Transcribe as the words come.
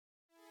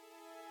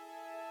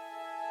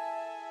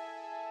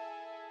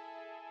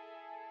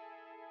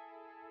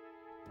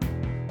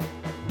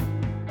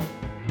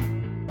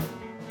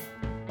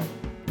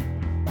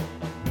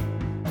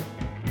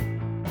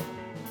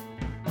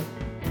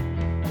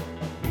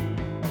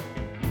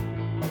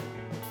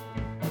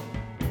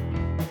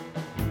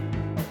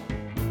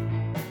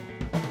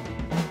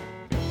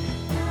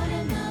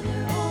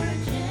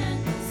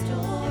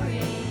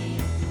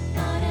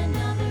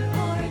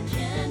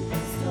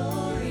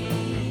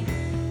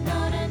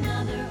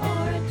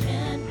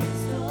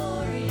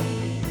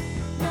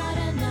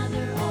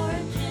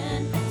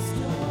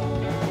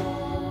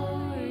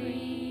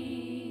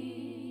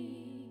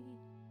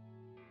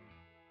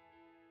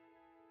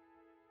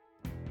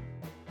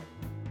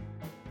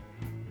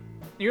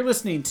You're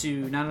listening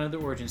to Not Another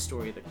Origin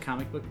Story, the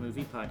comic book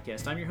movie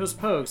podcast. I'm your host,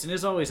 Pogues, and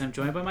as always, I'm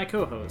joined by my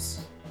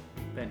co-host,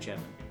 Ben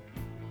Chapman.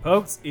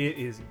 Pogues, it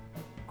is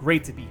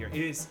great to be here. It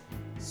is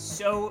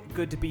so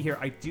good to be here.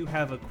 I do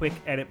have a quick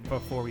edit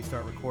before we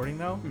start recording,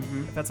 though,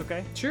 if that's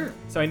okay. Sure.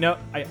 So I know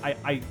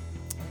I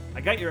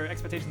got your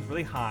expectations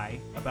really high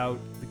about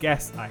the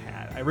guests I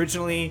had. I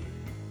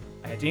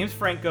had James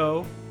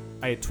Franco.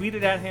 I had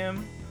tweeted at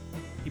him.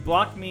 He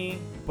blocked me,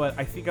 but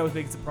I think I was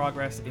making some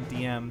progress in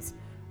DMs.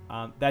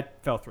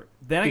 That fell through.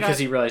 Because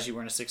he realized you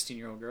weren't a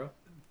 16-year-old girl?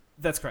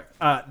 That's correct.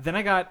 Then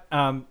I got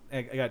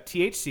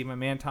THC, my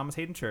man Thomas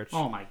Hayden Church.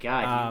 Oh my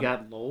god, you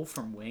got Lowell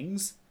from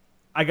Wings?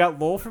 I got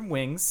Lowell from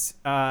Wings.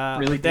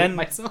 Really dating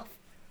myself?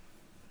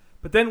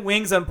 But then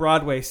Wings on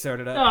Broadway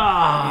started up.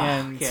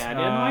 And, yeah,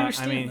 I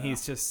understand. I mean,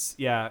 he's just,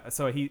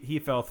 so he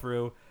fell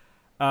through.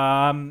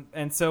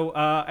 And so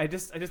I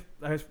just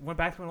went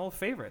back to an old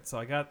favorite. So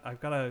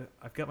I've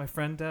got my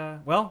friend,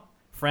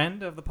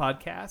 friend of the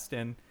podcast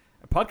and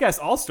a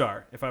podcast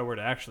all-star, if I were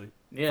to actually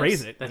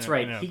phrase it. That's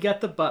right. He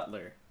got the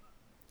butler.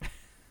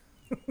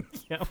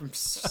 Yeah.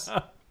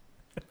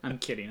 I'm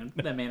kidding.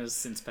 That man has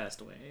since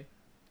passed away.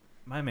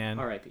 My man.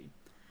 R.I.P.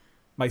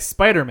 My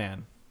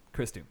Spider-Man,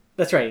 Chris Doom.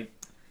 That's right.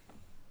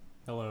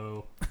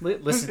 Hello.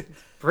 Listen,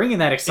 bringing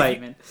that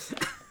excitement.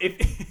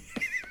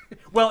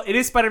 Well, it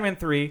is Spider-Man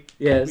 3.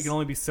 Yes. We can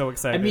only be so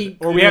excited. I mean,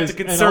 or we have to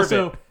conserve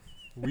it.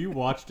 We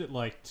watched it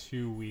like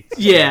 2 weeks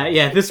ago.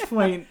 Yeah. At this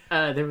point,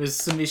 there was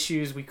some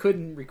issues. We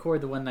couldn't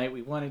record the one night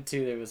we wanted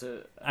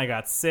to. I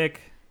got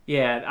sick.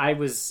 Yeah, I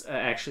was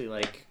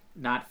actually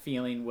not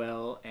feeling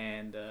well,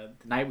 and the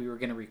night we were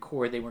going to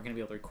record, they weren't going to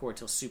be able to record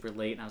till super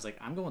late, and I was like,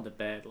 I'm going to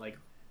bed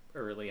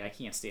early. I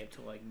can't stay up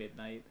till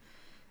midnight.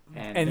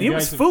 And it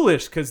was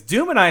foolish because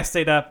Doom and I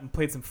stayed up and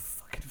played some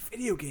fucking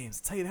video games.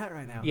 I'll tell you that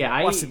right now. Yeah,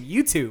 I watched some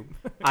YouTube.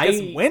 I got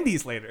some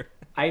Wendy's later.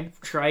 I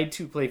tried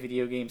to play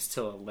video games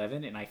till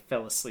 11, and I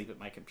fell asleep at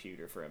my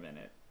computer for a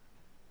minute.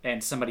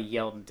 And somebody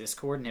yelled in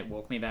Discord, and it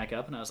woke me back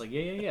up, and I was like,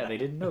 yeah, they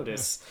didn't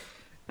notice.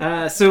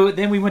 So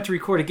then we went to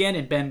record again,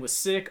 and Ben was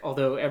sick,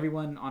 although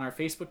everyone on our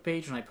Facebook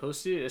page, when I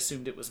posted it,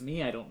 assumed it was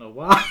me. I don't know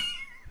why.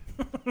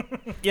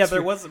 Yeah,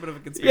 there was a bit of a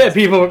conspiracy. Yeah,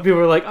 people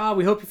were like, "Oh,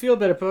 we hope you feel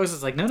better." Post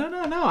it's like, no,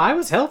 I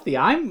was healthy.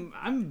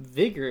 I'm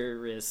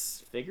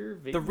vigorous.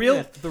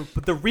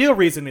 The real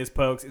reason is,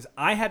 Pokes, is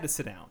I had to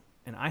sit down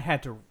and I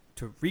had to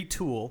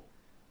retool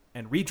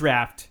and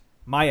redraft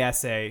my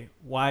essay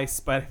why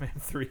Spider-Man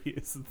 3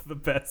 is the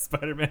best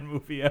Spider-Man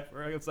movie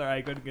ever. I'm sorry,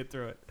 I couldn't get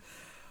through it.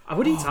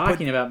 What are you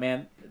talking about,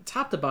 man?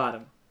 Top to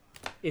bottom,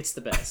 it's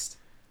the best.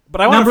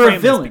 But I want number to frame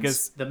of villains,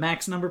 because the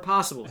max number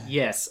possible.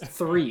 Yes,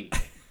 3.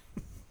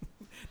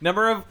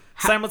 Number of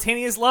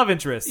simultaneous love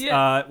interests.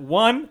 Yeah.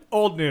 1,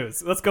 old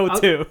news. Let's go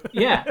 2.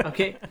 Yeah,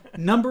 okay.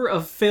 Number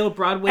of failed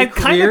Broadway and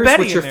kind careers, of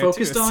which are there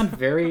focused too. on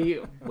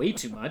way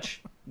too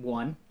much.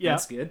 1. Yeah.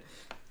 That's good.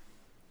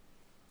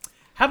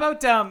 How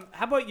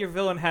about your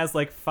villain has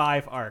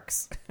 5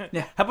 arcs?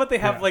 Yeah. How about they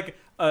have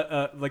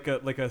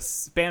a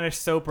Spanish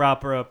soap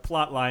opera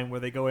plot line where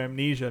they go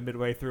amnesia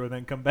midway through and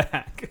then come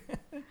back?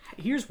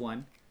 Here's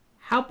one.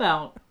 How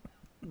about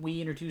we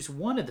introduce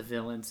one of the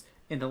villains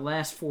in the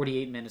last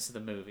 48 minutes of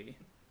the movie?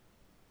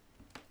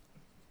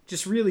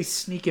 Just really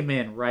sneak him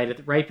in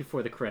right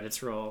before the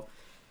credits roll.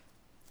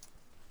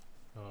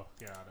 Oh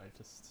God, I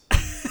just.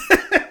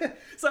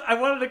 So I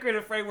wanted to create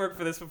a framework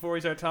for this before we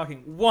start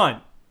talking.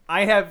 1,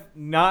 I have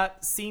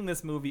not seen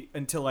this movie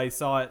until I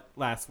saw it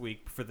last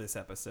week for this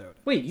episode.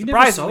 Wait, you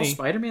never saw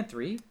Spider-Man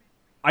 3?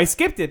 I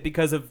skipped it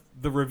because of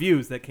the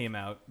reviews that came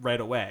out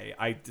right away.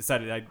 I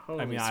decided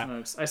Holy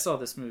smokes. I saw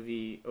this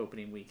movie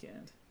opening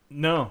weekend.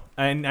 No,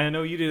 and I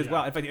know you did as Yeah.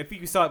 well. In fact, I think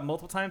you saw it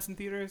multiple times in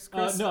theaters,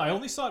 Chris? No, I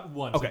only saw it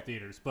once in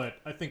theaters, but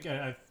I think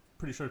I'm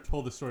pretty sure I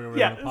told the story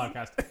already on the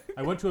podcast.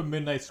 I went to a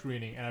midnight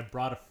screening, and I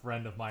brought a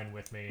friend of mine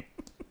with me.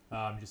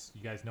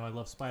 You guys know I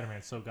love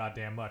Spider-Man so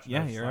goddamn much.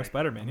 Yeah, you're a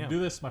Spider-Man, yeah. Do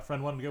this. My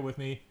friend wanted to go with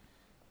me.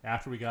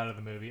 After we got out of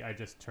the movie, I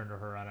just turned to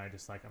her, and I'm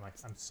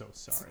so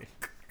sorry.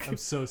 I'm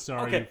so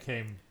sorry you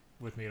came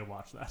with me to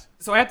watch that.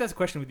 So I have to ask a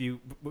question with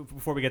you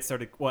before we get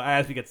started. Well,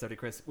 as we get started,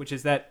 Chris, which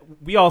is that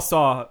we all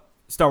saw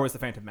Star Wars: The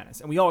Phantom Menace,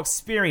 and we all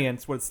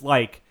experienced what it's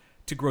like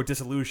to grow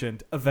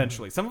disillusioned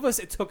eventually. Some of us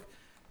it took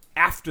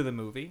after the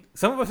movie.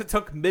 Some of us it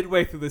took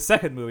midway through the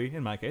second movie,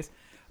 in my case.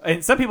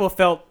 And some people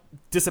felt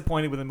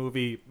disappointed with the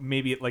movie,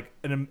 maybe at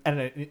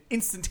an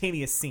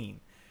instantaneous scene.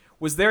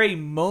 Was there a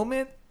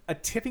moment, a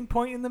tipping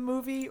point in the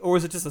movie, or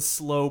was it just a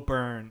slow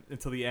burn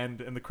until the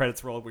end and the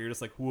credits rolled where you're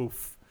just like,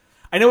 woof?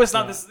 I know it's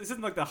not this isn't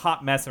like the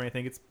hot mess or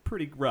anything. It's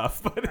pretty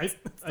rough, but I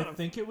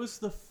think it was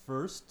the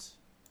first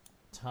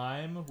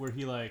time where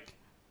he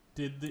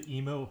did the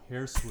emo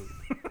hair swoop.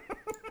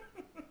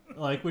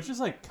 Which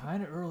is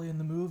kind of early in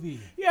the movie.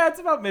 Yeah, it's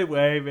about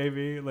midway,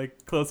 maybe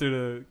closer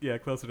to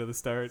the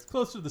start. It's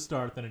closer to the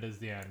start than it is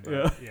the end.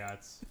 But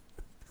it's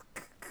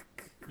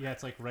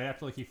right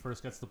after he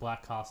first gets the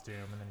black costume,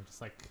 and then he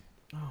just oh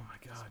my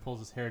god, just pulls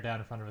his hair down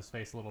in front of his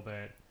face a little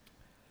bit.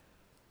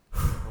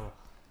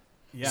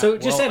 Yeah. So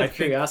just out of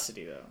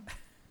curiosity, though,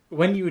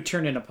 when you would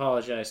turn and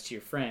apologize to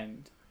your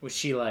friend, was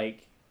she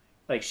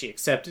Like, she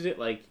accepted it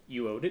like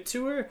you owed it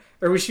to her?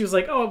 Or was she was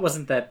like, oh, it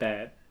wasn't that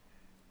bad?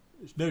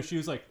 No, she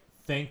was like,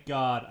 thank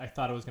God, I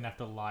thought I was going to have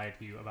to lie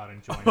to you about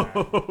enjoying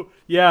that.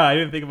 Yeah, I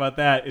didn't think about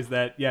that. Is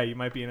that, yeah, you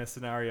might be in a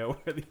scenario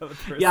where the other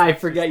person... Yeah, I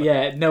forgot,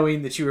 like...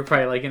 knowing that you were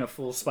probably, like, in a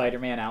full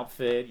Spider-Man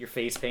outfit, your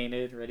face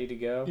painted, ready to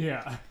go.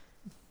 Yeah.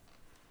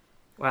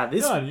 Wow,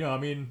 this... Yeah, you know, I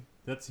mean,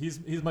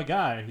 he's my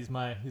guy. He's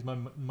my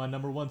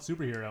number one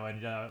superhero,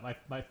 and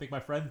I think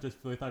my friend just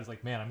really thought, he's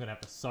like, man, I'm going to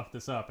have to suck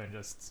this up and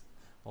just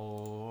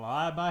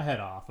lie my head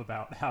off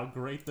about how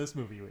great this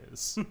movie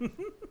is.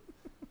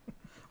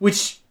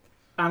 Which,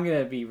 I'm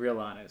going to be real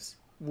honest,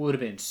 would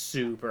have been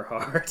super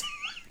hard.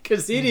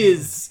 Because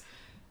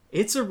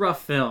it's a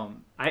rough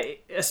film.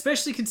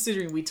 Especially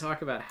considering we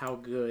talk about how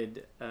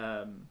good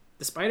the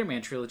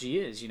Spider-Man trilogy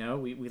is. You know,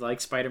 we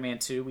like Spider-Man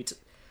 2.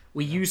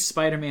 We use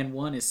Spider-Man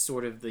 1 as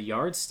sort of the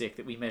yardstick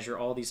that we measure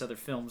all these other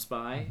films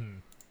by.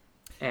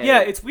 Mm-hmm. Yeah,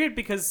 it's weird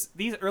because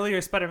these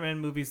earlier Spider-Man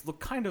movies look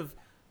kind of...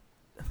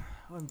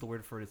 What the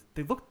word for it is?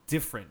 They look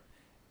different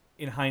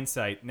in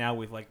hindsight now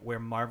with like where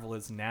Marvel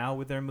is now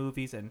with their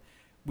movies, and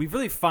we've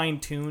really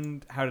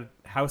fine-tuned how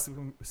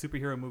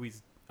superhero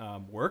movies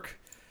work.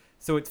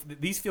 So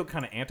these feel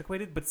kind of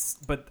antiquated,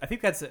 but I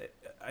think that's a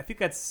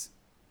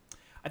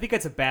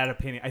bad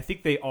opinion. I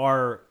think they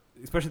are,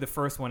 especially the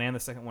first one and the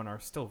second one, are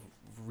still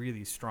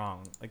really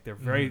strong. Like they're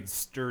very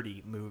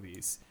sturdy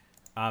movies.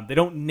 They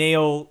don't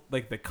nail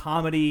like the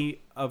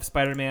comedy of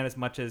Spider-Man as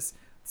much as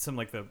some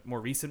like the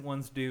more recent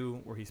ones do,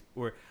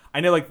 where I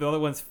know like the other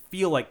ones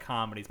feel like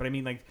comedies, but I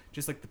mean like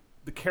just like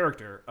the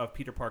character of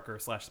Peter Parker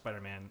 /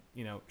 Spider-Man,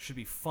 you know, should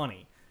be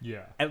funny.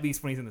 Yeah. At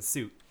least when he's in the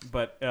suit.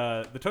 But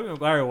the Tobey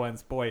Maguire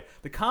ones, boy,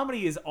 the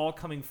comedy is all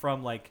coming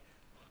from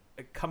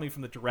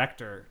the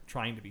director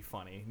trying to be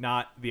funny,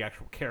 not the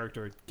actual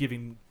character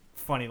giving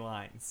funny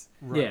lines.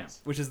 Right. Yeah.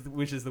 Which is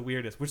the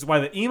weirdest. Which is why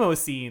the emo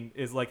scene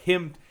is like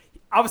him.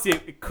 Obviously,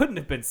 it couldn't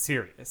have been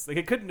serious. Like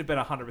it couldn't have been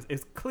 100%.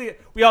 It's clear.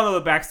 We all know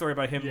the backstory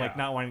about him like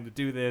not wanting to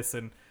do this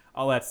and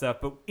all that stuff.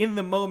 But in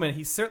the moment,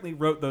 he certainly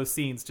wrote those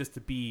scenes just to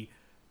be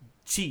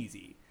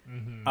cheesy.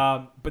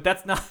 Mm-hmm. But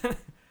that's not.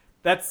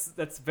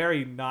 That's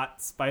very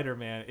not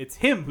Spider-Man. It's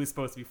him who's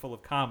supposed to be full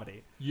of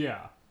comedy.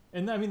 Yeah,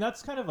 and I mean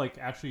that's kind of like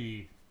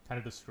actually kind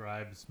of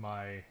describes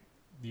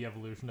the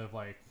evolution of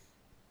like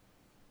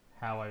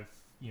how I've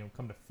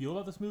come to feel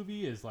about this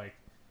movie is like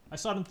I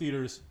saw it in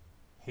theaters,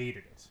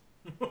 hated it.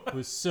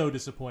 Was so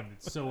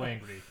disappointed, so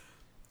angry.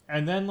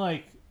 And then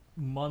like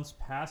months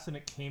passed and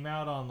it came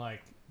out on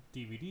like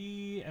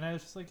DVD and I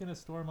was just like in a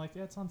store, I'm like,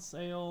 yeah, it's on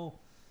sale.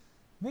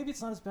 Maybe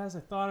it's not as bad as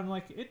I thought. I'm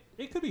like,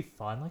 it could be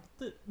fun.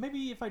 Like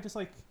maybe if I just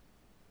like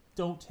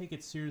don't take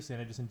it seriously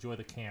and I just enjoy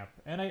the camp.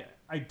 And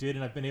I did,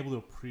 and I've been able to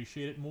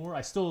appreciate it more.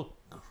 I still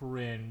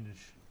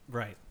cringe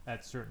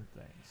at certain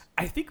things.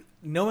 I think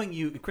knowing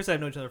you, Chris and I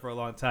have known each other for a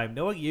long time.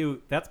 Knowing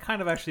you, that's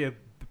kind of actually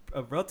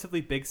a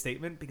relatively big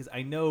statement because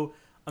I know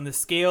on the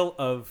scale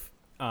of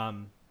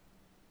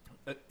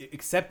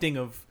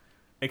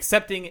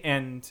accepting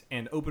and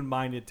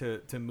open-minded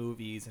to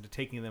movies and to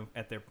taking them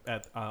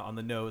on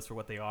the nose for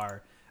what they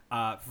are,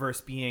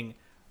 versus being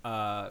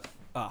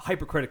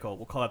hypercritical.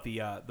 We'll call it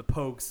the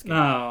Pogue scale.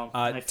 No,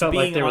 I felt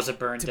like there was a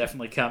burn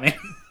definitely coming.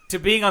 To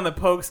being on the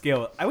Pogue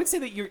scale, I would say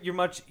that you're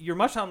much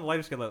on the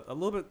lighter scale, a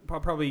little bit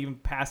probably even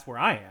past where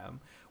I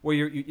am. Where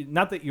you're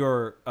not that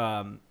your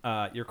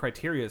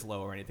criteria is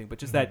low or anything, but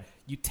just that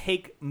you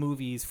take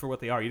movies for what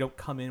they are. You don't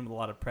come in with a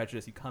lot of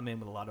prejudice. You come in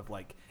with a lot of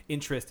like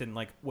interest in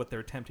like what they're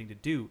attempting to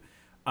do.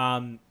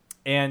 And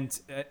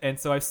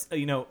so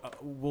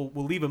we'll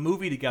leave a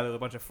movie together with a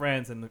bunch of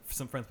friends, and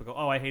some friends will go,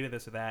 "Oh, I hated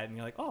this or that," and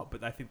you're like, "Oh,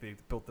 but I think they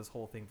built this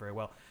whole thing very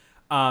well."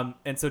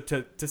 And so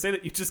to say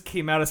that you just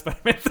came out of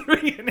Spider-Man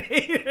 3 and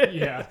hated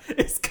it,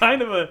 it's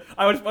kind of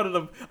I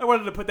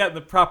wanted to put that in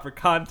the proper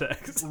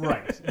context.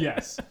 Right.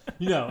 Yes.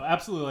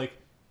 Absolutely. Like,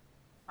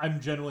 I'm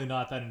generally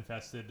not that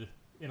invested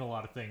in a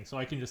lot of things, so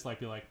I can just like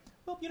be like,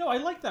 well, I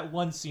like that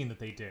one scene that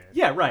they did.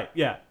 Yeah. Right.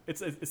 Yeah.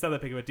 It's not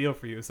that big of a deal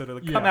for you. So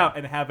to come out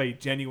and have a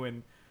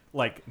genuine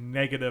like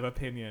negative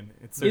opinion,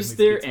 is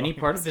there any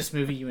part of this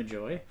movie you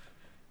enjoy?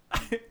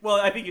 Well,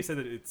 I think you said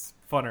that it's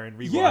funner in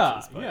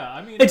rewatches. Yeah.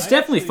 I mean, it's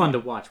definitely fun to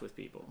watch with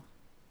people.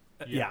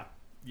 Yeah.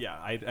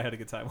 I had a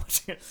good time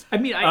watching it. I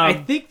mean, I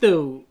think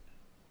though,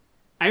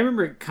 I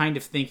remember kind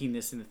of thinking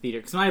this in the theater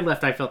because when I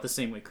left, I felt the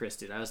same way Chris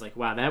did. I was like,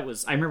 wow, that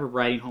was. I remember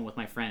riding home with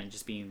my friend and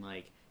just being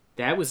like,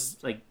 that was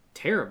like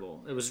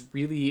terrible. It was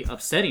really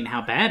upsetting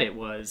how bad it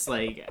was.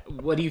 Like,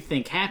 what do you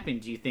think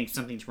happened? Do you think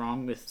something's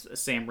wrong with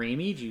Sam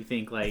Raimi? Do you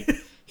think like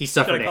he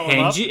suffered a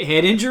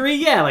head injury?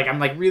 Yeah, like I'm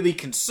like really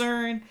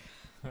concerned.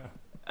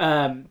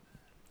 But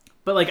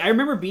like I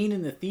remember being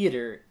in the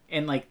theater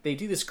and like they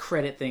do this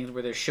credit thing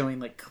where they're showing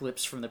like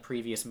clips from the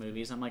previous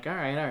movies. I'm like, all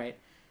right.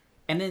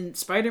 And then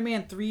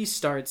Spider-Man 3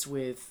 starts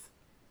with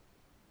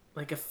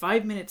like a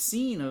 5-minute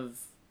scene of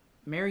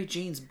Mary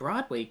Jane's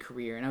Broadway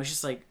career, and I was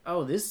just like,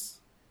 oh, this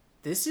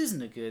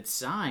isn't a good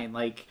sign.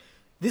 Like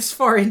this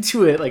far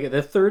into it, like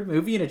the third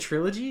movie in a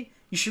trilogy,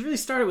 you should really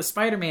start it with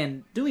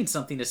Spider-Man doing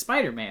something to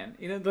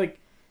Spider-Man. Like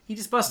He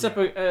just busts up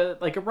a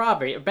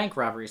robbery, a bank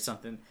robbery or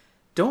something.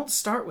 Don't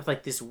start with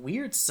like this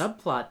weird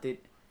subplot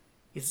that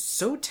is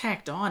so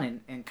tacked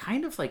on and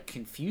kind of like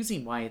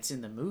confusing why it's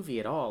in the movie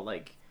at all.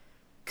 Like,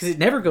 because it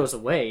never goes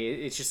away.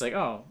 It's just like,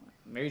 oh,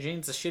 Mary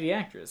Jane's a shitty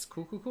actress.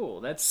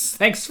 Cool. That's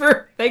thanks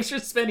for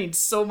spending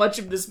so much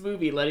of this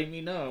movie letting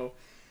me know.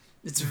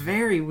 It's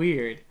very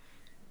weird.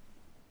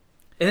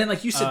 And then,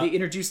 like you said, they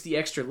introduced the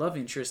extra love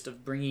interest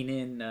of bringing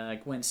in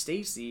Gwen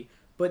Stacy,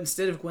 but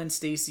instead of Gwen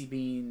Stacy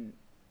being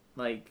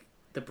like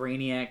the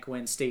brainiac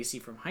Gwen Stacy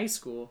from high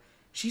school,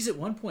 she's at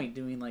one point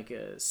doing like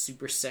a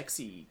super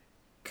sexy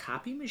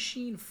copy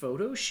machine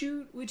photo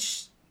shoot,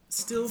 which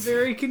still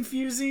very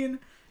confusing.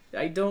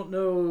 I don't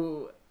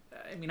know.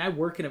 I mean, I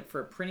work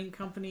for a printing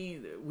company.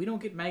 We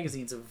don't get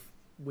magazines of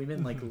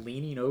women like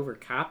leaning over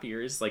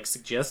copiers like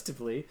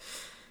suggestively.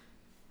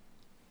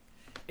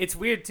 It's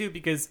weird too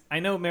because I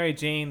know Mary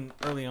Jane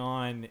early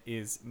on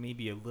is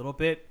maybe a little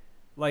bit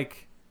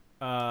like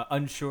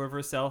unsure of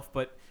herself,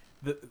 but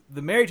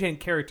the Mary Jane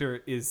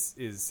character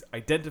is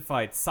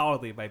identified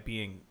solidly by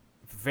being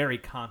very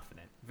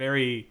confident,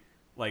 very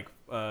like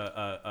not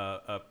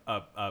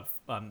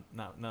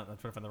trying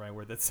to find the right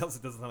word that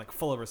doesn't sound like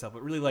full of herself,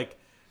 but really like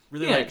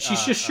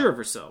she's just sure of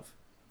herself.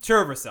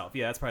 Sure of herself,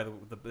 yeah. That's probably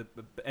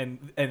the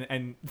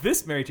and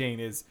this Mary Jane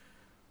is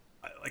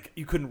like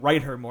you couldn't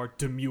write her more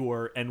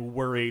demure and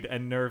worried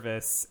and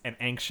nervous and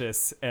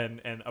anxious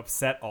and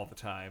upset all the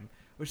time,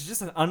 which is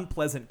just an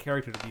unpleasant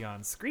character to be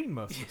on screen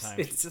most of the time.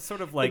 It's just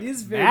sort of like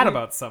mad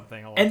about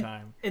something all the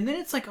time. And then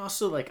it's like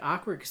also like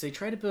awkward because they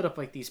try to build up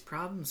like these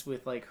problems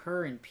with like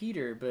her and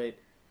Peter, but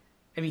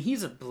I mean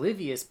he's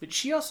oblivious, but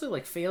she also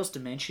like fails to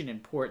mention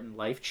important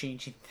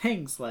life-changing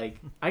things like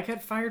I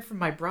got fired from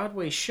my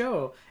Broadway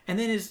show, and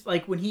then is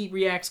like when he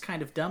reacts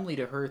kind of dumbly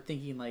to her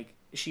thinking like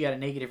she got a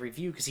negative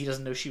review because he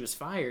doesn't know she was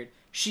fired,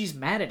 she's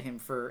mad at him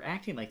for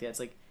acting like that. It's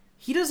like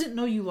he doesn't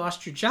know you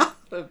lost your job.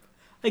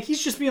 Like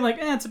he's just being like,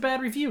 it's a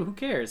bad review, who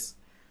cares?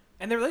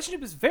 And the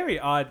relationship is very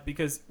odd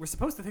because we're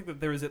supposed to think that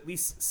there is at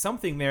least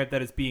something there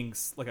that is being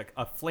like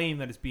a flame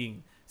that is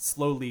being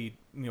slowly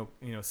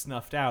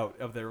snuffed out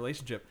of their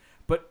relationship.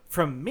 But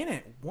from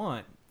minute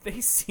one,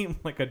 they seem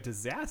like a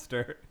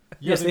disaster.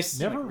 Yes, they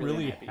seem never like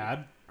really unhappy.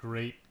 had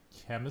great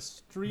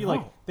chemistry. No.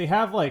 Like they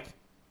have like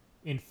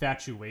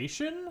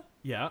infatuation,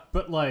 Yeah.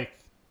 but like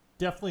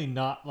definitely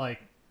not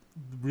like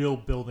real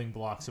building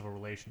blocks of a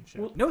relationship.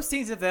 Well, No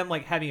scenes of them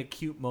like having a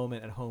cute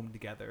moment at home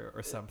together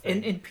or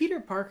something. And Peter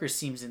Parker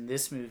seems in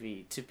this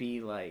movie to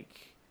be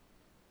like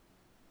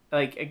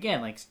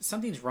again, like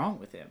something's wrong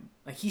with him.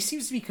 Like he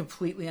seems to be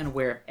completely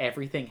unaware of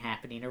everything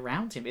happening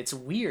around him. It's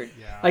weird.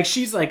 Yeah. Like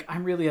she's like,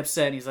 I'm really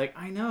upset, and he's like,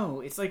 I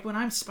know. It's like when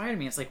I'm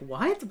Spider-Man. It's like,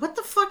 what? What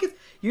the fuck is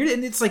you're?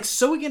 And it's like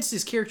so against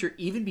his character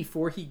even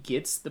before he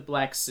gets the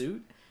black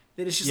suit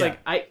that it's just Yeah.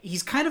 like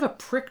he's kind of a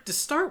prick to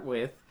start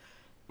with.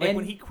 like and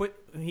when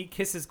he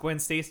kisses Gwen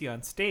Stacy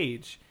on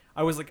stage,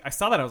 I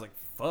saw that, I was like,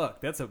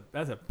 fuck, that's a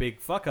big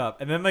fuck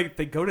up. And then like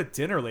they go to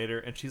dinner later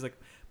and she's like,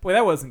 boy,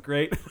 that wasn't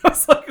great. I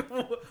was like,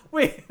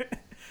 wait,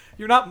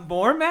 you're not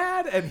more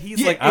mad? And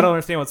he's like, I don't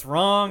understand what's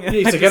wrong.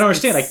 He's like, I don't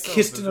understand. I It's so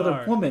kissed bizarre.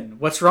 another woman.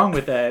 What's wrong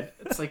with that?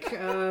 It's like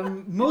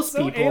most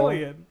So people.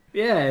 alien.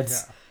 Yeah,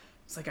 it's Yeah.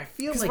 it's like I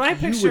feel 'Cause like when I you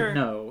picture- would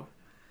know.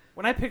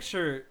 When I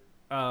picture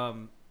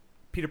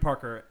Peter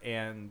Parker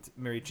and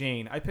Mary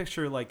Jane, I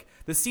picture like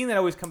the scene that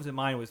always comes to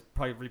mind was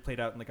probably replayed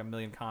out in like a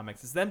million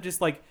comics. Is them just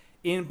like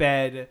in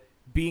bed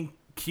being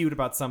cute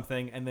about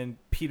something, and then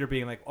Peter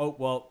being like, "Oh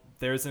well,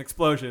 there's an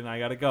explosion, I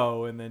gotta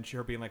go," and then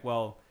her being like,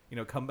 "Well,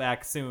 come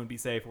back soon, be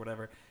safe or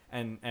whatever,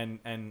 and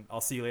I'll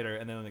see you later,"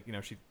 and then like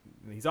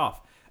he's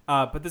off.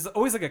 But there's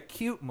always like a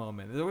cute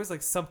moment. There's always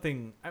like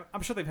something.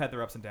 I'm sure they've had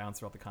their ups and downs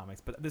throughout the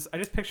comics, but I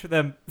just picture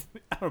them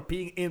I don't know,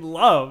 being in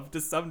love to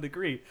some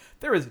degree.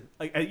 There is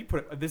like you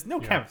put it, there's no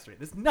chemistry.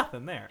 There's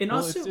nothing there. And Well,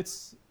 also,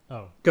 it's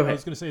Go I ahead.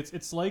 was gonna say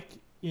it's like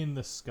in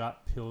the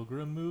Scott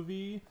Pilgrim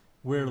movie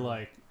where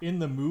like in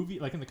the movie,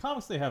 like in the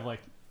comics, they have like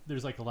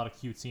there's like a lot of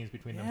cute scenes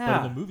between them, but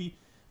Yeah. in the movie,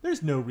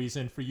 there's no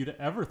reason for you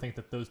to ever think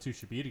that those two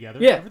should be together.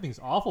 Yeah. Everything's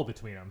awful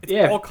between them. It's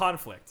Yeah. all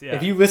conflict. Yeah,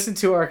 if you listen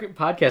to our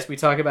podcast, we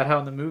talk about how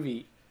in the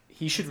movie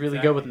he should really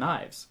go with Exactly.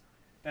 knives.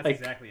 that's like-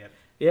 exactly it.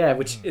 Yeah,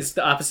 which is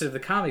the opposite of the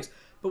comics.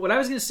 But what I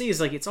was going to say is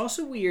like it's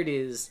also weird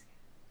is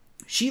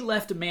she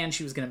left a man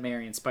she was going to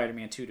marry in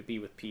Spider-Man 2 to be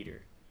with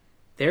Peter.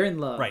 They're in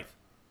love. Right.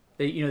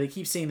 They they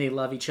keep saying they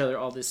love each other,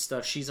 all this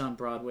stuff. She's on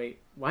Broadway.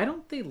 Why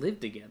don't they live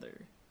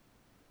together?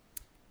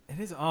 It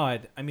is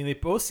odd. I mean, they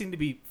both seem to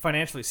be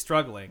financially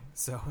struggling,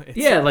 so it's,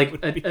 Yeah, it like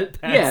would be yeah,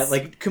 best.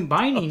 like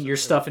combining your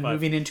stuff and But-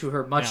 moving into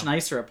her much Yeah.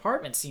 nicer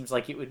apartment seems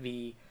like it would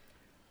be.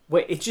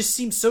 Wait, it just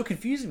seems so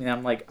confusing to me.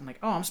 I'm like,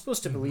 oh, I'm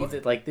supposed to believe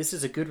that like this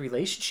is a good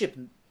relationship.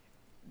 And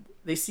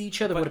they see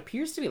each other But- what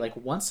appears to be like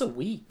once a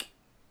week.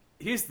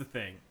 Here's the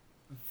thing: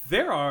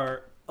 there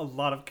are a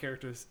lot of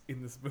characters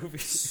in this movie,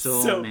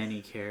 So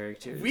many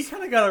characters. we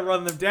kind of got to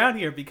run them down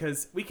here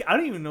because I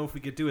don't even know if we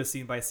could do a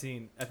scene by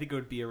scene. I think it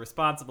would be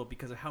irresponsible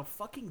because of how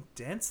fucking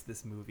dense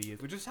this movie is.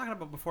 We were just talking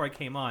about before I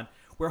came on,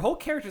 where whole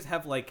characters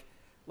have like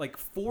like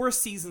 4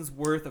 seasons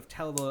worth of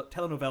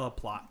telenovela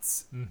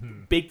plots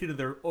baked into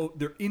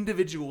their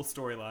individual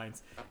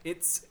storylines.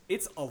 It's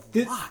a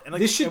lot. And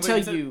this should tell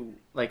you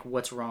like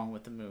what's wrong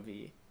with the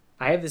movie.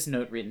 I have this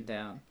note written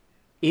down.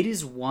 It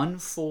is 1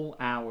 full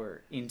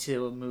hour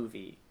into a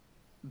movie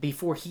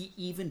before he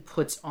even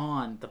puts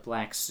on the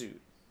black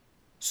suit.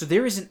 So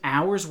there is an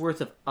hour's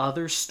worth of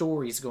other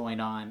stories going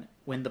on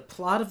when the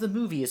plot of the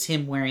movie is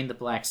him wearing the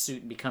black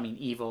suit and becoming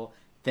evil,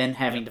 then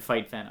having to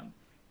fight Venom.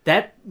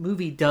 That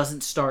movie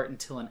doesn't start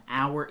until an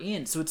hour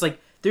in. So it's like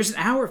there's an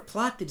hour of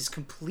plot that is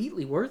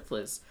completely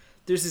worthless.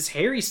 There's this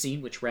Harry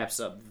scene which wraps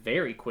up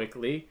very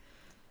quickly.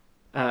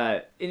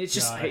 And it's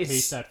just... God, I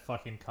hate that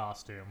fucking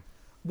costume.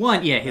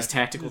 His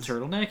tactical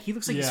turtleneck. He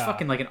looks like he's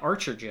fucking like an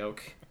Archer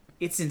joke.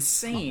 It's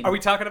insane. Are we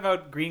talking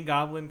about Green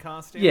Goblin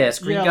costume? Yes,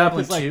 Green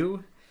Goblin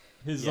 2.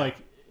 His like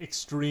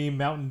extreme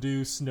Mountain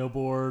Dew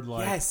snowboard,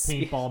 like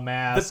paintball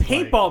mask. The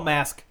paintball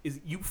mask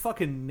is, you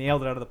fucking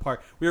nailed it out of the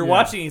park. We were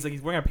watching,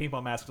 he's wearing a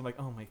paintball mask. I'm like,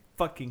 oh my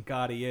fucking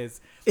God, he is.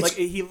 Like,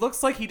 he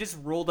looks like he just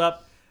rolled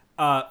up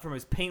from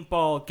his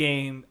paintball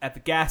game at the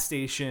gas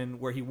station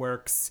where he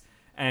works,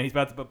 and he's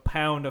about to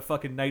pound a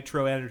fucking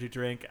nitro energy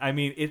drink. I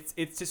mean, it's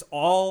just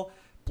all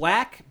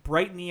black,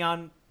 bright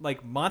neon,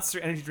 like Monster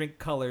energy drink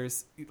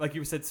colors. Like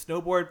you said,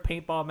 snowboard,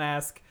 paintball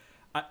mask,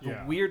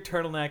 weird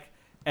turtleneck.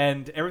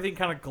 And everything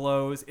kind of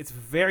glows. It's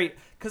very...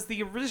 Because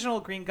the original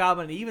Green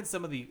Goblin, and even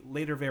some of the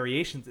later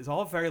variations, is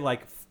all very,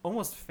 like,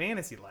 almost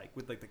fantasy-like,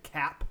 with, like, the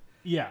cap.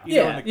 Yeah.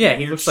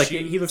 He looks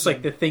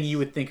like the thing you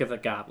would think of a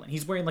goblin.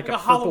 He's wearing, like, a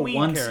purple Halloween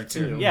onesie,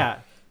 character. too. Yeah.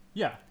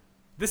 Yeah.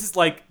 This is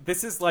like...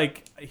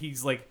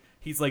 He's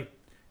like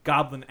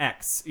Goblin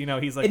X. You know,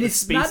 he's like the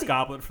space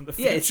goblin from the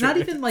future. Yeah, it's not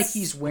even like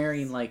he's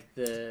wearing, like,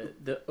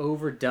 the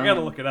overdone... I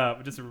gotta look it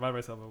up, just to remind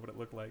myself of what it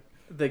looked like.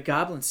 The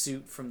goblin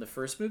suit from the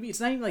first movie,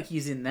 it's not even like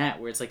he's in that,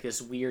 where it's like this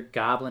weird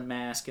goblin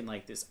mask and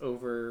like this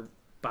over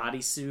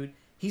bodysuit.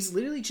 He's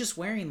literally just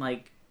wearing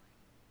like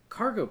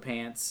cargo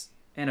pants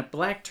and a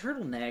black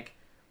turtleneck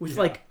with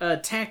like a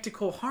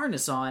tactical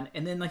harness on,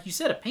 and then like you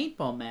said, a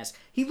paintball mask.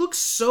 He looks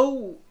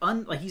so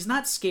like he's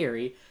not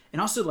scary,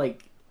 and also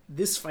like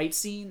this fight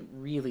scene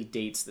really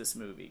dates this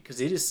movie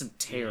because it is some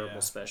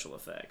terrible special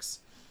effects.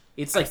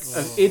 It's like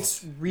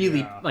it's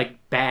really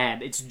like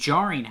bad. It's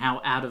jarring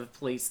how out of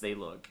place they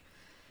look.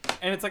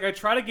 And it's like I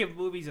try to give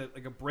movies a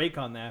break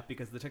on that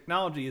because the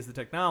technology is the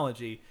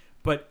technology,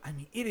 but I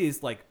mean it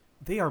is like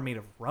they are made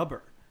of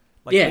rubber.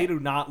 Like they do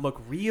not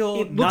look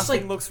real.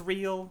 Nothing looks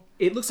real.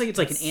 It looks like it's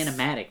like an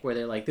animatic where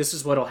they're like, this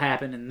is what'll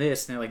happen in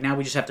this, and they're like, now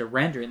we just have to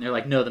render it, and they're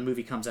like, no, the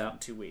movie comes out in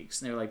 2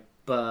 weeks, and they're like,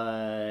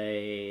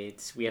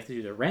 but we have to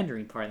do the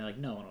rendering part, and they're like,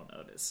 no one will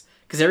notice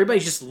because everybody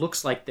just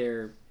looks like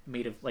they're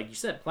made of, like you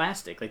said,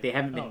 plastic. Like they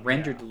haven't been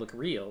rendered to look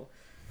real.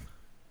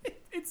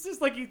 It's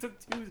just like you took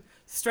 2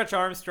 Stretch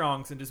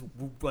Armstrongs and just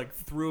like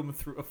threw them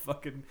through a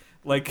fucking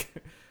like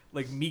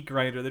meat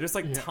grinder. They're just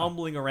like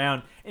tumbling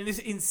around in this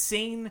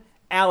insane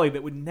alley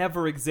that would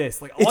never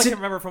exist. Like all I can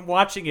remember from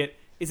watching it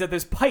is that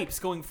there's pipes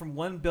going from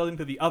one building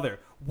to the other.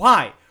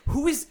 Why?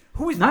 Who is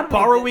not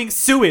borrowing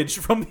sewage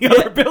from the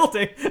other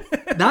building?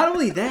 Not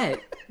only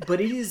that, but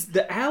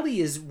the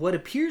alley is what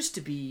appears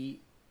to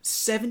be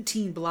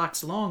 17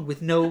 blocks long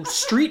with no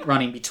street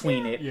running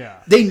between it. Yeah.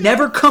 They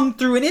never come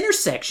through an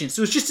intersection,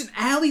 so it's just an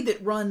alley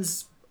that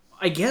runs,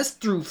 I guess,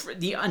 through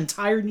the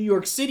entire New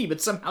York City, but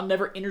somehow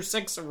never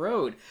intersects a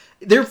road.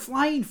 They're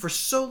flying for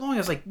so long. I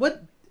was like,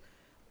 what?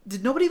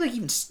 Did nobody like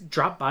even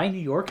drop by New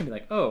York and be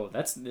like, oh,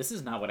 this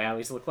is not what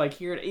alleys look like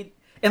here?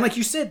 And like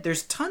you said,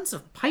 there's tons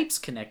of pipes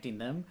connecting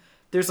them.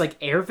 There's like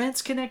air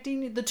vents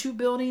connecting the 2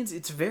 buildings.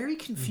 It's very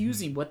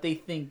confusing what they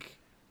think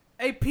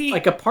hey, Pete,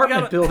 like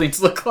apartment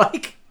buildings look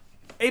like.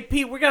 Hey,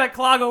 Pete, we got a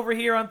clog over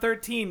here on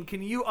 13.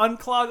 Can you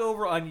unclog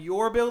over on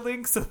your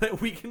building so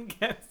that we can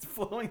get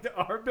flowing to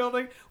our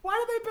building?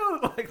 Why do they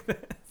build it like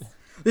this?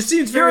 This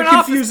seems You're very an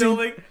confusing.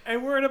 office building,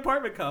 and we're an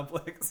apartment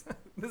complex.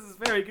 This is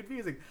very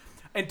confusing.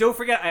 And don't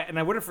forget, and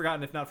I would have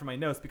forgotten if not for my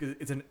notes, because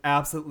it's an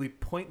absolutely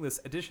pointless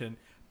addition,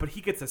 but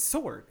he gets a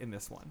sword in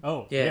this one.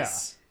 Oh,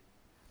 yes.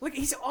 Like,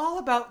 he's all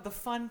about the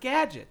fun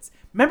gadgets.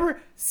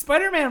 Remember,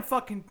 Spider-Man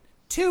fucking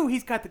 2,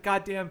 he's got the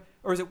goddamn...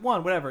 Or is it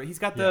 1? Whatever. He's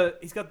got the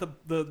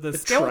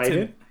skeleton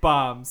trident?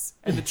 bombs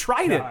and the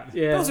trident.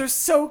 Yeah. Those are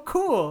so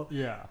cool.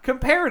 Yeah.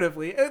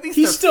 Comparatively, at least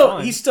He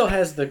fun. still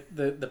has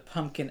the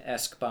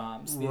pumpkin-esque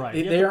bombs. Right.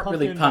 They aren't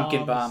really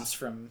pumpkin bombs bombs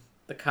from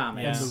the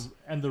comics.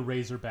 And the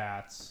razor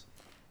bats.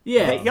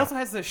 Yeah. He also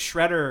has the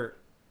shredder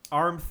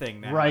arm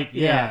thing now. Right.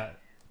 Yeah.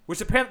 Which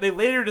apparently they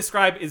later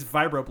describe as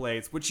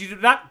vibroblades, which you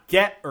did not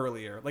get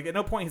earlier. Like at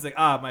no point he's like,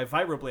 my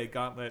vibroblade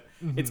gauntlet.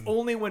 Mm-hmm. It's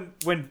only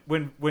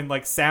when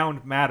like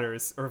sound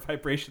matters or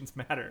vibrations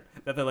matter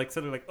that they're like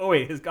suddenly like, oh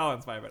wait, his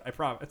gauntlets vibrate. I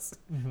promise.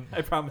 Mm-hmm.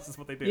 I promise is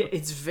what they do. Yeah,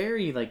 it's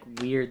very like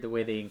weird the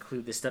way they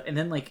include this stuff, and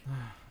then like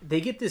they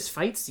get this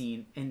fight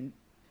scene, and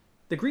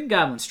the Green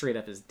Goblin straight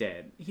up is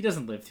dead. He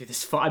doesn't live through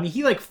this fall. I mean,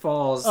 he like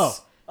falls.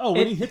 Oh,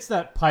 when he hits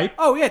that pipe.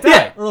 Oh, yeah,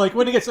 die. Or like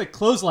when he gets like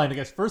clotheslined, I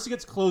guess. First he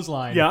gets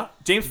clotheslined. Yeah,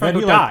 James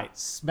Franco died.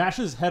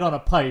 Smashes his head on a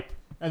pipe,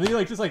 and then he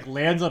like just like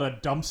lands on a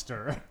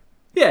dumpster.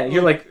 Yeah,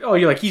 you're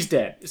like, he's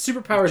dead.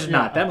 Superpowers or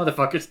not, that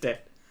motherfucker's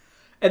dead.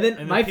 And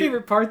then my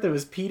favorite part, though,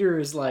 is Peter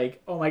is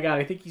like, oh my god,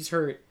 I think he's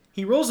hurt.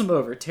 He rolls him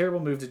over. Terrible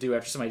move to do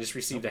after somebody just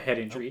received a head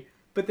injury.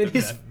 But then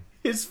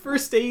his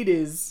first aid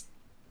is...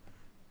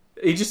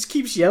 He just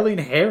keeps yelling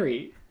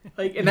Harry.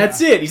 Like, and that's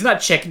it. He's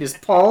not checking his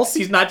pulse.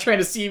 He's not trying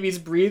to see if he's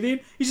breathing.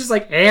 He's just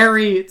like,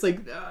 Harry. It's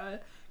like,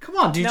 come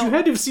on, dude. You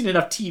had to have seen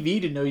enough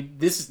TV to know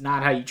this is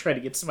not how you try to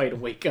get somebody to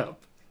wake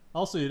up.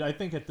 Also, I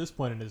think at this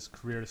point in his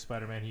career to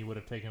Spider-Man, he would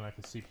have taken like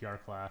a CPR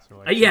class or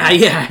like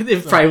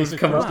It probably was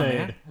coming first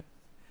aid.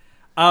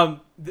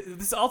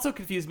 This also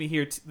confused me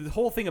here. The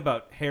whole thing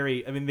about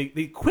Harry. I mean,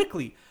 they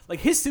quickly like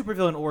his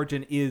supervillain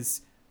origin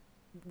is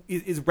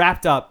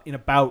wrapped up in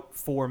about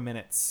 4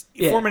 minutes.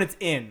 Yeah. 4 minutes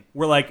in,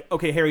 we're like,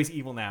 okay, Harry's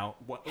evil now.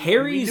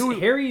 Harry's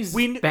backstory.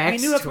 We knew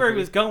that's where he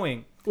was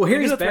going. Well,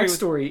 Harry's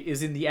backstory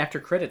is in the after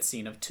credits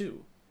scene of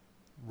 2.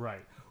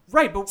 Right.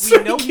 Right, but we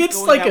so know he he's gets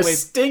going like that a way.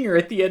 stinger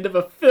at the end of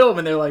a film,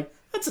 and they're like,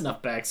 "That's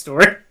enough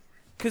backstory."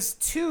 Because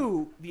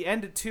the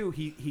end of 2,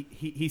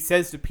 he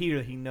says to Peter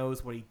that he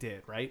knows what he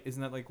did. Right?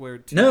 Isn't that like where?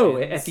 2 No,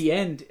 ends? at the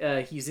end,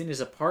 he's in his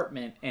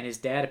apartment, and his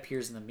dad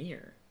appears in the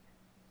mirror,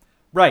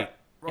 right,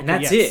 and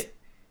that's it.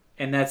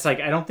 And that's like,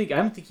 I don't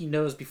think he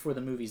knows before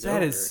the movie's over.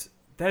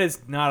 That is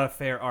not a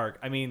fair arc.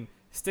 I mean,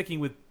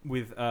 sticking with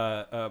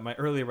my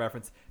earlier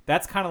reference,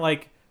 that's kind of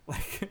like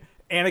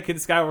Anakin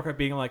Skywalker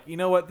being like, you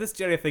know what, this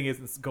Jedi thing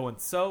isn't going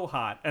so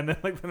hot, and then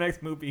like the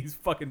next movie he's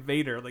fucking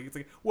Vader. Like it's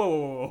like,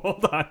 whoa,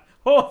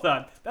 hold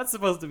on, that's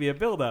supposed to be a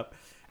build up.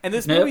 And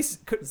this movie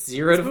could,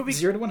 zero to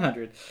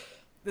 100.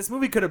 This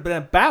movie could have been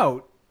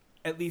about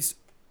at least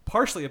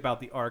partially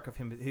about the arc of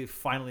him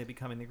finally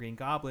becoming the Green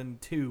Goblin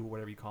 2,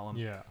 whatever you call him.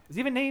 Yeah. Does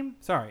he have a name?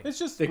 Sorry, It's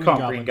just They call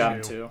him Green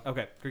Goblin 2.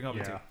 okay, Green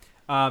Goblin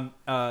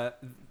Yeah.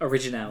 2.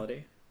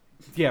 Originality.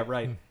 Yeah,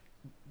 right.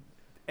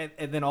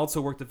 And then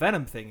also work the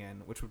Venom thing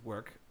in, which would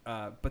work.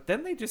 But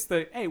then they just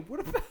say, hey,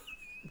 What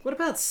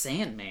about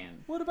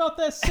Sandman? What about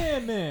that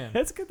Sandman?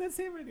 That's good, that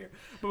Sandman here.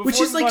 But Which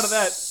before is we like move on to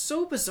that,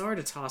 so bizarre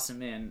to toss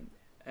him in.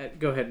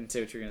 Go ahead and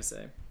say what you're gonna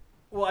say.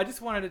 well, I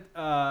just wanted to.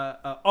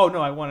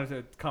 I wanted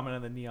to comment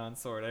on the neon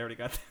sword. I already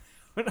got that.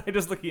 When I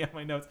just looking at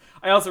my notes,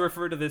 I also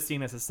referred to this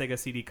scene as a Sega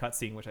CD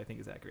cutscene, which I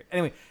think is accurate.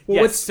 Anyway,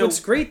 Well, yes, what's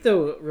great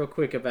though, real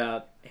quick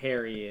about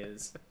Harry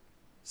is,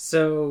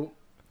 so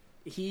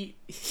he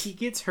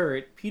gets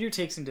hurt. Peter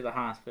takes him to the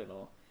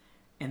hospital,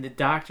 and the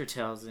doctor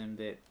tells him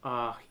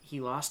that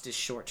he lost his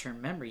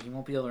short-term memory. He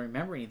won't be able to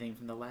remember anything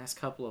from the last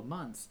couple of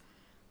months.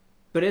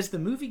 But as the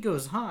movie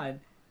goes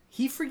on,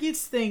 he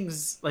forgets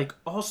things, like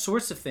all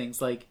sorts of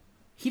things. Like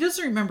he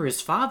doesn't remember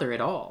his father at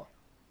all.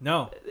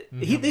 no.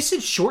 They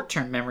said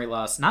short-term memory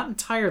loss, not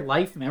entire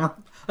life memory.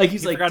 Like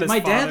he's He like, forgot did his my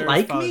father, dad his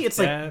like father's me? It's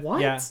dad. like,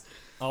 what? Yeah,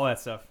 all that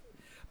stuff.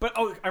 But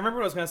I remember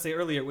what I was going to say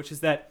earlier, which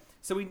is that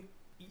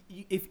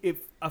if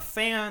a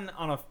fan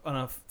on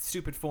a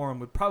stupid forum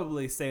would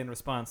probably say in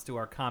response to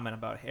our comment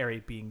about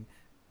Harry being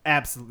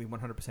absolutely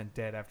 100%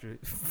 dead after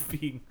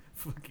being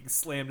fucking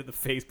slammed in the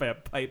face by a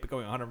pipe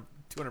going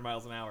 200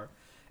 miles an hour,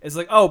 it's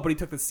like, oh, but he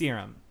took the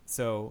serum,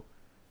 so.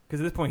 Because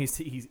at this point, he's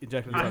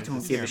injected. I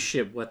don't give a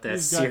shit what that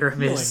He's got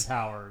serum healing is.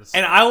 powers.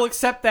 And I'll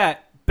accept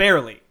that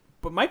barely.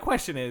 But my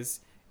question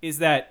is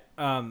that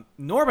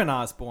Norman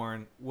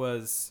Osborn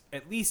was,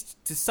 at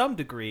least to some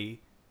degree,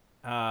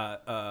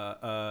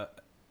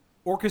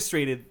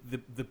 orchestrated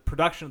the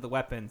production of the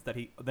weapons that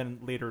he then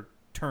later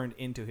turned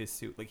into his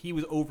suit. Like, he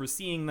was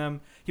overseeing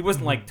them. He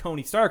wasn't like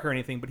Tony Stark or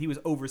anything, but he was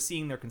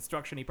overseeing their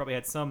construction. He probably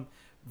had some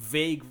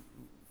vague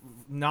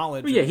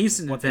knowledge. Well, yeah, of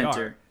he's an what they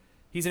inventor. are.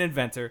 He's an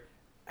inventor.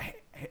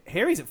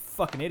 Harry's a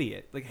fucking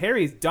idiot. Like,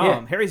 Harry's dumb.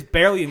 Yeah. Harry's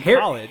barely in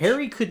college.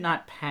 Harry could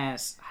not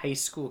pass high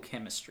school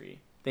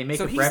chemistry. They make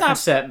So a he's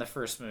reference not that in the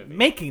first movie.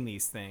 making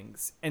these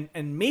things, and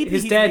maybe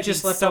His he's dad making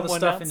just left all the someone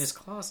stuff else. in his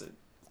closet.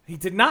 He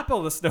did not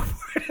build a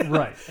snowboard.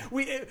 Right.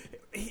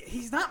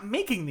 He's not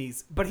making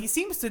these, but he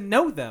seems to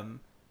know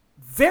them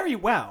very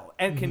well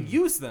and can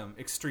use them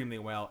extremely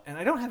well. And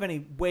I don't have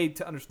any way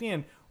to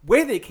understand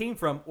where they came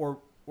from or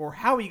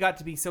how he got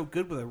to be so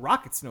good with a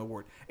rocket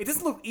snowboard. It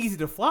doesn't look easy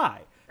to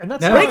fly. And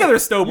that's No. Regular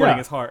snowboarding Yeah.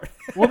 is hard.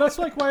 Well, that's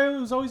like why it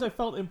was always, I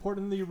felt,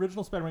 important in the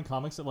original Spider-Man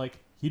comics that like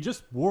he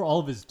just wore all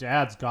of his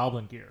dad's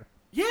goblin gear.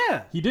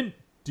 Yeah. He didn't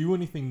do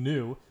anything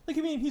new. Like,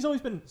 I mean, he's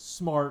always been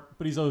smart,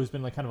 but he's always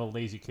been like kind of a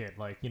lazy kid.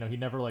 Like, you know, he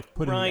never like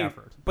put in the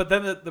effort. But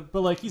then But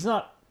like, he's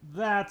not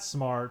that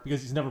smart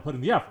because he's never put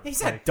in the effort.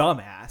 he's like, a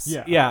dumbass.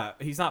 Yeah. Yeah.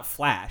 He's not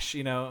Flash,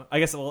 you know. I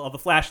guess the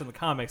Flash in the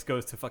comics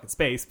goes to fucking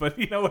space, but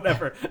you know,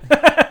 whatever.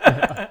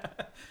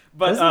 But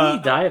Doesn't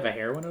he die of a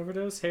heroin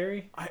overdose,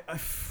 Harry?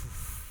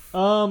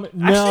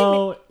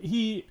 No,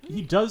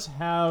 he does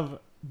have.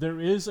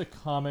 There is a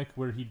comic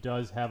where he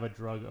does have a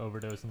drug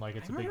overdose, and like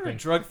it's a big remember a thing.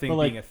 drug thing but,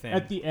 like, being a thing.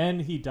 At the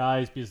end, he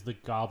dies because the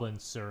goblin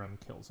serum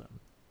kills him.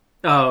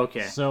 Oh,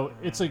 okay. So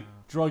it's a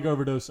drug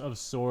overdose of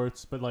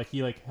sorts, but like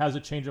he like has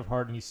a change of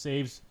heart and he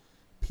saves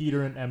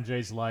Peter and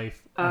MJ's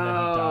life, and then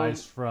he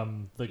dies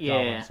from the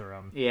goblin Yeah.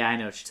 serum. Yeah, I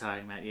know what you're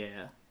talking about.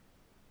 Yeah.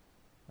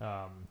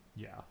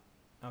 Yeah.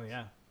 Oh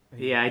yeah.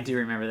 Yeah, I do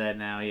remember that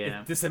now.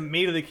 Yeah. This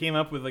immediately came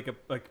up with like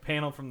a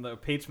panel from the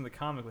page from the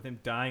comic with him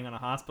dying on a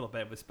hospital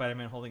bed with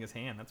Spider-Man holding his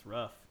hand. That's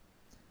rough.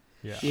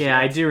 Yeah. Yeah,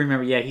 I do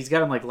remember. Yeah, he's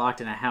got him like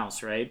locked in a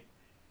house, right?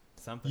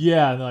 Something.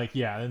 Yeah,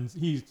 and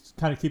he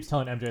kind of keeps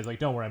telling MJ, he's like,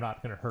 "Don't worry, I'm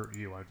not going to hurt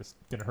you. I'm just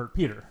going to hurt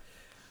Peter."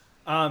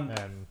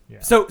 And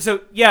yeah.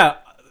 So yeah,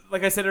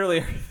 like I said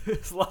earlier,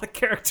 there's a lot of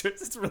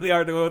characters. It's really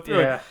hard to go through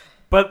it.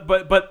 But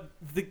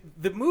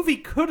the movie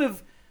could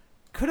have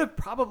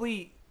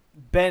probably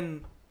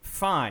been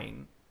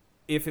fine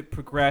if it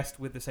progressed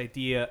with this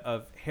idea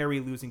of Harry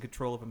losing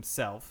control of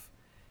himself,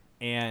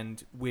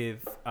 and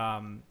with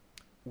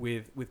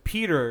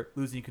Peter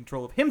losing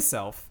control of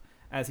himself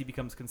as he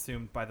becomes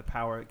consumed by the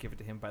power given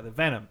to him by the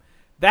Venom.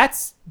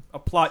 That's a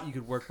plot you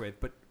could work with,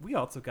 but we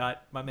also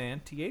got my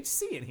man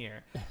THC in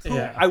here, who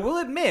Yeah. I will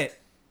admit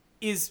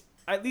is,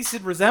 at least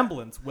in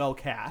resemblance, well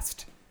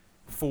cast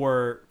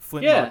for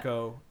Flint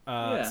Marko.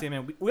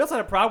 Sandman. We also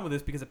had a problem with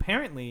this because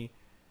apparently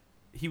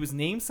he was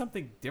named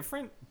something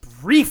different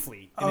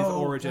briefly in his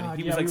origin. God,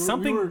 he yeah, was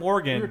like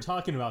Morgan. We were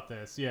talking about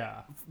this,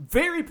 yeah.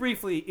 Very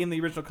briefly in the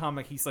original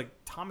comic, he's like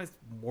Thomas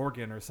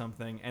Morgan or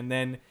something, and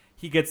then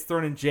he gets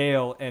thrown in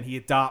jail and he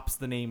adopts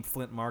the name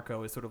Flint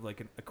Marko as sort of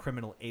like a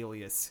criminal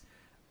alias.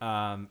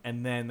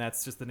 And then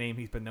that's just the name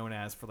he's been known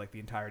as for like the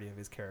entirety of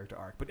his character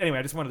arc. But anyway,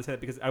 I just wanted to say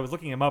that because I was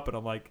looking him up and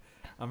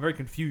I'm very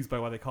confused by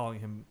why they're calling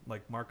him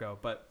like Marko.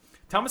 But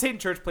Thomas Hayden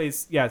Church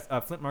plays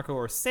Flint Marko,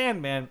 or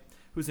Sandman,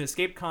 who's an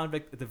escaped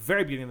convict at the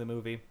very beginning of the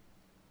movie,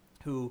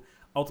 who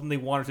ultimately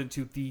wanders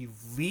into the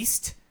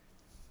least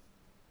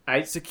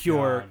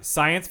secure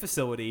science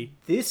facility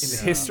in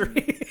the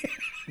history.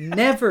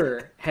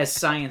 Never has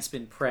science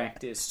been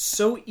practiced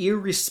so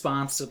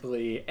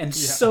irresponsibly and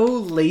so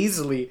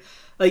lazily.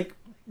 Like,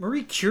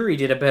 Marie Curie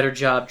did a better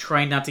job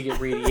trying not to get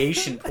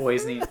radiation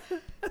poisoning.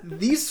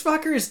 These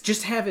fuckers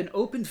just have an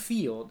open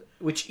field,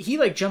 which he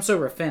like jumps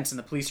over a fence, and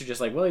the police are just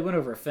like, well, he went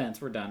over a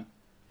fence, we're done.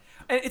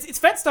 And it's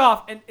fenced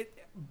off, and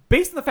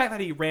based on the fact that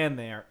he ran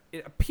there,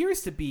 it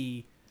appears to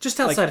be just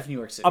outside of New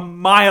York City. A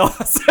mile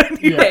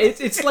outside New York. Yeah,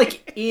 it's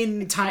like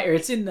in Tyre.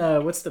 It's in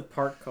what's the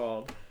park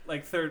called?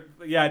 Like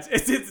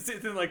it's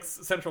in like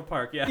Central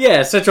Park.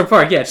 Yeah, Central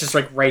Park. Yeah, it's just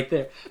like right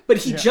there. But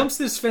he jumps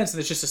this fence, and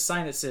there's just a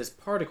sign that says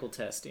particle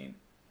testing.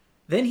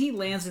 Then he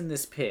lands in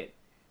this pit,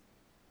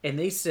 and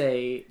they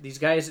say these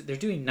guys they're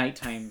doing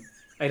nighttime.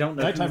 I don't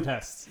know. Nighttime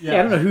tests. Yeah,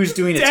 I don't know who's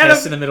doing a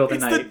test in the middle of the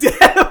night. It's the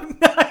dead of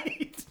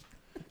night.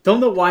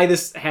 Don't know why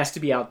this has to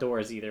be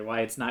outdoors either.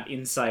 Why it's not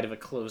inside of a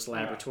closed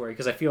laboratory?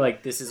 Because I feel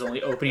like this is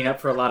only opening up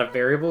for a lot of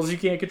variables you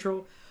can't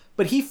control.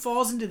 But he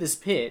falls into this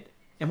pit,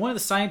 and one of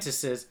the scientists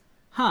says,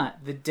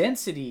 the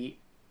density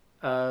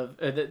of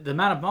the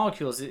amount of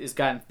molecules is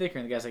gotten thicker.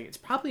 And the guy's like, it's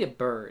probably a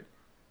bird.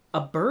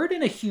 A bird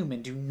and a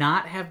human do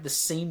not have the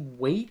same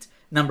weight,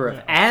 number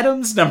of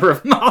atoms, number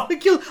of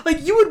molecules.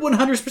 Like, you would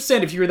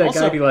 100% if you were that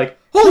guy be like,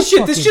 holy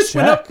shit, this just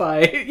went up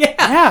by.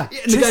 Yeah.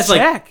 And the guy's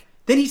like,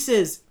 then he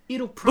says,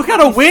 it'll probably look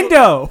out a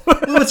window. Well,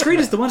 what's great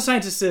is the one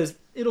scientist says,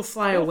 it'll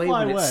fly away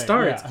when it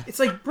starts. Yeah. It's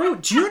like, bro,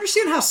 do you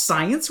understand how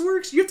science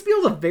works? You have to be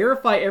able to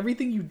verify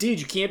everything you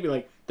did. You can't be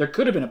like, there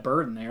could have been a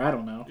bird in there. I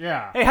don't know.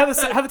 Yeah. Hey, how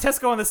the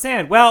test go on the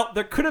sand? Well,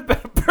 there could have been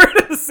a bird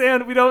in the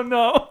sand. We don't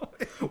know.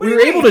 We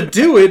were able to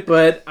do it,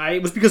 but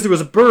it was because there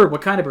was a bird.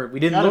 What kind of bird? We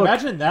didn't look.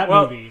 Imagine that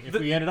movie if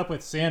we ended up with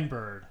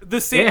Sandbird.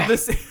 The sand.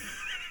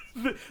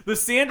 The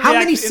sand. How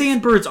many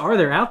sandbirds are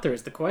there out there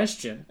is the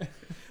question.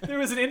 There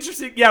was an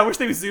interesting... Yeah, I wish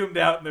they zoomed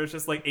out and there was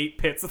just like 8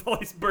 pits of all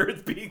these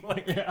birds being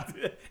like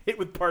hit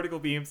with particle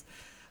beams.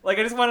 Like,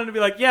 I just wanted to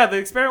be like, yeah, the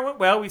experiment went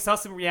well. We saw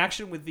some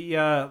reaction with the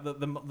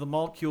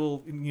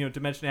molecule,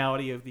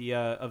 dimensionality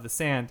of the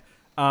sand.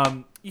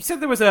 You said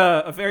there was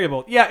a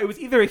variable. Yeah, it was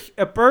either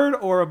a bird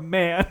or a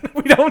man.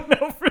 We don't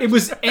know. It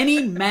was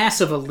any mass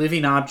of a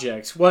living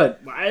object.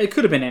 What? It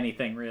could have been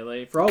anything,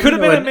 really. For all could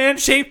have been a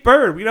man-shaped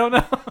bird. We don't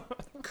know.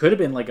 Could have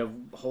been like a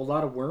whole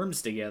lot of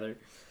worms together.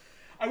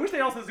 I wish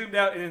they also zoomed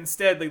out and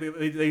instead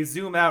they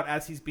zoom out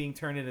as he's being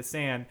turned into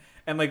sand.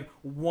 And like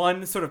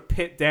one sort of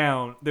pit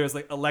down, there's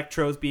like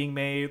electrodes being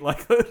made,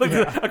 like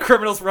a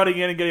criminal's running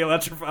in and getting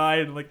electrified,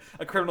 and like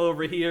a criminal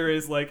over here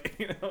is like,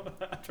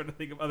 I'm trying to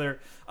think of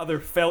other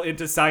fell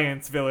into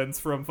science villains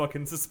from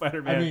fucking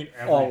Spider-Man. I mean,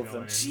 all of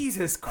them.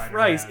 Jesus Spider-Man,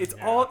 Christ, it's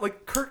all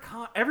like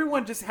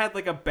everyone just had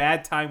like a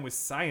bad time with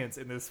science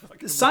in this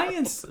fucking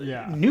science.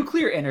 Yeah.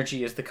 Nuclear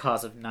energy is the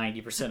cause of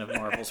 90% of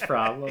Marvel's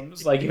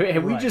problems. Like,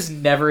 had we just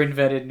never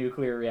invented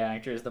nuclear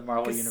reactors, the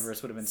Marvel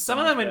universe would have been so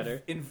much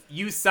better.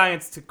 Use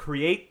science to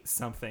create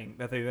something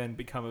that they then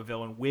become a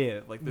villain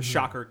with, like the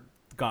Shocker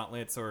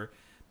gauntlets or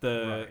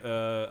the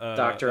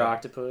Dr.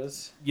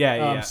 Octopus.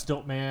 Yeah.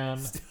 Stiltman.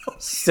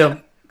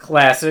 Still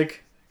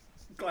classic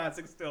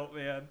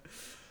Stiltman.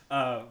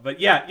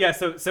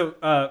 But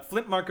so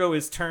Flint Marko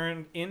is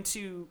turned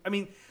into. I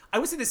mean, I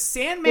was in a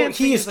Sandman. Well,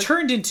 he is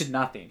turned into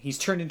nothing. He's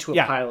turned into a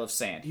pile of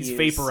sand. He's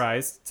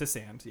vaporized to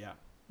sand. Yeah.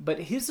 But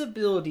his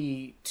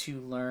ability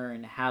to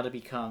learn how to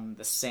become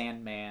the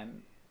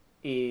Sandman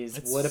is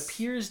what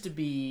appears to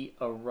be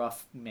a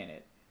rough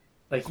minute.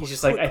 Like, he's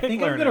just like, I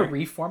think I'm going to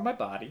reform my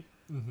body.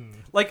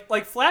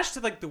 Like flash to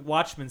like the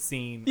Watchmen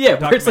scene. Yeah,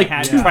 where where it's, like,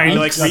 Manhattan Yeah, trying to I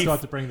like was just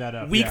about to bring that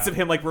up. weeks yeah. of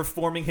him like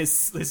reforming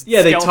his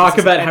Yeah, they skeletal talk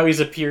system. about how he's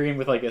appearing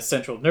with like a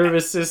central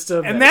nervous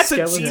system. and that's a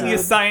skeleton.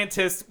 genius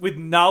scientist with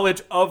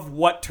knowledge of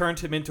what turned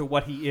him into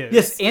what he is.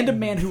 Yes, and a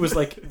man who was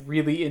like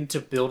really into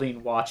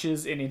building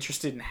watches and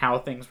interested in how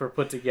things were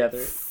put together.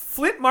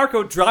 Flint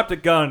Marko dropped a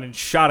gun and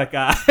shot a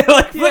guy.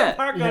 Like Yeah. Flint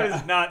Marko Yeah.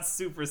 is not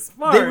super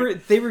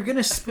smart. They were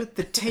gonna split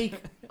the take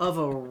of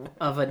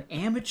an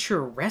amateur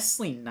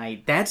wrestling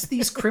night. That's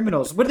these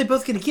criminals. What are they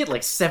both gonna get?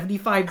 Like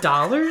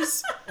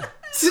 $75?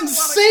 It's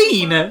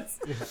insane.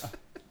 What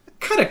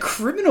kind of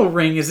criminal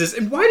ring is this?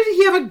 And why did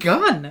he have a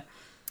gun?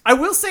 I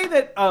will say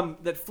that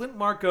that Flint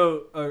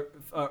Marko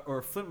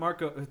or Flint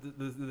Marko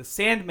the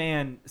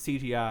Sandman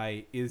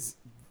CGI is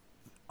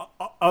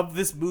of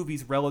this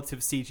movie's relative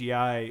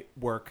CGI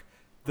work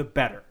the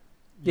better.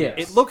 Yes.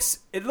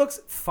 It looks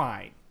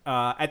fine.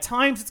 At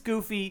times it's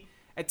goofy.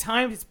 At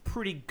times it's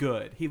pretty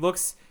good. He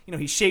looks,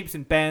 he shapes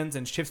and bends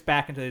and shifts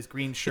back into his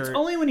green shirt. It's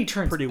only when he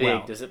turns pretty big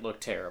well. does it look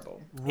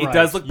terrible. It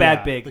does look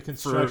bad big. The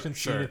construction for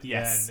scene sure. at the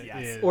Yes, end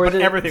yes. is Or But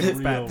the, everything the,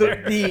 was bad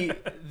the-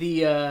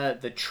 there.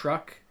 the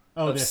truck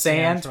Oh, of the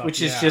sand, truck,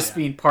 which is yeah. just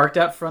being parked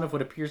out front of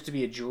what appears to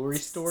be a jewelry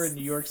store in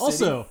New York City.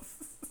 Also,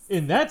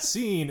 in that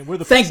scene where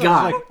the Thank police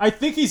officer's God. like, I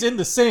think he's in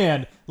the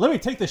sand. Let me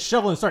take the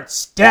shovel and start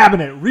stabbing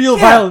it real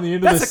Yeah, violently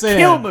into the that's a sand.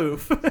 kill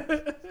move.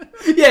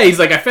 yeah, he's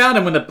like, I found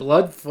him when the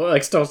blood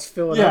starts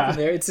filling Yeah. up in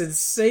there. It's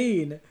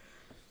insane.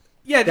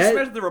 Yeah, just That-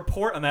 imagine the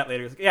report on that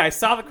later. It's like, yeah, I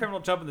saw the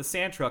criminal jump in the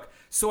sand truck,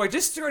 so I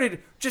just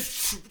started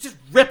just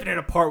ripping it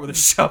apart with a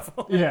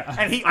shovel. Yeah.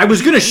 and I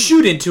was gonna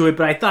shoot into it,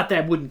 but I thought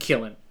that wouldn't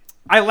kill him.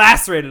 I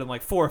lacerated him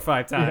like 4 or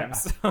 5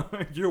 times.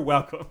 You're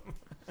welcome.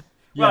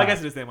 Yeah. Well, I guess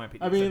it is the NYPD.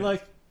 I mean,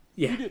 like,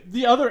 Yeah.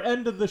 the other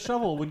end of the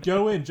shovel would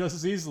go in just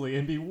as easily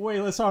and be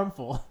way less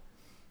harmful.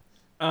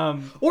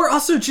 Or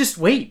also just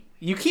wait.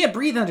 You can't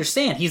breathe under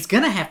sand. He's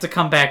gonna have to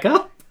come back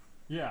up.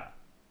 Yeah.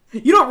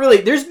 You don't really.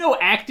 There's no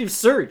active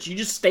search. You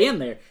just stand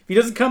there. If he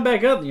doesn't come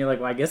back up, then you're like,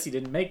 well, I guess he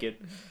didn't make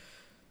it.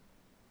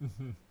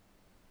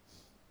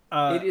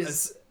 It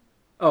is.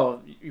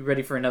 Oh, you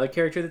ready for another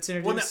character that's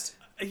introduced?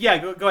 yeah,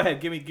 go ahead.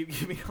 Give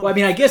me. Well, I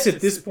mean, I guess at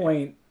this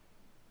point,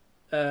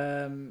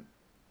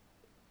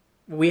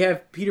 we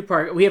have Peter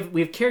Parker. We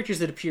have characters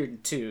that appeared in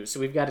 2. So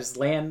we've got his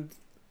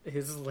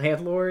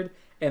landlord,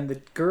 and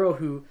the girl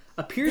who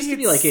appears to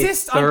be like a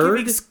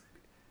third.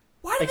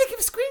 Why did they give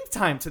screen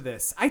time to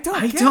this? I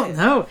don't don't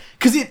know,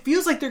 because it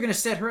feels like they're going to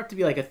set her up to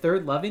be like a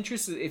third love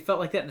interest. It felt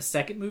like that in the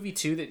second movie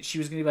too, that she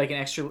was going to be like an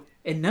extra.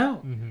 And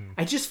no,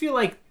 I just feel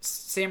like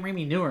Sam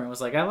Raimi knew her and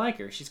was like, I like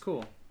her. She's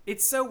cool.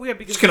 It's so weird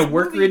because Just going to this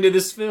work movie- her into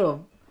this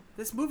film.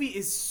 This movie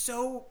is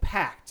so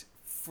packed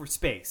for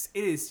space.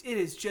 It is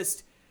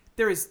just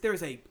there is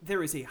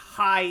a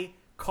high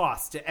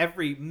cost to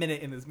every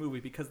minute in this movie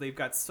because they've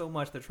got so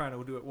much they're trying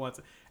to do at once.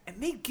 And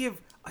they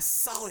give a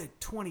solid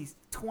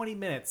 20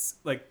 minutes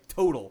like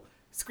total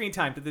screen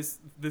time to this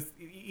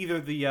either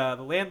the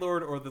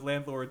landlord or the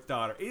landlord's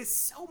daughter. It is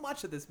so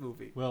much of this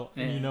movie. Well,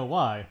 Yeah. and you know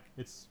why?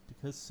 It's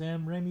because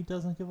Sam Raimi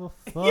doesn't give a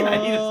fuck.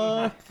 Yeah, he does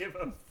not give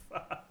a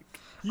fuck.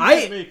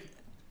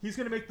 He's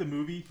gonna make the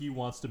movie he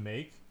wants to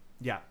make,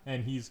 Yeah.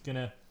 and he's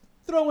gonna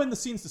throw in the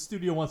scenes the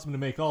studio wants him to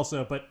make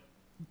also, but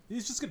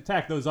he's just gonna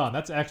tack those on.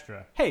 That's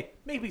extra. Hey,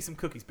 make me some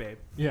cookies, babe.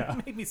 Yeah.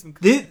 Make me some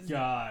cookies.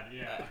 God,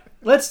 yeah.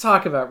 Let's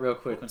talk about real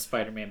quick when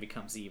Spider-Man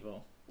becomes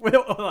evil. Wait,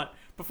 hold on.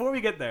 Before we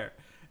get there,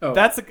 Oh.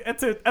 that's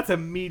a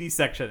meaty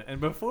section. And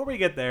before we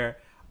get there,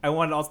 I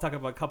wanted to also talk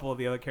about a couple of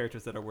the other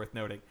characters that are worth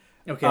noting.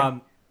 Okay.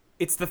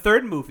 It's the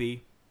third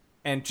movie,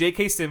 and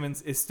J.K.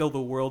 Simmons is still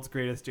the world's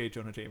greatest J.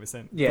 Jonah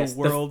Jameson. Yes, the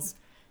world's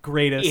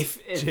greatest.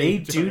 If J. they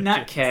Jonah do not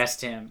Jameson.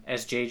 cast him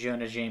as J.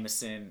 Jonah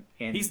Jameson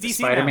in He's the DC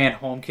Spider-Man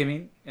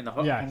Homecoming in the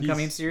Yeah, Homecoming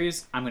he's-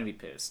 series, I'm going to be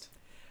pissed.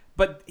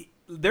 But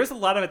there's a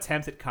lot of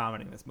attempts at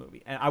comedy in this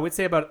movie, and I would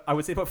say about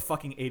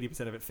fucking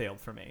 80% of it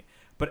failed for me.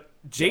 But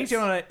J. Yes.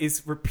 Jonah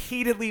is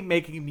repeatedly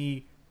making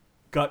me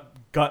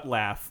gut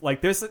laugh.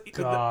 Like there's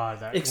God,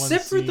 that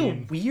Except for one the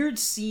scene. weird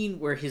scene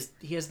where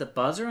he has the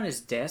buzzer on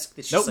his desk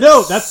that's Nope. just No,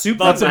 like that's-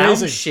 super that's loud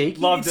amazing. and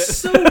shaky. Loved It's it.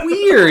 so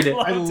weird.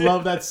 I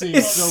love that scene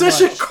It's so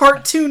such much. a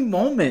cartoon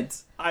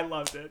moment. I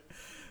loved it.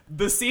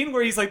 The scene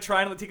where he's like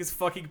trying to take his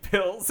fucking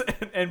pills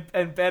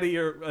and Betty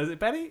or is it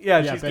Betty? Yeah,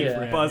 Yeah, she's Betty keeps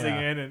Brant, buzzing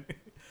yeah. in and.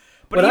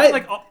 But But even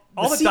like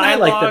all the scene I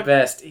dialogue. like the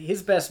best,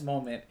 his best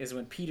moment is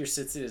when Peter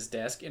sits at his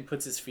desk and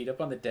puts his feet up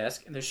on the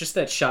desk, and there's just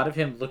that shot of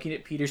him looking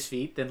at Peter's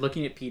feet, then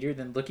looking at Peter,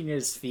 then looking at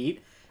his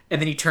feet,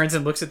 and then he turns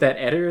and looks at that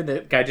editor, and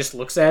the guy just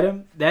looks at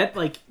him. That,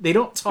 like, they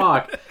don't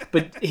talk,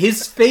 but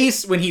his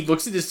face when he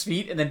looks at his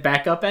feet and then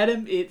back up at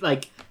him, it,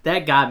 like,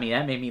 that got me.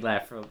 That made me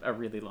laugh for a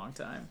really long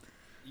time.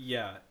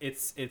 Yeah,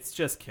 it's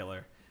just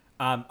killer.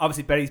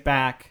 Obviously Betty's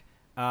back.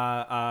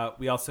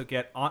 We also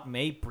get Aunt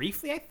May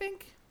briefly, I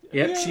think.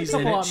 Yep, Yeah, she's a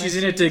in couple it. of She's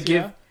in nice it to scenes,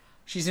 give. yeah.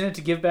 She's in it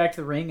to give back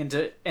the ring and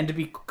to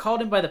be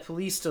called in by the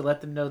police to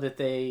let them know that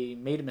they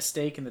made a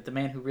mistake and that the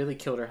man who really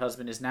killed her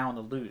husband is now on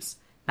the loose.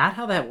 Not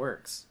how that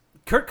works.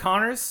 Kurt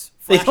Connors.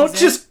 They flashes don't in.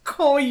 just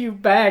call you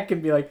back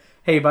and be like,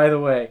 "Hey, by the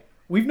way,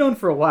 we've known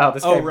for a while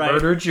this Oh, guy right.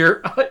 murdered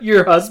your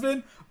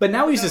husband, but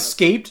now he's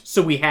escaped,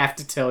 so we have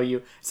to tell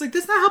you. It's like,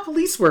 that's not how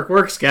police work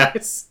works,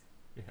 guys.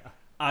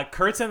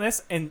 Kurt's in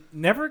this and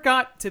never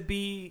got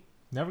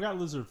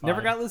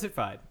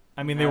lizard-fied.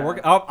 I mean, they were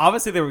working.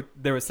 Obviously,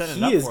 they were setting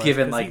it up He is for us,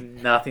 given 'cause like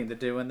nothing to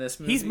do in this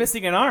movie. he's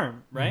missing an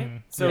arm, right?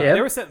 Mhm. So Yeah.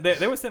 they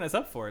were setting us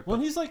up for it. Well,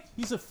 he's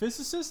a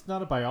physicist,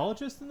 not a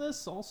biologist in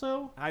this.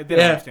 Also, I didn't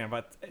Yeah. understand,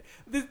 but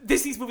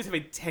these movies have a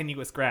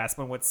tenuous grasp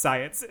on what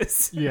science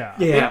is. yeah,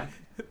 Yeah.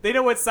 They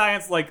know what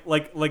science like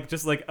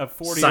just like a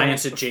 40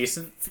 Science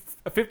adjacent.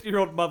 a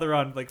 50-year-old mother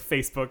on like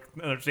Facebook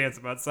understands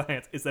about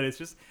science is that it's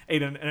just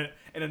an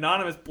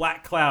anonymous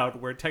black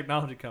cloud where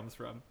technology comes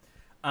from.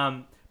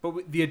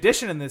 But the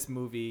addition in this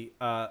movie,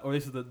 or at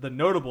least the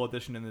notable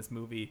addition in this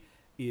movie,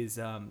 is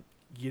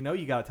you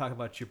got to talk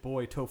about your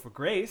boy Topher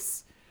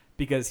Grace,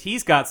 because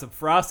he's got some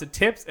frosted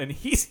tips and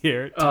he's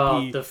here to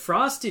be. The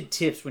frosted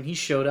tips, when he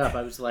showed up,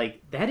 I was like,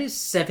 that is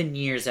 7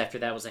 years after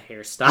that was a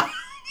hairstyle.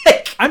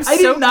 I'm I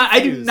so do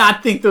confused.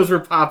 not think those were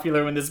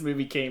popular when this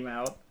movie came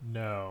out.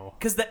 no,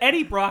 Because the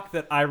Eddie Brock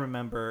that I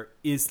remember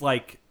is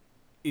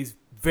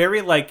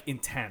very like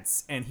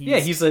intense, and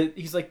He's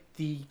like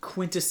the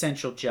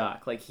quintessential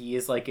jock. Like, he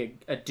is like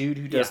a dude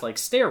who does Yeah. like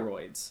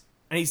steroids.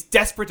 and he's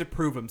desperate to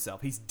prove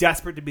himself. He's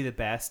desperate to be the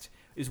best.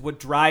 Is what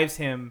drives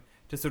him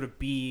to sort of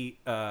be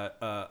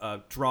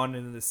drawn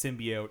into the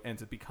symbiote and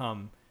to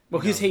become. Well,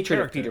 his hatred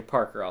character. of Peter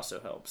Parker also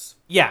helps.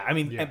 Yeah, I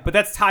mean, Yeah. but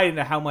that's tied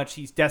into how much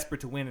he's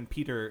desperate to win, and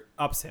Peter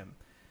ups him.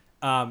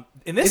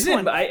 In this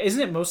Isn't one,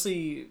 isn't it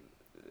mostly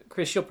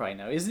Chris? You'll probably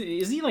know. Isn't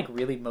he like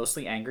really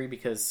mostly angry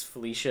because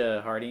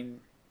Felicia Harding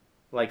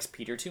likes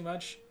Peter too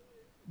much?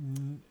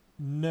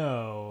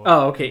 no.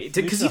 Oh, okay. Because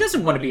he Felicia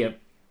doesn't want to be Harding-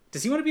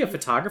 Does he want to be a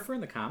photographer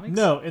in the comics?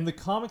 No, in the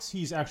comics,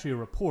 he's actually a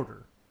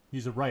reporter.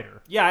 He's a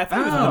writer. yeah, I thought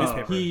he was in the Oh.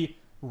 newspaper. He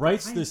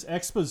writes this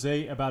expose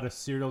about a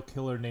serial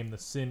killer named the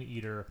Sin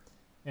Eater,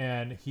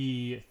 and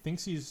he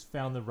thinks he's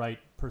found the right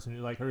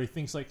person, or he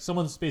thinks like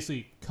someone's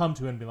basically come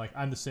to him and be like,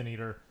 "I'm the Sin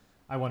Eater.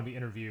 I want to be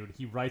interviewed."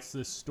 He writes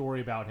this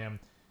story about him,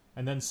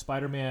 and then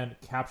Spider-Man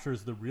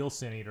captures the real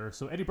Sin Eater.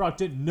 So Eddie Brock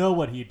didn't know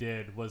what he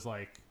did was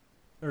like,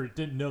 or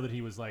didn't know that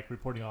he was like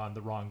reporting on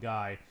the wrong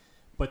guy.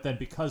 But then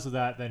because of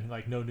that, then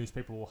like no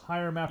newspaper will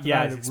hire him after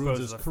Yeah, that. he's It ruins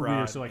exposed his as a career.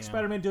 fraud, So like yeah.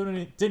 Spider-Man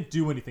didn't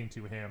do anything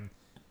to him.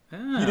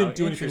 Oh, He didn't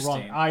do anything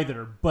wrong interesting.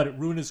 either, but it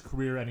ruined his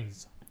career, and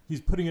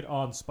he's putting it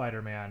on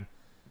Spider-Man.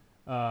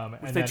 which And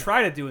they then,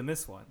 try to do in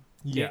this one.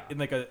 Yeah.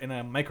 in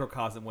a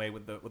microcosm way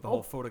with the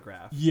whole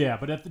photograph. yeah,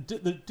 but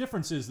the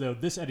difference is though,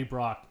 this Eddie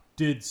Brock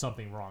did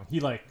something wrong. He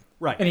like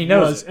Right. And he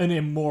knows was it. an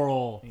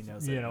immoral, He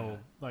knows it, yeah.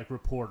 like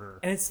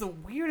reporter. And it's the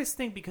weirdest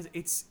thing because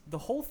it's the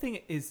whole thing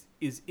is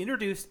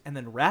introduced and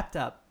then wrapped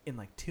up in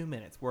like 2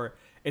 minutes, where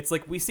it's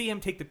like we see him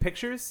take the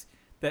pictures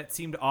that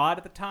seemed odd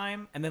at the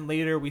time, and then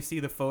later we see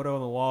the photo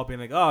on the wall being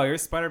like, "Oh,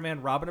 here's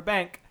Spider-Man robbing a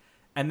bank,"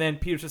 and then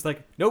Peter's just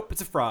like, "Nope,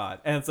 it's a fraud,"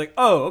 and it's like,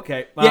 "Oh,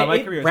 okay, Yeah, my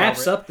it career's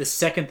wraps over." up the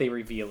second they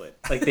reveal it.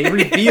 Like, they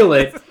reveal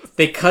it,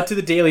 they cut to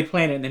the Daily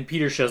Planet, and then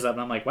Peter shows up,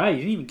 and I'm like, wow, you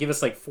didn't even give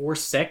us like 4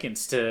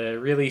 seconds to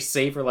really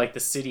savor like the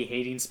city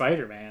hating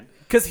Spider-Man.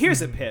 Because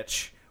here's a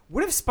pitch: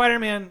 what if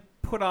Spider-Man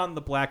put on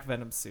the Black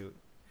Venom suit,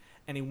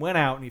 and he went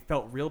out and he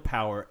felt real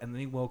power, and then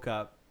he woke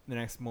up the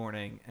next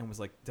morning and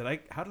was like,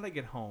 how did I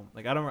get home?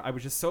 Like, I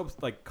was just so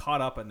like caught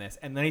up in this.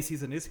 And then he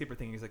sees a newspaper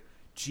thing and he's like,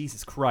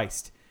 Jesus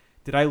Christ,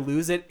 did I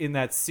lose it in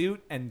that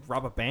suit and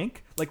rob a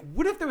bank? Like,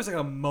 what if there was like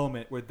a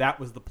moment where that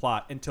was the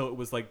plot until it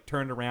was like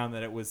turned around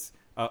that it was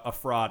a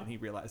fraud and he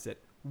realized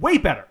it? Way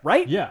better,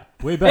 right? Yeah,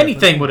 way better.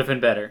 Anything would have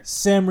been better.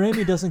 Sam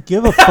Raimi doesn't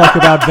give a fuck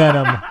about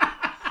Venom.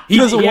 He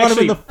doesn't want him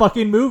actually- in the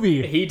fucking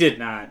movie. He did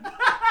not.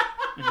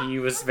 He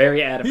was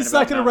very adamant. He's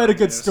not going to write a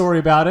good story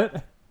about it.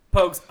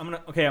 Pokes,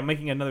 I'm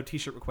making another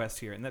t-shirt request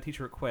here, and that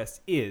t-shirt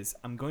request is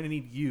I'm going to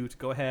need you to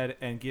go ahead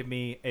and give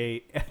me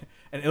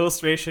an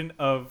illustration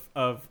of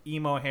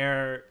emo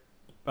hair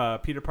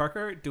Peter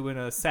Parker doing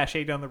a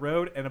sachet down the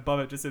road, and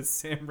above it just says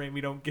Sam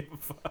Raimi don't give a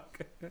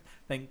fuck.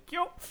 Thank you.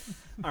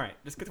 All right,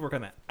 just get to work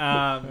on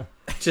that.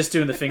 Just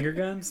doing the finger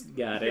guns.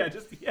 Got it. Yeah,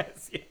 just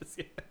yes.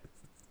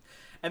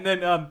 And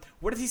then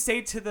what does he say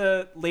to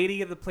the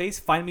lady of the place?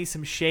 Find me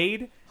some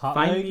shade. Hot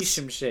Find legs? me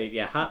some shade.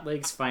 Yeah, hot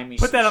legs. Find me.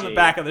 Put some that on the shade.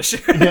 back of the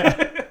shirt.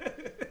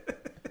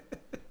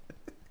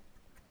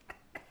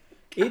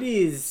 It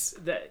is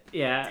that.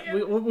 Yeah,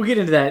 we'll get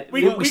into that.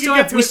 We We, can still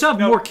get have to we it. still have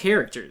No. more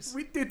characters.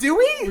 Do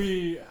we?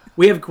 We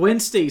We have Gwen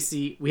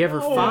Stacy. We have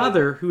her Oh.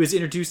 father, who is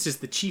introduced as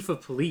the chief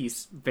of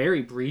police,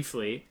 very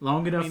briefly,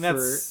 long I enough mean, for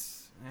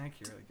that's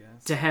accurate, I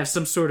guess. to have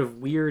some sort of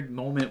weird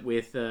moment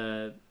with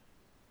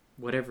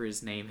whatever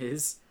his name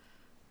is.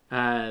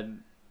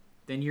 Then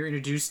you're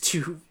introduced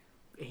to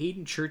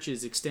Hayden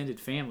Church's extended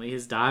family,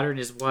 his daughter and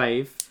his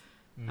wife.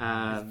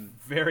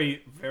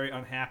 Very, very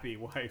unhappy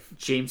wife.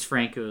 James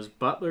Franco's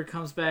butler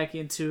comes back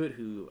into it,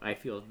 who I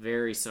feel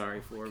very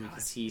sorry for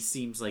because he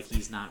seems like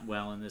he's not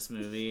well in this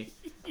movie.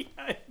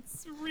 Yeah,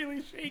 it's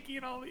really shaky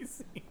in all these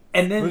scenes.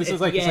 And then But it's at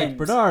like, the it's like end,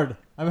 Bernard,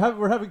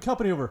 we're having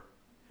company over,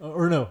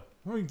 or no,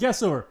 we're having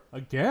guests over. A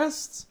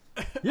guest?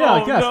 Yeah, Oh,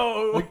 I guess.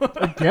 no.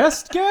 Like, a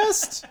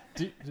guest?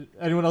 Did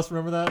anyone else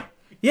remember that?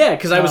 Yeah,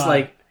 because I was God.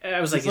 like,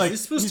 He's is like-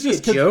 this supposed he's to be a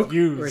just joke,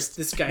 confused. or is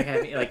this guy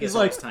having like He's his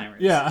like,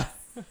 Alzheimer's? yeah.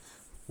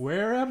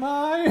 Where am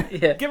I?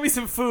 Yeah. Give me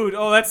some food.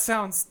 Oh, that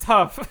sounds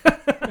tough. What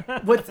I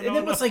and don't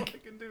then what's know like if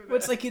I can do that.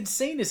 what's like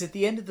insane is at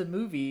the end of the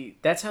movie,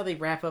 that's how they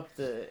wrap up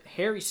the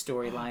Harry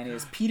storyline.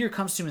 Is Peter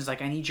comes to him and is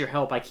like, "I need your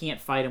help. I can't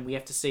fight him. We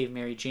have to save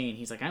Mary Jane."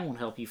 He's like, "I won't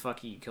help you.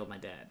 Fuck you. You killed my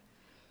dad."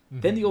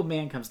 Then the old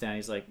man comes down.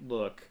 He's like,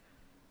 "Look,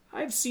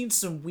 I've seen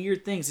some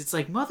weird things." It's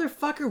like,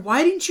 motherfucker,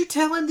 why didn't you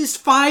tell him this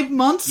 5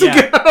 months Yeah,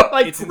 ago?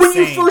 Like it's when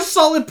you insane. first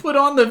saw him put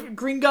on the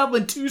Green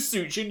Goblin 2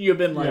 suit, shouldn't you have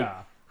been like, Yeah.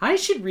 I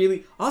should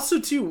really. Also,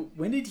 too,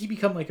 when did he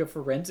become like a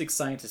forensic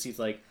scientist? He's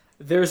like,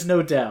 there's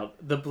no doubt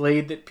the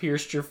blade that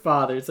pierced your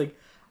father. It's like,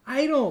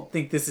 I don't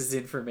think this is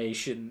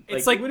information.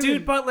 It's it like, would've dude,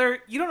 been- Butler,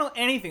 you don't know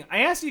anything.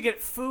 I asked you to get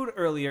food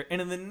earlier,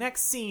 and in the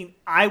next scene,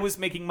 I was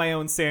making my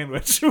own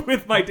sandwich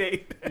with my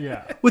date.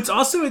 Yeah. What's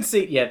also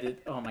insane,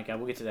 oh my god,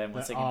 we'll get to that in one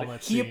That second. But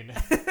omelet he, scene.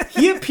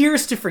 he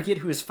appears to forget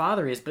who his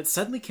father is, but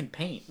suddenly can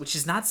paint, which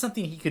is not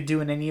something he could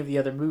do in any of the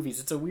other movies.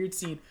 It's a weird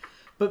scene.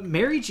 But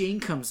Mary Jane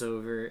comes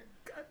over,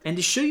 and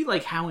to show you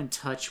like how in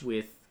touch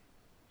with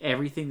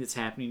everything that's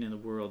happening in the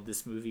world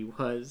this movie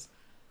was,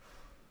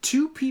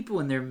 two people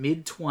in their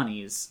mid to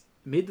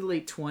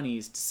late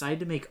 20s decide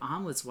to make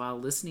omelets while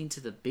listening to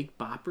the Big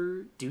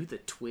Bopper do the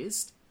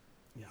twist.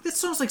 Yeah. That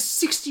song's like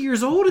 60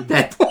 years old at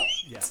that point.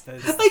 Yes, that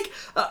is Like,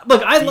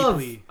 look, I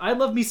Deeply.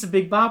 love me some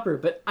Big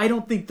Bopper, but I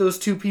don't think those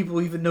two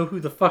people even know who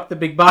the fuck the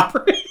Big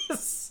Bopper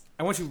is.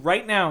 I want you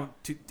right now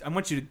I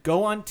want you to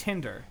go on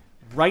Tinder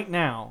right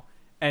now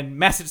and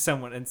message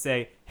someone and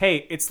say,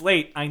 "Hey, it's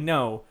late, I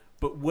know,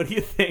 but what do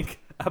you think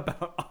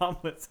about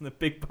omelets and the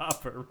Big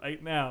Bopper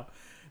right now?"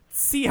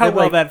 See how They're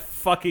well like- that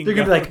fucking They're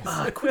gonna be goes.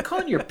 like, quit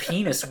calling your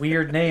penis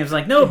weird names.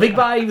 Like, no, Big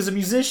Bopper, he was a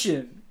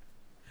musician.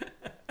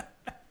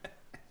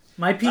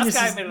 My penis,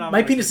 guy is, made an my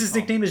omelet penis's song.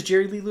 nickname is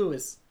Jerry Lee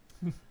Lewis.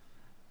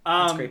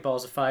 That's Um, Great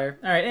Balls of Fire.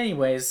 All right,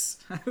 anyways,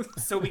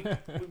 So we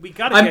got to get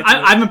to it.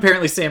 I'm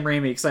apparently Sam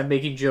Raimi because I'm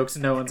making jokes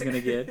no one's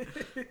gonna get.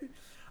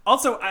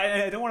 Also,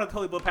 I don't want to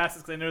totally blow past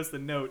this because I noticed the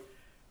note.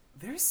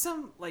 There's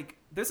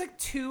like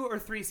 2 or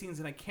 3 scenes,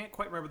 and I can't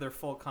quite remember their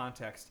full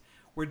context,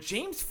 where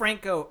James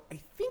Franco, I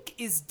think,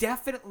 is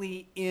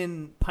definitely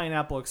in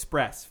Pineapple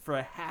Express for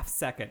a half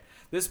second.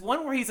 There's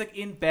one where he's like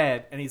in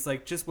bed and he's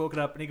like just woken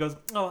up and he goes,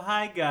 "Oh,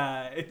 hi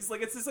guys." It's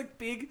like it's this like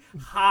big,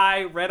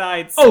 high,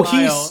 red-eyed smile. Oh,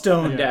 he's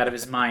stoned Yeah. out of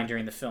his mind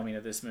during the filming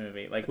of this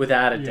movie, like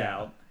without a Yeah.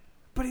 doubt.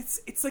 But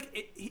it's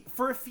like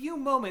for a few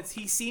moments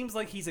he seems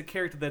like he's a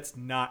character that's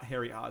not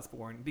Harry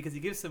Osborn because he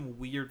gives some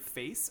weird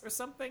face or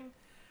something.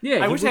 Yeah,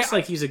 I he wish looks I-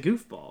 like he's a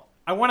goofball.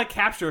 I want to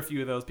capture a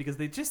few of those because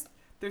they just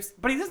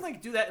but he doesn't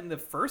like do that in the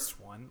first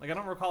one. Like I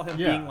don't recall him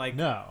Yeah. being like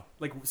No.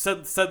 like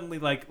suddenly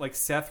like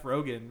Seth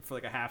Rogen for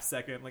like a half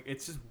second. Like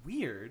it's just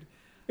weird.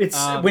 It's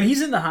Um, when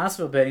he's in the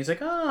hospital bed, he's like,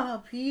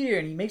 "Oh, Peter,"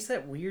 and he makes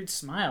that weird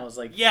smile. It's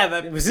like, Yeah,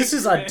 that was this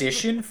his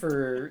audition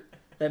for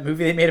that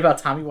movie they made about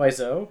Tommy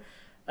Wiseau?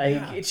 Like,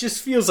 Yeah. it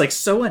just feels like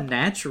so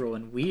unnatural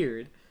and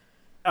weird.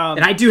 Um,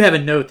 And I do have a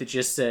note that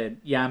just said,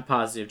 "Yeah, I'm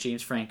positive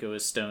James Franco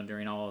is stoned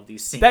during all of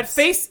these scenes." that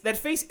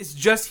face is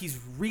just he's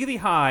really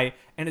high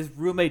and his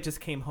roommate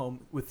just came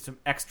home with some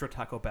extra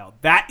Taco Bell.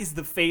 That is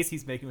the face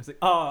he's making. It's like,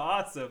 oh,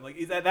 awesome! Like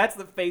that's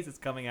the face that's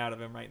coming out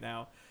of him right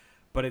now.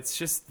 But it's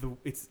just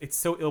it's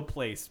so ill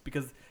placed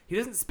because he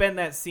doesn't spend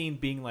that scene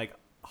being like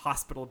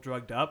hospital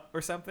drugged up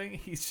or something.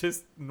 He's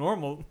just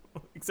normal,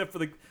 except for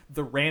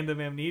the random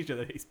amnesia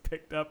that he's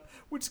picked up,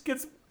 which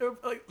gets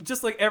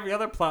just like every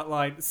other plot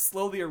line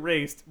slowly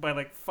erased by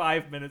like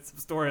 5 minutes of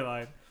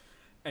storyline.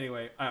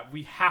 Anyway,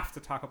 we have to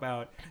talk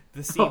about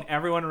the scene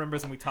everyone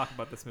remembers when we talk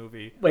about this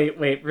movie. Wait,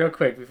 real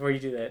quick before you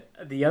do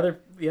that. The other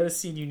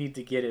scene you need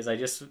to get is I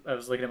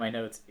was looking at my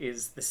notes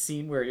is the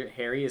scene where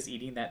Harry is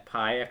eating that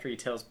pie after he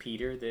tells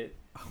Peter that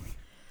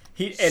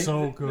he and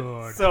So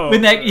good. So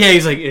when that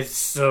he's like, "It's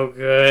so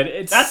good."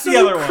 It's That's so the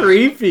other one.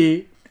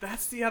 creepy.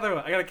 that's the other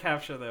one. I gotta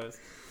capture those.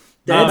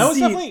 That that was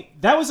scene- definitely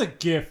that was a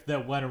GIF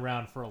that went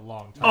around for a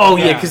long time. Oh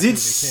yeah, Yeah. because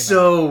it's When it came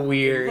so It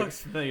weird.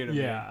 looks familiar to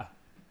me. Yeah.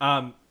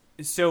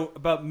 So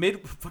about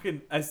mid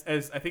fucking as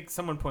I think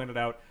someone pointed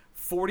out,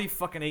 40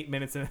 fucking 8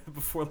 minutes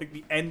before like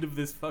the end of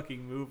this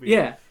fucking movie.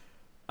 Yeah,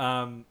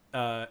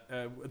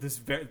 This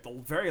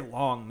very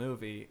long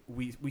movie.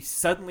 We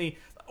suddenly,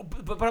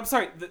 but I'm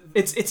sorry.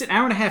 it's an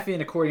hour and a half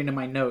in according to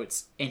my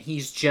notes, and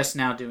he's just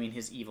now doing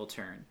his evil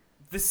turn.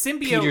 The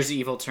symbiote Peter's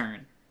evil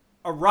turn.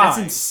 That's arrives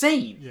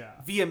insane. Yeah.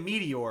 via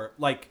meteor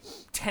like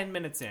 10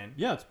 minutes in.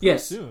 Yeah, it's pretty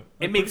Yes. soon. Like,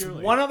 It makes pretty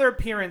early. one other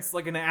appearance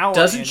like an hour.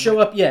 Doesn't in. show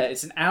up yet.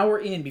 It's an hour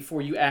in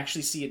before you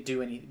actually see it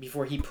do anything.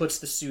 Before he puts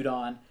the suit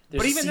on. There's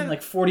But a even scene then-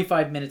 like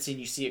 45 minutes in,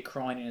 you see it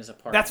crawling in his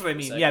apartment. That's what I for a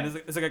mean. second. Yeah,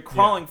 there's like a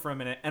crawling for a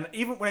minute, and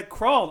even when it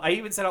crawled, I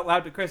even said out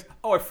loud to Chris,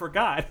 "Oh, I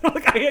forgot."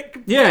 Like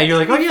Yeah, you're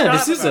like, "Oh yeah, forgot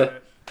this is about a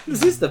it."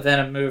 This is the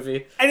Venom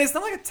movie. And it's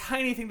not like a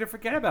tiny thing to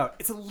forget about.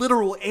 It's a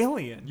literal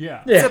alien.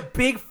 Yeah. It's a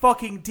big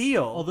fucking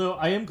deal. Although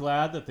I am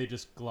glad that they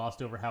just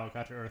glossed over how it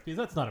got to Earth because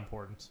that's not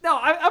important. No,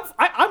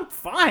 I'm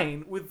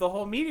fine with the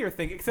whole meteor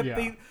thing, except Yeah.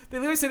 they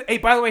literally said, hey,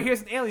 by the way,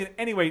 here's an alien.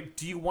 Anyway,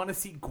 do you want to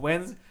see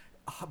Gwen's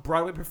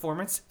Broadway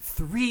performance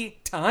 3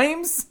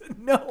 times?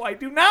 No, I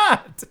do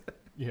not.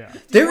 Yeah.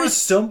 There is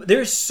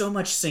so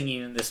much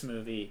singing in this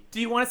movie. Do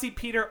you want to see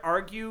Peter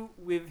argue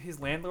with his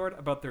landlord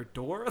about their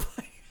door?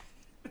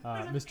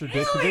 Mr.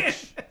 Alien!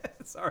 Ditkovich.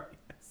 Sorry,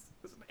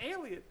 it's an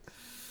alien.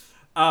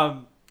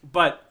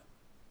 But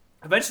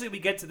eventually we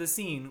get to the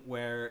scene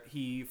where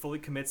he fully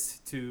commits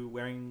to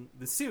wearing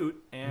the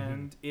suit,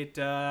 and it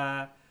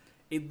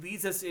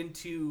leads us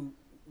into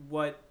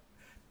what.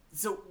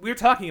 So we were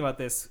talking about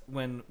this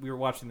when we were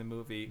watching the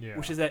movie,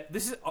 which is that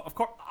this is, of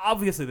course,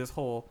 obviously this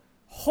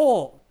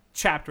whole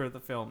chapter of the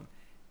film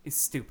is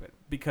stupid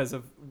because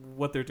of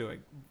what they're doing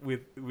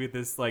with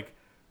this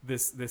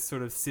this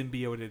sort of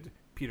symbioted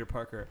Peter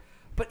Parker.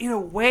 But in a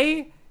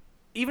way,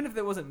 even if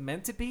it wasn't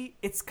meant to be,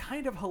 it's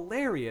kind of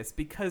hilarious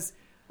because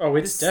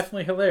it's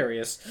definitely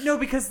hilarious. No,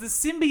 because the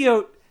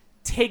symbiote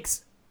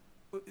takes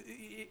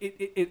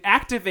it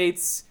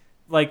activates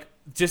like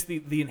just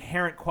the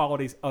inherent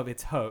qualities of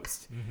its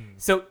host.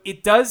 So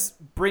it does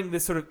bring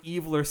this sort of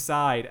eviler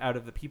side out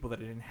of the people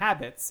that it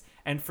inhabits.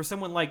 And for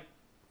someone like,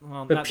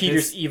 well, but not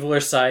Peter's this,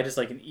 eviler side is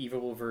like an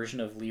evil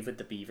version of Leave It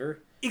to Beaver.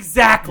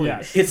 exactly, Yeah.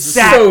 It's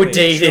exactly. so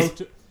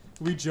dated.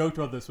 We joked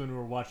about this when we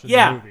were watching the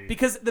Yeah, movie.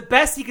 because the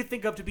best he could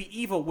think of to be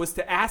evil was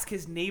to ask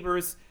his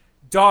neighbor's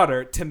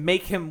daughter to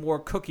make him more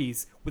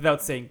cookies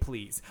without saying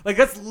please. Like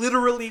that's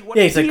literally what.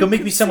 Yeah, he's like, Peter go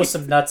make me some with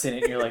conceived. some nuts in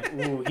it. And you're like,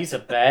 ooh, he's a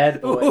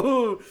bad boy.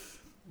 Ooh.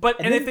 But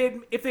And and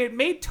then- if they had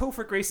made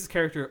Topher Grace's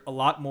character a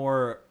lot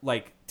more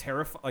like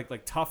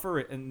like tougher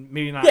and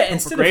maybe not. Yeah, Topher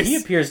instead Grace, of he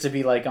appears to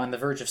be like on the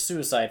verge of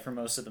suicide for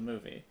most of the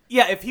movie.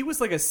 yeah, if he was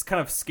like a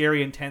kind of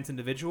scary, intense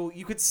individual,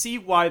 you could see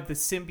why the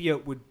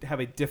symbiote would have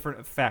a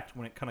different effect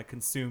when it kind of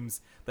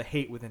consumes the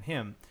hate within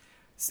him.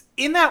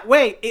 In that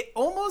way, it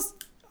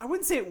almost, I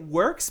wouldn't say it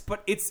works,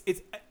 but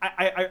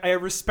I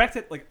respect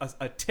it like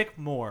a tick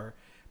more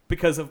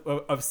because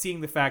of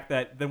seeing the fact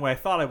that than what I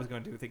thought I was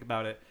going to think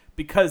about it.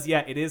 Because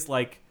yeah, it is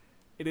like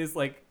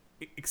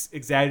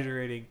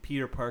exaggerating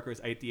Peter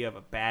Parker's idea of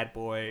a bad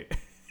boy,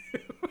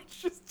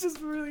 which is just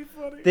really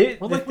funny.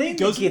 Well, The like when he thing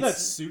goes that into that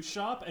gets- suit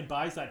shop and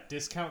buys that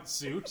discount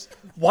suit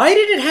Why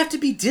did it have to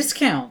be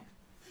discount?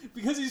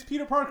 because he's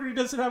Peter Parker, he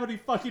doesn't have any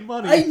fucking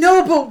money. I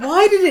know, but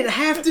why did it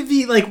have to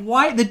be like?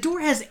 Why the door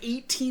has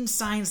 18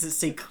 signs that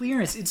say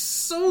clearance? It's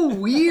so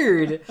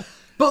weird.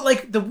 But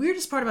like the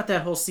weirdest part about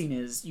that whole scene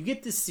is you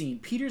get this scene.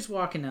 Peter's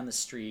walking down the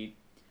street.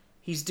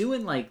 He's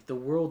doing like the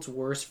world's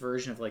worst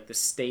version of like the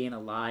staying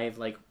alive,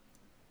 like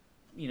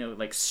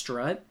like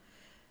strut.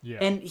 Yeah.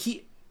 And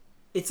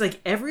it's like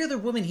every other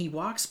woman he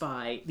walks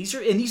by. These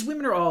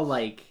women are all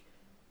like.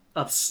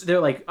 They're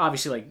like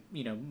obviously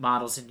like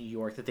models in New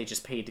York that they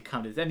just paid to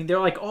come to. I mean, they're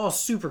like all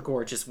super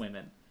gorgeous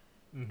women.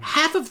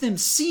 Half of them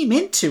seem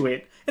into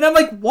it, and I'm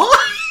like, why?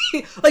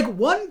 Like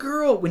one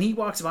girl when he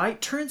walks by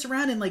turns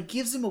around and like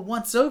gives him a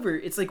once over.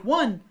 It's like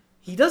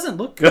he doesn't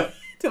look good.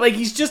 Like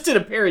he's just in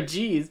a pair of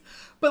G's,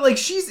 but like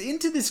she's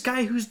into this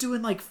guy who's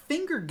doing like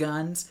finger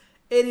guns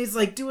and is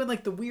like doing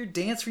like the weird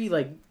dance where you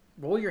like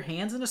roll your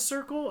hands in a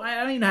circle. I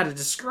don't even know how to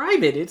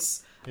describe it.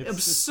 It's absurd.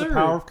 It's the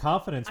power of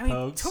confidence, I mean,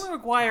 Pogues. Tobey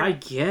Maguire. I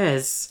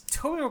guess.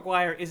 Tobey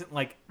Maguire isn't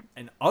like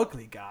an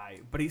ugly guy,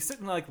 but he's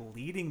certainly like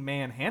leading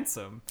man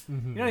handsome. You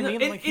know what I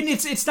mean? And, Like, and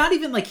it's not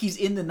even like he's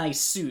in the nice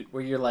suit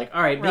where you're like,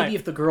 all right, maybe Right.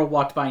 if the girl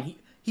walked by and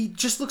he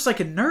just looks like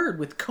a nerd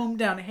with combed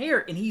down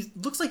hair and he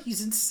looks like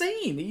he's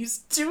insane. He's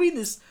doing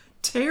this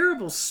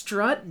terrible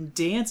strut and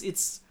dance.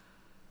 It's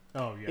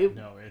and-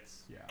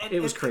 it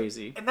was and-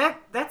 crazy. And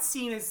that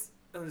scene is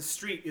on the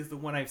street is the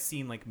one I've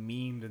seen like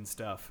memed and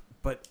stuff,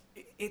 but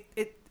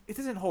it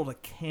doesn't hold a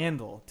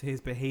candle to his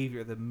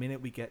behavior the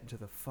minute we get into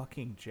the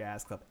fucking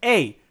jazz club.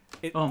 The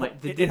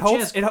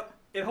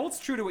it holds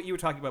true to what you were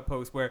talking about,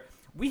 Post, where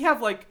we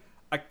have like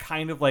a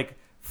kind of like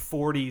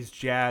 40s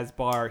jazz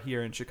bar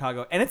here in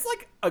Chicago, and it's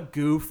like a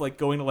goof, like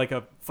going to like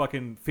a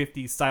fucking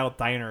 50s style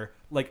diner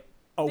like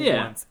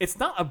once. It's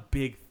not a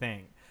big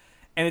thing,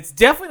 and it's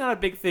definitely not a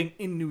big thing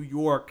in New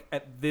York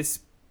at this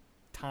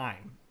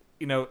time.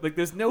 Like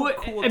there's no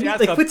cool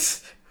jazz club.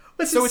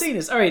 What's So insane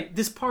is all right.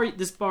 This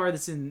bar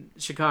that's in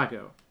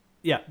Chicago.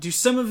 Yeah. Do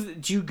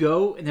you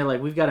go and they're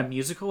like, we've got a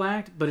musical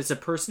act, but it's a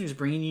person who's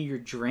bringing you your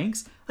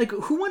drinks? Like,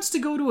 who wants to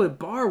go to a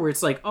bar where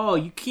it's like, oh,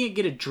 you can't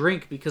get a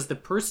drink because the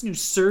person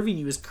who's serving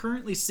you is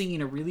currently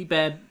singing a really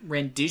bad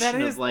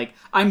rendition of like,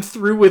 I'm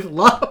through with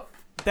love.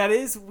 That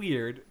is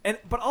weird,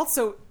 but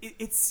also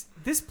it's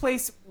this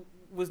place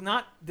was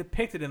not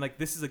depicted in like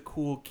this is a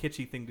cool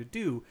kitschy thing to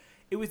do.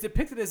 It was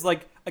depicted as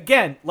like,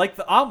 again, like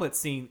the omelet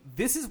scene.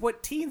 This is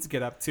what teens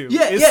get up to.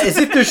 Yeah, as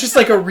if there's just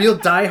like a real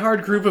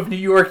diehard group of New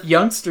York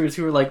youngsters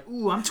who are like,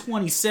 ooh, I'm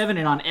 27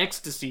 and on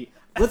ecstasy.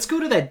 Let's go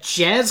to that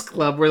jazz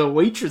club where the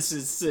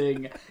waitresses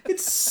sing.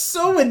 It's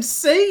so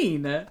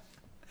insane.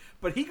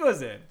 But he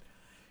goes in.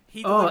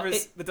 He Oh,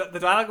 delivers the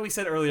dialogue we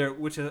said earlier,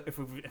 which if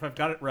I've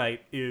got it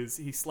right, is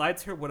he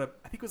slides her I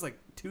think it was like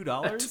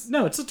 $2,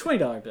 No, it's a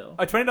 $20 bill.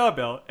 a $20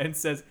 bill, and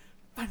says,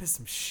 "Find us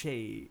some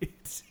shade."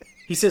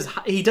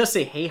 He does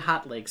say, "Hey,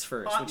 hot legs"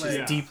 first, Hot which legs.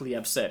 is deeply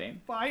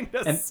upsetting. Find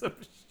us And- some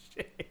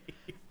shade.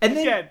 And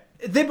then,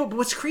 Again. but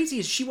what's crazy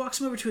is she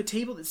walks him over to a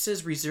table that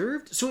says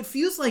reserved, so it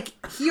feels like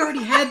he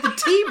already had the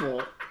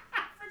table.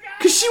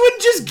 Because she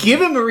wouldn't just give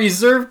him a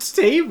reserved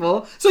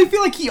table. So I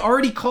feel like he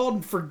already called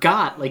and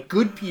forgot, like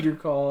good Peter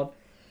called.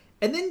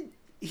 And then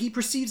he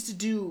proceeds to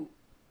do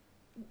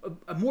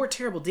a more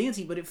terrible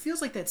dancing, but it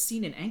feels like that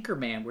scene in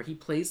Anchorman where he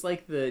plays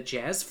like the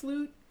jazz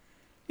flute.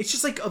 It's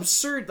just like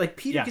absurd. Like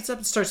Peter gets up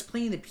and starts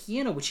playing the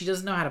piano, which he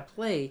doesn't know how to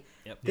play.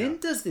 Yep. Then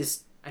does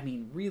this, I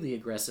mean, really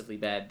aggressively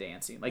bad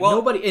dancing. Like Well,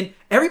 nobody, and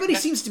everybody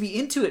seems to be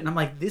into it. And I'm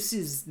like, this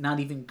is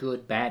not even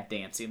good bad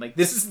dancing. Like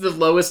this is the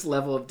lowest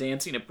level of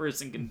dancing a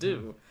person can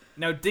do.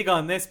 Now dig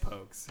on this,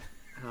 Pokes.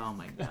 Oh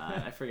my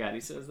god, I forgot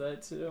he says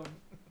that too.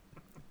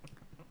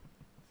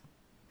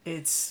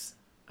 It's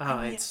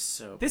it's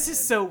so. This bad. is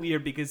so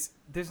weird because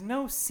there's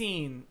no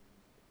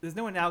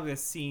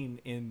analogous scene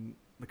in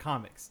the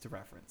comics to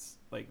reference.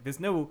 Like, there's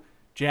no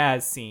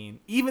jazz scene,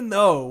 even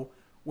though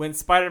when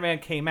Spider-Man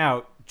came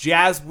out,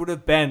 jazz would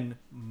have been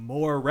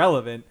more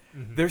relevant.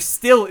 Mm-hmm. There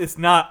still is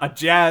not a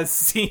jazz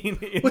scene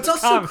in What's the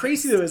also comics.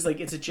 crazy though is like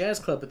it's a jazz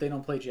club, but they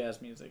don't play jazz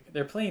music.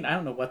 They're playing I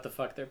don't know what the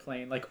fuck they're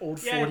playing, like old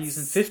 40s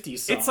and 50s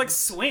songs. It's like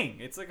swing.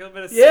 It's like a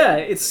bit of yeah,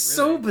 swing it's music,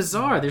 so really.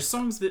 bizarre. There's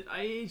songs that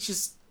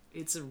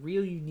it's a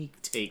real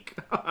unique take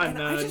on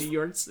New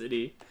York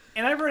City.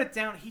 And I wrote it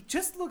down. He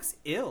just looks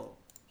ill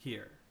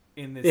here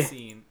in this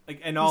scene,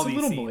 like, and all He's a these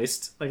little scenes.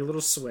 moist, like a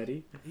little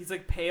sweaty. He's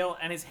like pale,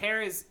 and his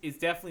hair is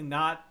definitely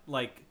not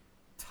like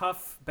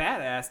tough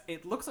badass.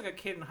 It looks like a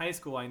kid in high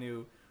school I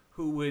knew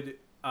who would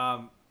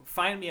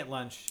find me at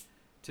lunch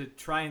to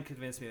try and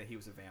convince me that he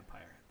was a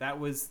vampire. That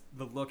was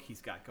the look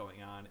he's got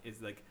going on.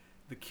 Is like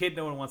the kid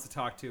no one wants to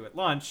talk to at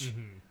lunch,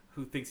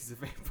 who thinks he's a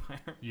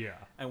vampire,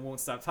 and won't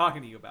stop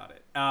talking to you about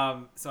it.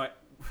 So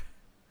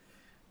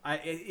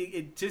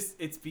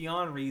it's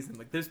beyond reason.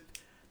 Like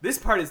this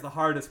part is the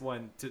hardest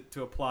one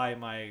to apply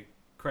my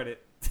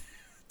credit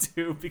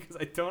to because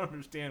I don't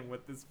understand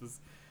what this was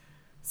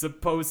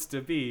supposed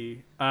to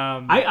be.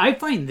 I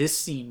find this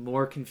scene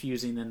more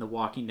confusing than the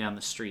walking down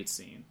the street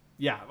scene.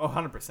 Yeah,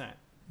 100%.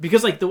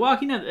 Because like the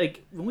walking down,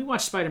 like when we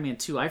watched Spider-Man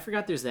 2, I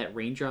forgot there's that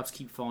raindrops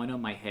keep falling on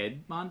my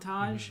head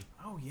montage.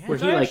 Oh yeah. Where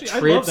he I like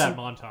love trips. that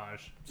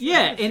montage.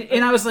 Yeah,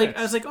 and I was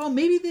like, oh,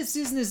 maybe this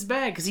isn't as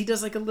bad because he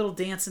does like a little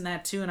dance in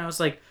that too, and I was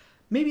like,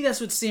 maybe that's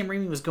what Sam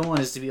Raimi was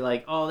going is to be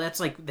like, oh,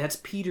 that's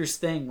Peter's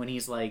thing when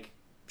he's like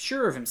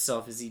sure of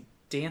himself as he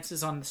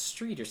dances on the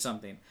street or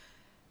something.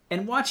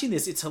 And watching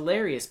this, it's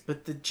hilarious,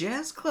 but the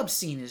jazz club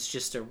scene is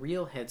just a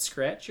real head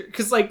scratcher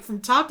because like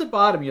from top to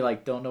bottom, you're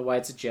like, don't know why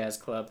it's a jazz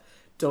club,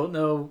 don't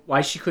know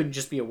why she couldn't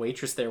just be a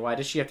waitress there, why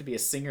does she have to be a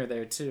singer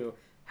there too?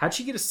 How'd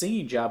she get a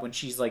singing job when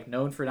she's like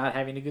known for not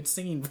having a good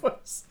singing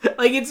voice?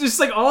 Like it's just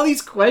like all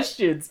these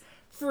questions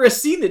for a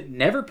scene that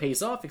never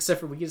pays off, except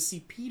for we get to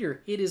see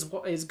Peter hit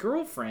his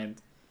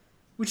girlfriend,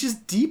 which is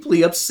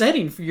deeply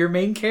upsetting for your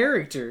main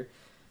character.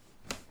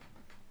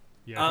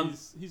 Yeah,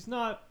 he's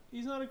not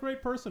a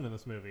great person in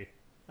this movie.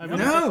 I mean,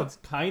 No. I guess that's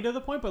kind of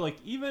the point, but like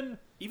even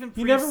he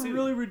never pre-suit.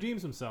 really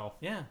redeems himself.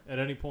 Yeah. At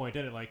any point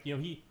in it, like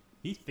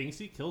he thinks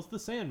he kills the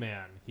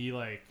Sandman. He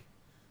like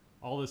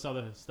all this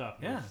other stuff.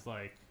 And Yeah. it's just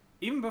like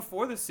Even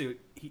before the suit,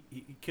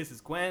 he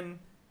kisses Gwen.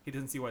 He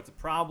doesn't see why it's a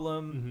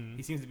problem. Mm-hmm.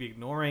 He seems to be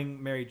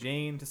ignoring Mary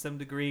Jane to some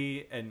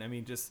degree, and I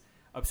mean, just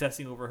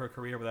obsessing over her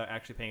career without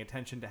actually paying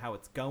attention to how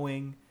it's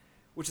going,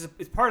 which is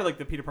it's part of like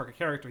the Peter Parker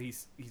character.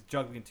 He's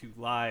juggling two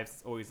lives.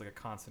 It's always like a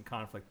constant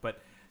conflict, but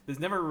there's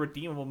never a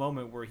redeemable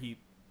moment where he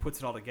puts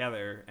it all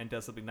together and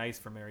does something nice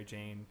for Mary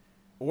Jane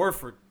or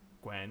for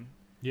Gwen.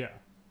 yeah.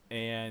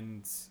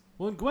 And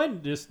Well, and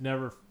Gwen just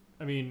never.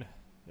 I mean,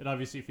 it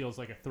obviously feels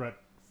like a threat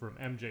from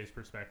MJ's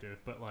perspective,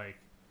 but like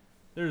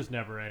there's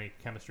never any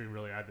chemistry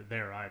really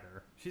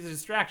either. she's a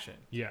distraction.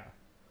 Yeah.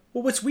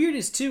 Well, what's weird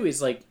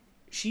is like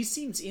she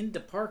seems into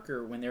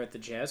Parker when they're at the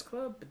jazz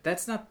club, but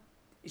that's not.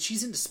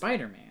 She's into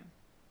Spider-Man,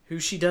 who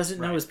she doesn't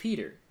know Right. is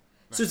Peter.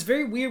 So it's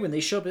very weird when they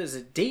show up as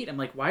a date. I'm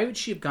like, why would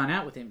she have gone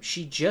out with him?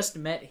 She just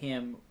met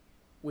him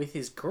with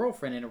his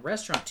girlfriend in a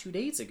restaurant 2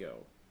 days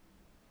ago.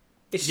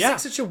 It's just like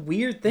such a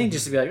weird thing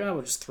just to be like, oh,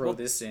 we'll just throw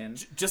this in.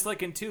 Just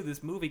like in 2,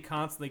 this movie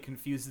constantly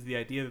confuses the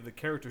idea that the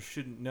character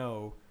shouldn't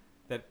know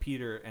that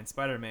Peter and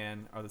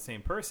Spider-Man are the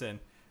same person.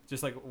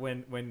 Just like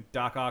when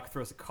Doc Ock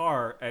throws a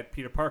car at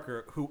Peter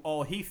Parker, who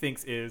all he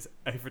thinks is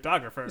a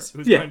photographer. Who's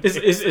going to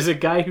is a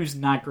guy who's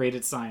not great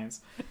at science.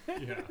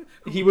 Yeah.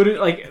 He would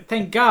like,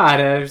 thank God.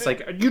 I was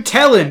like, are you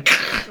telling?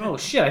 Oh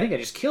shit! I think I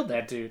just killed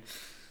that dude.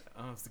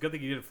 Oh, it's a good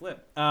thing you did a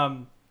flip.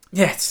 Yeah,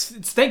 it's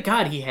thank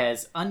God he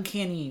has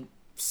uncanny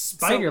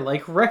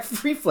spider-like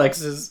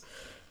reflexes.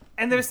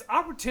 And there's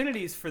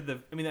opportunities for the.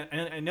 I mean,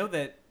 I know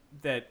that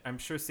I'm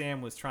sure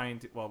Sam was trying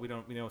to. Well, we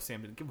know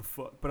Sam didn't give a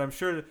fuck, but I'm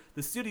sure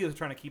the studios are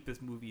trying to keep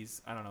this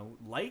movie's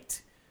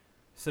light.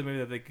 so maybe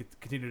that they could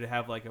continue to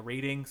have like a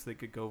rating, so they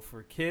could go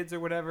for kids or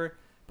whatever.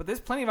 But there's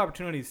plenty of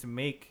opportunities to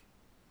make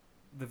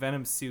the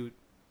Venom suit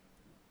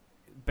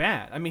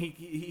bad. I mean,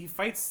 he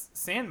fights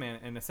Sandman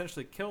and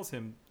essentially kills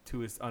him to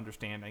his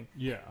understanding.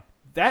 Yeah.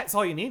 That's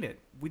all you needed.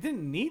 We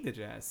didn't need the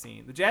jazz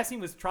scene. The jazz scene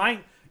was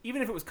trying,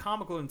 even if it was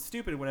comical and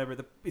stupid and whatever,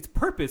 its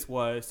purpose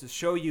was to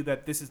show you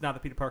that this is not the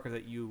Peter Parker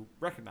that you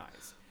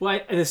recognize. Well,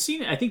 I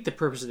think the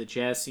purpose of the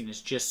jazz scene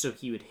is just so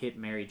he would hit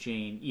Mary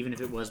Jane, even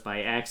if it was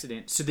by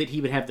accident, so that he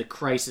would have the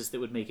crisis that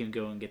would make him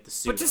go and get the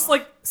suit. But just off.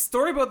 like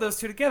story about those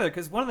two together,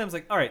 because one of them's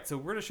like, all right, so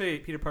we're going to show you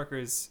Peter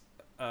Parker's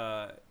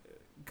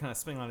kind of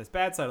swing on his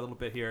bad side a little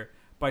bit here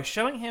by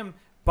showing him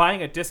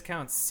buying a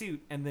discount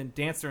suit and then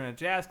dancing in a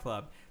jazz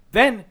club.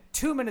 Then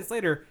 2 minutes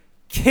later,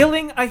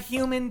 killing a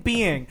human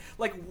being.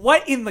 Like,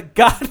 what in the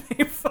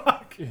goddamn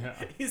fuck? Yeah.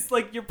 He's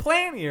like, your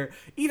plan here.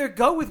 Either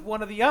go with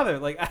one or the other.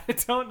 Like, I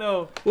don't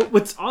know.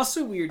 What's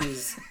also weird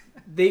is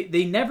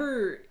they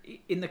never,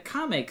 in the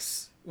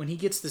comics, when he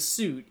gets the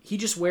suit, he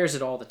just wears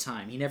it all the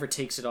time. He never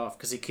takes it off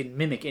because it can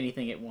mimic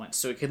anything it wants,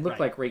 so it can look Right.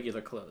 like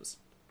regular clothes.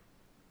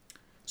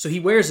 So he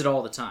wears it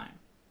all the time.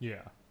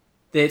 Yeah.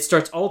 That it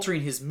starts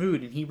altering his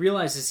mood, and he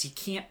realizes he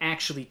can't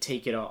actually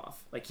take it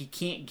off. Like, he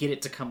can't get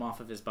it to come off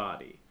of his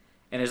body.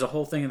 And there's a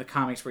whole thing in the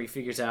comics where he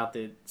figures out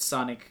that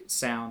sonic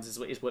sounds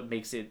is what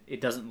makes it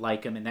doesn't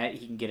like him, and that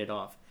he can get it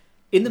off.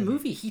 In the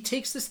movie, he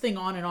takes this thing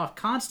on and off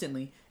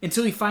constantly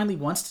until he finally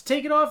wants to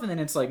take it off, and then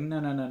it's like,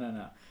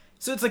 no.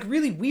 So it's like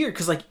really weird,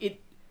 because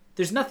like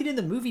there's nothing in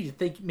the movie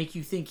to make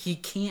you think he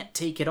can't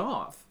take it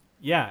off.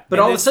 Yeah. But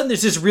all of a sudden,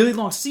 there's this really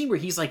long scene where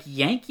he's like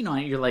yanking on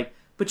it. You're like,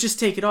 but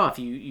just take it off.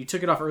 You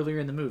took it off earlier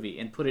in the movie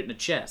and put it in a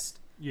chest.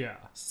 Yeah.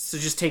 So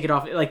just take it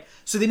off. Like,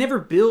 so they never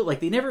build, like,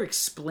 they never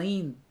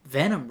explain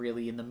Venom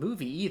really in the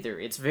movie either.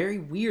 It's very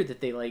weird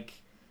that they,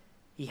 like,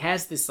 he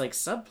has this, like,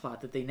 subplot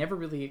that they never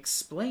really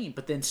explain,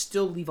 but then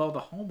still leave all the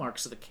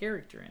hallmarks of the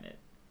character in it.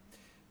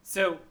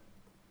 So,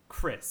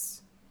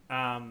 Chris,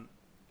 I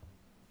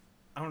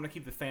want to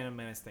keep the Phantom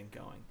Menace thing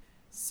going.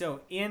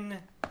 So, in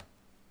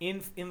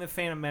the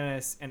Phantom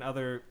Menace and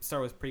other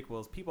Star Wars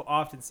prequels, people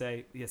often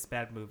say, yes,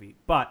 bad movie,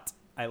 but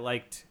I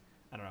liked,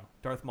 I don't know,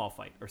 Darth Maul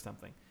fight or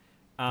something.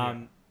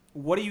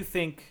 What do you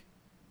think?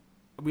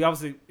 We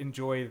obviously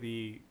enjoy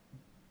the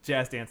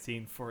jazz dance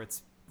scene for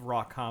its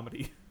raw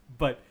comedy,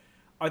 but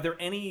are there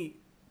any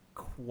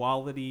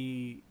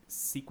quality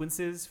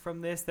sequences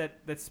from this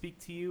that speak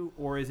to you,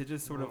 or is it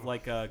just sort of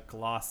like a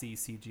glossy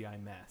CGI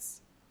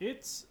mess?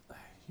 It's,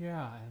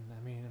 yeah, and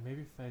I mean,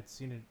 maybe if I had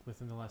seen it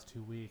within the last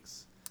 2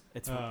 weeks.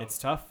 It's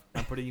tough.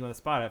 I'm putting you on the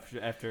spot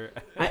after.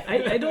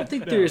 I don't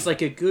think there's,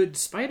 like, a good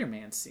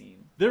Spider-Man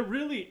scene. There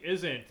really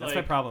isn't. That's like,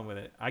 my problem with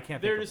it. I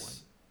can't think of one.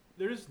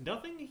 There's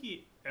nothing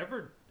he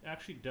ever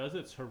actually does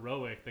that's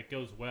heroic that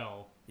goes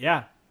well.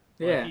 Yeah.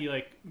 Yeah.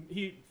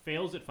 He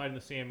fails at fighting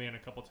the Sandman a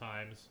couple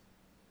times.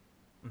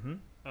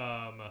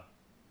 Mm-hmm.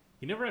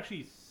 He never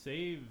actually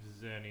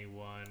saves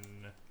anyone.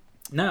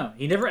 No,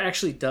 he never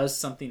actually does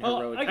something Oh,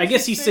 heroic. I I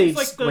guess he saves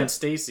like, Gwen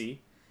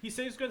Stacy. He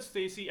saves Gwen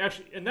Stacy,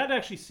 actually, and that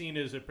actually scene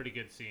is a pretty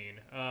good scene.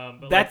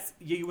 But That's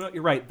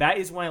you're right. That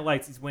is one I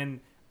liked. Is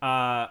when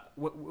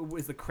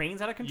was the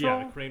cranes out of control?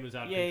 Yeah, the crane was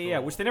out of yeah, control. yeah,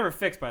 which they never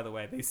fixed, by the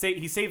way. They say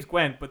he saves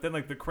Gwen, but then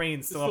like the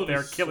crane's still up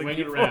there just killing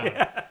swinging people. around.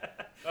 Yeah.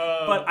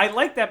 But I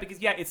like that because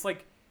it's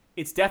like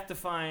it's death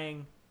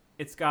defying.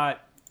 It's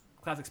got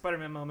classic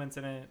Spider-Man moments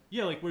in it.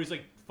 Yeah, like where he's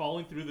like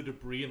falling through the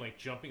debris and like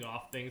jumping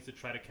off things to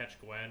try to catch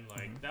Gwen.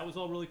 Like that was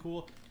all really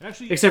cool. And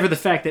actually, Except for the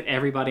fact that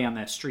everybody on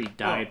that street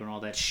died when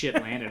all that shit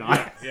landed on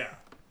it. yeah.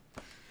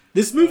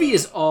 This movie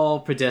is all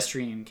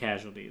pedestrian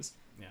casualties.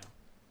 Yeah.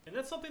 And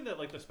that's something that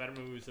like the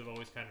Spider-Man movies have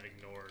always kind of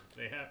ignored.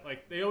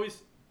 They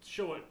always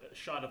show a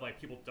shot of like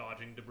people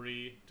dodging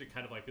debris to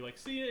kind of like be like,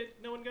 see it,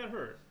 no one got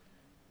hurt.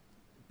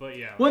 But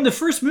yeah. Well, in the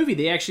first movie,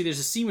 there's a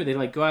scene where they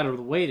like go out of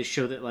the way to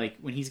show that like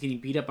when he's getting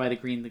beat up by the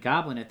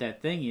Goblin at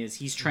that thing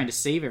he's trying to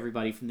save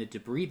everybody from the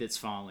debris that's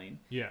falling.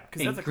 yeah.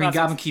 Because And that's a Green classic.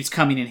 Goblin keeps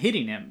coming and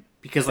hitting him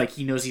because like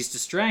he knows he's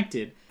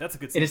distracted. That's a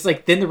good. And Scene. it's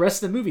like then the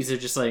rest of the movies are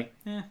just like,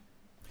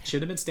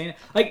 should have been standing.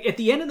 Like at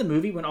the end of the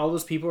movie when all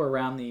those people are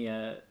around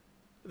the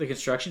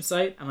construction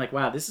site, I'm like,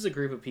 wow, this is a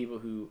group of people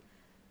who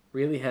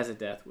really has a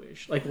death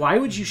wish. Like, why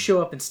would you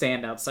show up and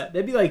stand outside?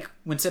 That'd be like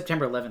when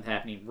September 11th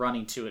happening,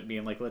 running to it, and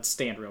being like, let's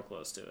stand real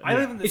close to it. I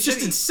live in the It's city.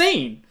 just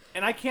insane.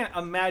 And I can't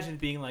imagine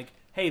being like,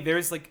 hey,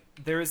 there's like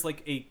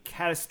a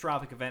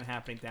catastrophic event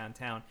happening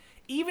downtown.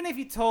 Even if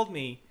you told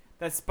me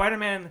that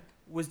Spider-Man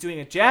was doing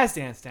a jazz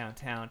dance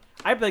downtown,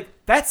 I'd be like,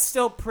 that's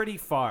still pretty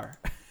far.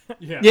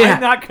 Yeah. Yeah.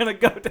 I'm not gonna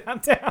go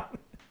downtown.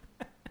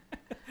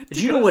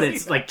 Did you know what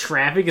it's like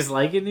traffic is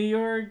like in New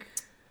York?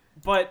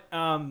 But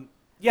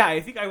yeah,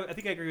 I think I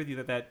agree with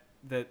you that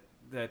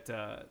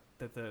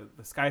the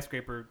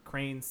skyscraper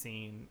crane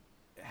scene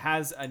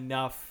has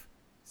enough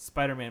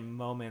Spider-Man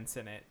moments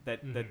in it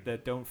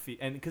that don't feel,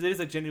 and because it is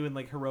a genuine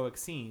like heroic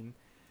scene,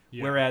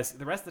 whereas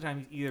the rest of the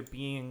time he's either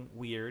being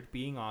weird,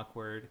 being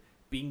awkward,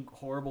 being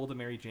horrible to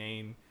Mary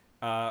Jane,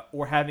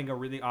 or having a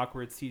really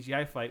awkward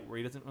CGI fight where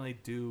he doesn't really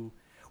do.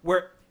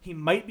 where he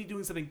might be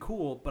doing something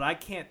cool, but I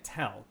can't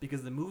tell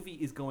because the movie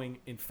is going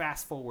in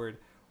fast forward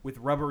with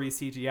rubbery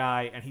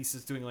CGI, and he's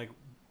just doing like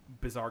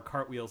bizarre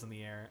cartwheels in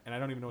the air, and I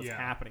don't even know what's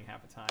happening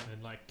half the time.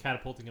 And like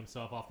catapulting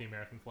himself off the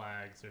American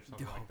flags or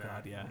something like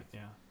that. God,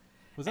 yeah.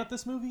 Was that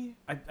this movie?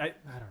 I don't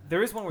know.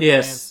 There There is one where he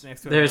lands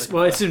next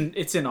to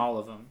it's in all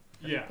of them.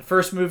 Yeah. The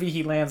first movie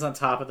he lands on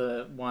top of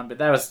the one, but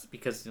that was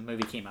because the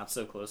movie came out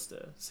so close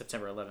to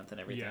September 11th and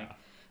everything. Yeah.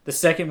 The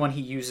second one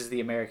he uses the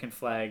American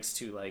flags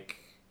to like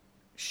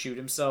shoot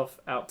himself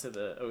out to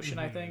the ocean,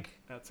 I think.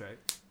 That's right.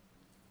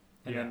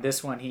 And then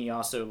this one he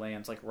also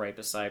lands like right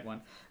beside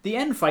one. The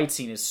end fight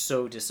scene is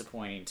so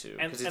disappointing too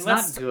because it's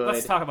not good.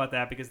 Let's talk about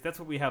that because that's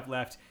what we have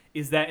left.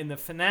 Is that in the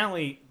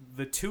finale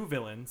the two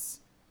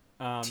villains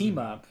team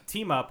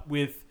up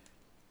with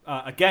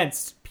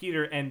against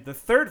Peter and the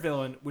third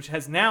villain, which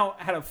has now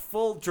had a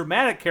full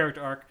dramatic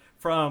character arc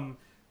from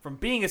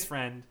being his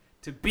friend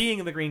to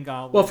being the Green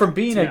Goblin. Well, from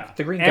being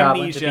the Green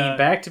Goblin to being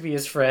back to be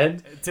his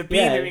friend. To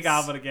being the Green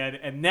Goblin again,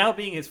 and now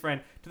being his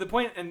friend. To the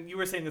point, and you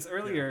were saying this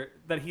earlier,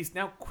 that he's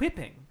now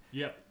quipping.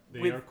 Yep,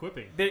 they are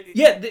quipping.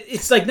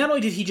 It's like not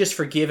only did he just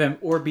forgive him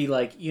or be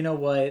like, you know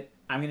what,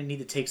 I'm going to need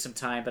to take some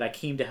time, but I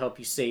came to help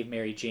you save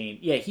Mary Jane.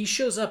 Yeah, he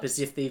shows up as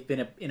if they've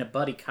been in a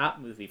buddy cop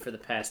movie for the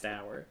past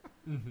hour.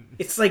 Mm-hmm.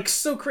 It's like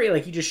so crazy.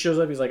 Like he just shows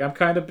up. He's like, I'm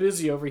kind of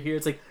busy over here.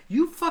 It's like,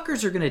 you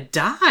fuckers are going to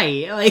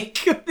die.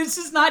 Like, this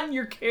is not in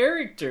your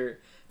character.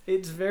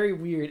 It's very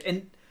weird.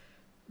 And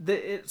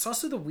it's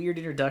also the weird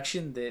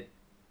introduction that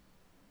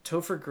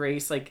Topher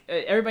Grace, like,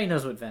 everybody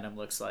knows what Venom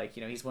looks like.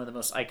 You know, he's one of the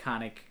most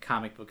iconic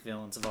comic book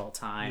villains of all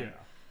time.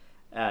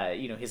 Yeah.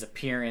 You know, his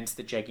appearance,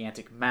 the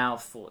gigantic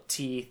mouth full of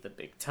teeth, the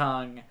big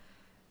tongue.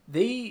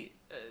 They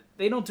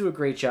don't do a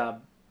great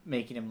job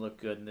making him look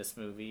good in this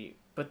movie.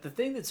 But the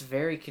thing that's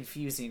very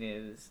confusing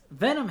is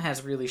Venom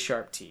has really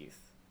sharp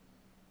teeth.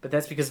 But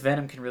that's because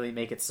Venom can really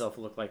make itself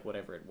look like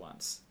whatever it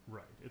wants.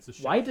 Right.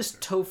 Why does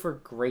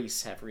Topher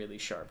Grace have really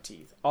sharp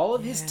teeth? All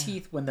of his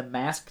teeth, when the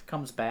mask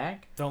comes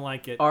back, don't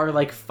like it, are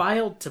like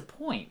filed to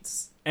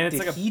points. And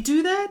it's Did he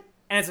do that?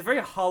 And it's a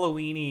very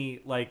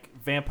Halloween-y, like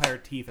vampire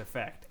teeth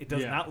effect. It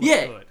does not look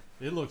good.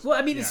 It looks. Well,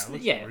 I mean, it it's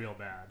looks real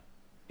bad.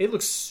 It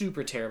looks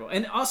super terrible,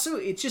 and also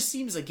it just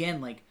seems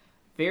again like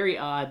very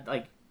odd.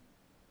 Like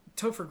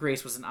Topher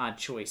Grace was an odd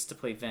choice to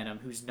play Venom,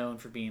 who's known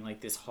for being like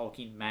this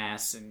hulking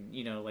mass and,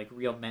 you know, like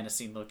real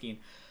menacing looking.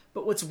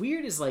 But what's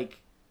weird is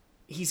like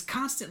he's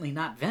constantly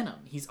not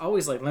Venom. He's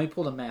always like, let me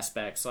pull the mask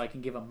back so I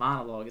can give a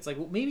monologue. It's like,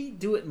 well, maybe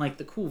do it in like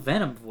the cool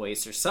Venom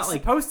voice or something.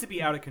 He's supposed to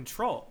be out of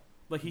control.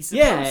 Like he's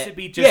supposed to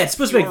be just it's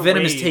supposed to be like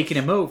Venom is taking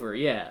him over.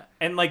 Yeah,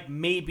 and like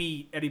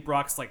maybe Eddie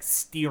Brock's like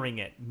steering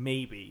it,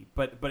 maybe,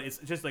 but it's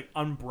just like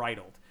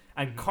unbridled.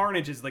 And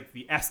Carnage is like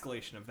the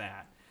escalation of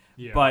that.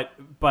 Yeah.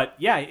 But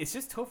yeah, it's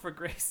just Topher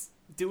Grace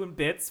doing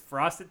bits,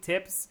 frosted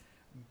tips,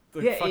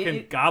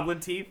 fucking goblin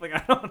teeth. Like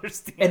I don't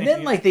understand. And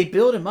then like they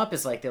build him up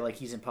as like they're like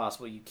he's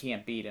impossible, you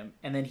can't beat him.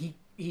 And then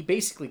he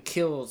basically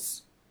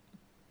kills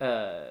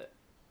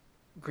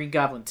Green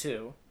Goblin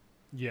too.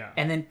 Yeah.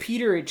 And then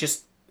Peter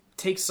just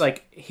takes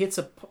like hits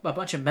a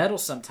bunch of metal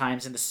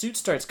sometimes, and the suit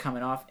starts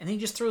coming off, and then he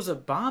just throws a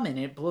bomb in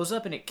it, it blows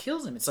up, and it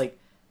kills him. It's like,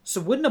 so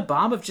wouldn't a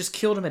bomb have just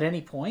killed him at any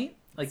point?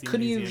 Like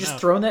couldn't you have just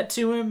thrown that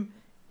to him?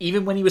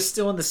 Even when he was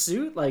still in the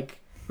suit, like,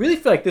 really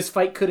feel like this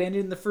fight could end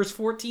in the first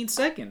 14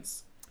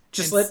 seconds.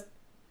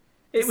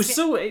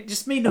 It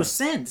just made no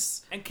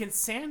sense. And can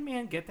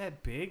Sandman get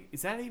that big?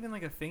 Is that even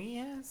like a thing he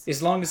has?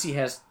 As long as he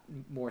has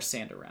more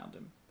sand around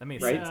him. That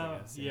makes right? sense, I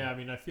guess. Yeah, I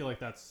mean, I feel like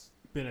that's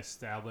been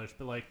established,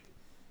 but like,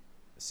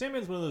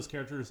 Sandman's one of those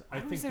characters, I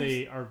think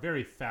they are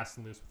very fast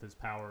and loose with his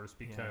powers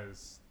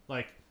because,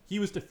 like, he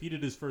was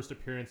defeated his first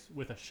appearance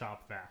with a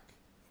shop vac.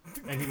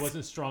 And he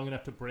wasn't strong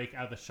enough to break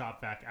out of the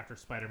shop vac after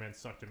Spider-Man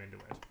sucked him into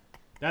it.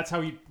 That's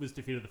how he was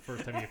defeated the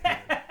first time he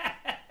appeared.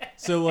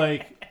 So,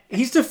 like...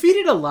 He's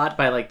defeated a lot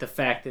by, like, the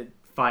fact that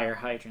fire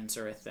hydrants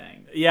are a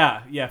thing.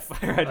 Yeah,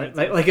 fire hydrants.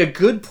 Like a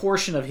good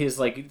portion of his,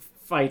 like,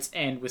 fights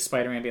end with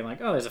Spider-Man being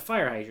like, oh, there's a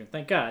fire hydrant,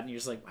 thank God. And you're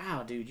just like,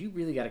 wow, dude, you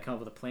really got to come up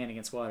with a plan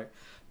against water.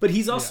 But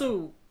he's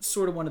also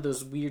sort of one of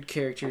those weird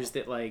characters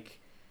that, like...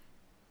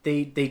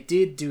 They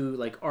did do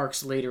like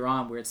arcs later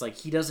on where it's like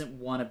he doesn't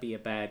want to be a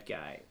bad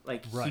guy.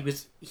 Like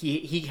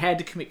he had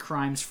to commit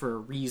crimes for a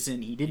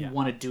reason. He didn't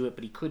want to do it,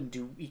 but he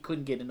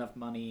couldn't get enough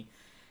money,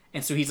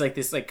 and so he's like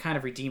this like kind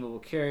of redeemable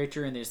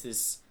character. And there's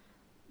this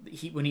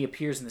when he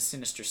appears in the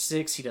Sinister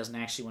Six, he doesn't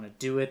actually want to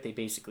do it. They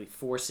basically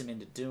force him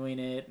into doing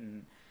it.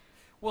 And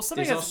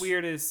something that's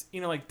weird is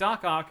like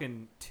Doc Ock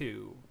in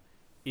 2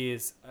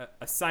 is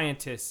a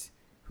scientist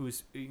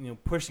who's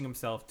pushing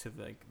himself to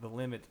the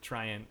limit to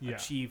try and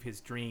achieve his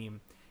dream,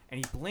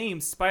 and he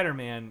blames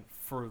Spider-Man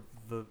for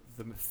the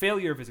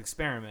failure of his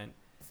experiment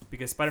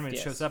because Spider-Man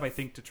shows up, I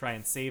think, to try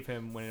and save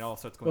him when it all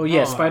starts going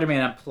wrong.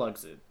 Spider-Man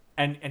unplugs it,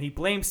 and he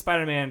blames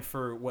Spider-Man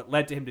for what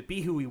led to him to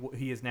be who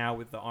he is now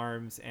with the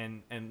arms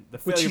and the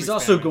failure. Which he's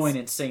also going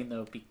insane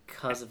though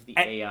because of the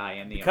AI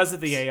and the because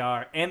of the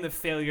AR and the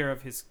failure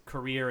of his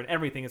career and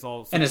everything is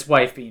all and his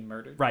wife being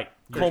murdered, right?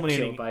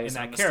 Culminating in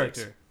that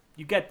character.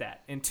 You get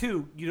that. And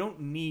 2, you don't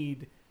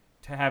need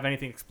to have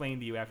anything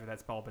explained to you after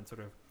that's all been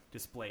sort of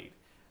displayed.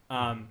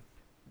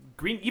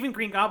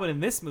 Green Goblin in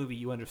this movie,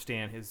 you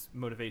understand his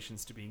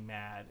motivations to being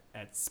mad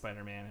at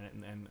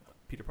Spider-Man and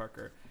Peter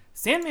Parker.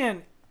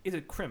 Sandman is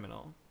a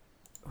criminal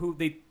who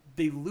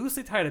they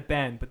loosely tie to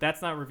Ben, but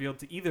that's not revealed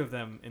to either of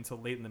them until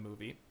late in the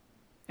movie.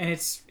 And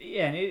it's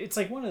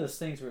like one of those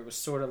things where it was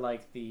sort of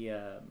like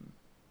the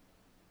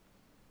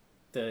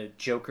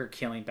Joker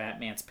killing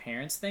Batman's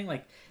parents thing.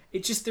 Like,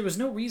 it just, there was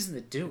no reason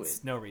to do it.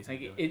 No reason like,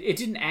 to do it. It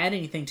didn't add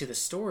anything to the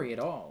story at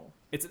all.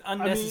 It's an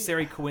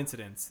unnecessary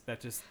coincidence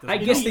that just doesn't I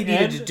make guess sense. they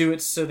needed to do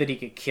it so that he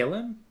could kill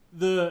him.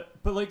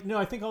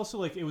 I think also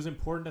like it was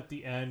important at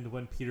the end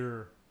when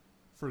Peter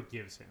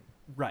forgives him.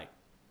 Right.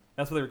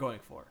 That's what they were going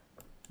for.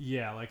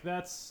 Yeah, like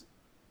that's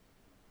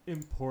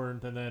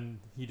important, and then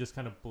he just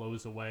kind of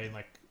blows away, and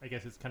like I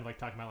guess it's kind of like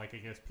talking about like I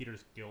guess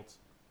Peter's guilt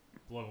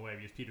blowing away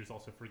because Peter's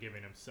also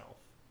forgiving himself.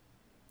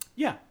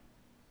 Yeah.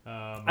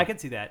 I can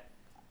see that.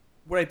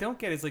 What I don't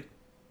get is like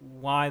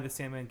why the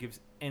Sandman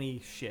gives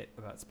any shit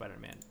about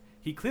Spider-Man.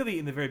 He clearly,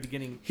 in the very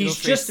beginning, He's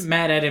just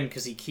mad at him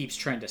because he keeps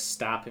trying to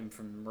stop him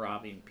from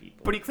robbing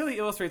people. But he clearly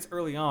illustrates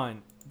early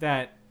on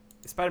that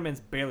Spider-Man's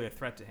barely a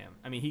threat to him.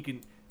 I mean, he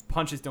can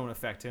punches don't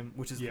affect him,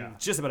 which is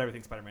just about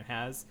everything Spider-Man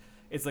has.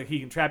 It's like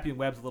he can trap you in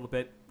webs a little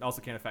bit,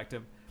 also can't affect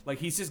him. Like,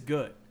 he's just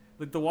good.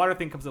 Like, the water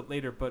thing comes up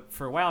later, but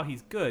for a while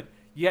he's good.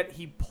 Yet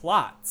he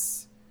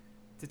plots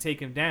to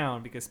take him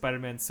down because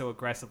Spider-Man's so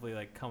aggressively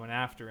like coming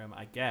after him,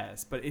 I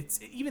guess. But it's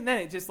even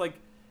then, it just like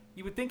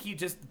you would think he'd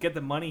just get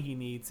the money he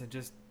needs and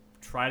just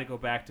try to go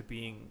back to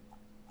being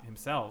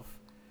himself.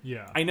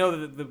 Yeah. I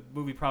know that the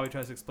movie probably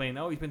tries to explain,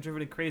 oh, he's been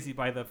driven crazy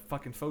by the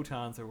fucking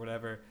photons or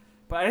whatever.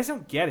 But I just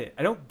don't get it.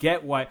 I don't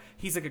get why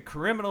he's like a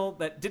criminal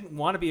that didn't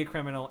want to be a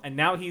criminal, and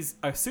now he's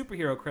a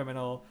superhero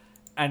criminal,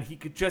 and he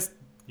could just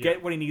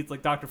get what he needs,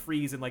 like Dr.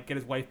 Freeze, and like get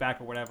his wife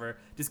back or whatever,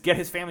 just get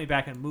his family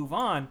back and move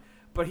on.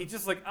 But he's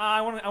just like, I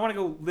want to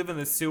go live in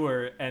the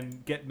sewer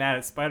and get mad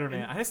at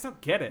Spider-Man. I just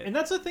don't get it. And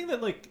that's the thing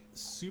that like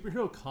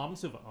superhero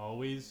comics have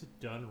always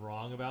done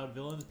wrong about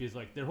villains, because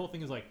like their whole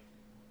thing is like,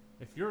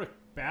 if you're a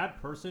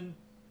bad person,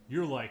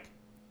 you're like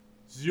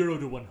 0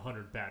 to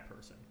 100 bad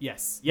person.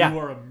 Yes. Yeah. You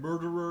are a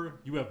murderer.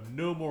 You have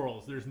no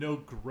morals. There's no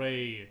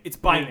gray. It's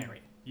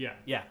binary.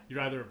 Yeah.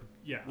 You're either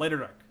light or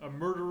dark, a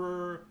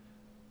murderer,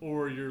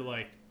 or you're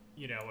like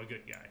a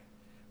good guy.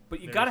 But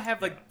you got to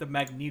have like the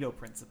Magneto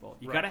principle.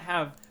 You got to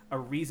have a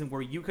reason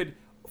where you could,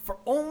 for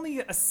only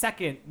a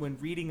second, when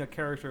reading a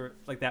character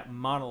like that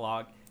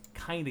monologue,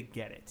 kind of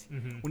get it.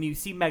 Mm-hmm. When you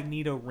see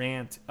Magneto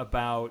rant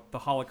about the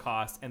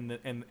Holocaust and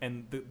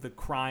the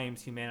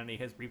crimes humanity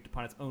has reaped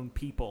upon its own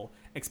people,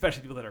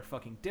 especially people that are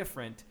fucking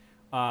different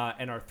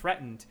and are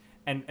threatened,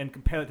 and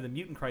compare it to the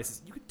mutant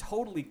crisis, you could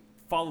totally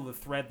follow the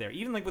thread there.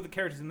 Even like with the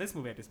characters in this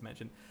movie I just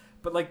mentioned.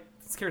 But like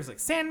characters like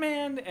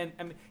Sandman, and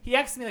I mean, he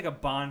acts to me like a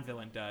Bond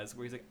villain does,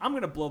 where he's like, I'm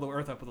gonna blow the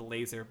Earth up with a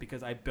laser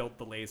because I built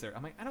the laser.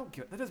 I'm like, I don't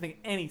get that. Doesn't make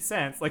any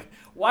sense. Like,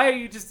 why are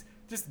you just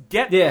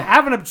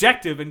have an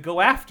objective and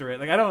go after it?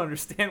 Like, I don't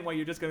understand why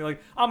you're just gonna be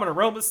like, I'm gonna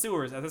roam the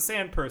sewers as a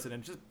sand person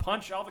and just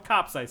punch all the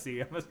cops I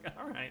see. I'm just like,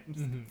 all right,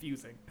 it's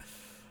confusing.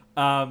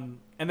 And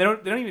they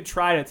don't even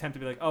try to attempt to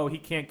be like, oh, he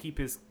can't keep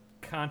his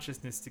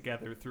consciousness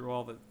together through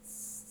all the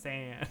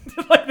sand.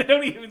 Like, they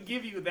don't even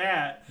give you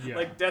that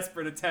like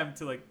desperate attempt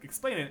to like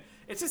explain it.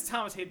 It's just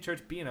Thomas Hayden Church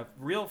being a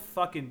real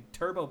fucking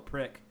turbo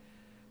prick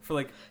for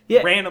like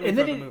randomly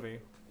throughout the movie.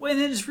 Well,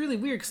 and then it's really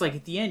weird because like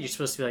at the end you're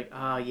supposed to be like,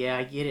 oh yeah,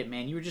 I get it,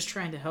 man. You were just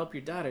trying to help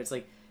your daughter. It's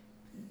like,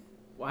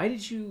 why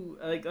did you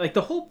like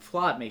the whole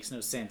plot makes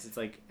no sense. It's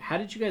like, how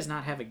did you guys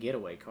not have a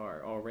getaway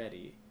car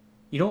already?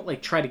 You don't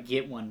like try to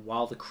get one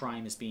while the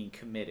crime is being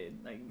committed.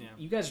 Like,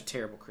 you guys are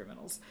terrible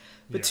criminals.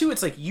 But two,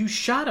 it's like, you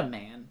shot a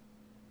man.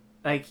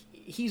 Like,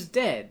 he's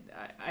dead.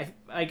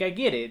 I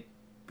get it,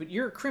 but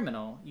you're a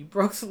criminal. You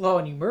broke the law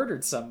and you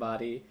murdered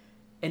somebody,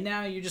 and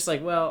now you're just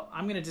like, well,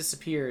 I'm going to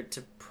disappear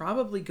to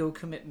probably go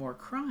commit more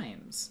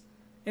crimes.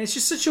 And it's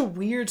just such a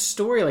weird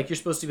story. Like, you're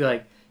supposed to be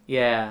like,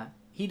 yeah,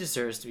 he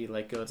deserves to be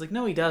let go. It's like,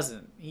 no, he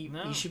doesn't. He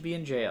should be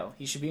in jail.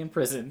 He should be in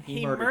prison.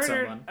 He murdered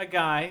someone. A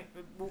guy.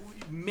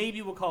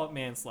 Maybe we'll call it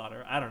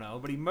manslaughter. I don't know.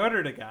 But he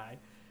murdered a guy.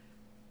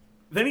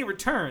 Then he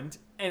returned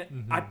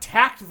and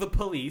attacked the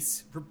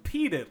police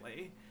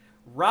repeatedly.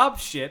 Robbed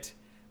shit,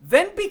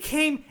 then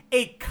became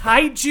a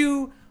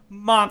kaiju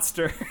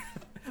monster.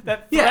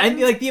 And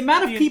like the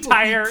amount of people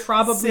he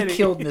probably city.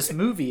 Killed in this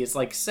movie is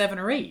like 7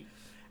 or 8.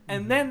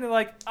 And then they're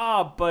like,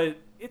 oh, but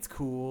it's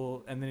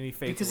cool. And then he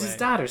fades because away. his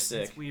daughter's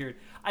sick. It's weird.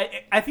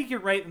 I think you're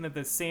right in that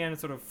the sand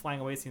sort of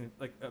flying away seems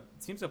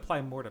to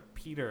apply more to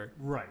Peter.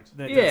 Right.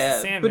 Than it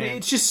does to Sandman. But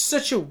it's just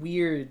such a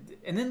weird.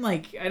 And then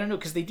like I don't know,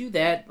 because they do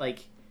that,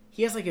 like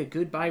he has like a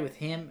goodbye with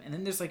him, and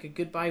then there's like a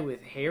goodbye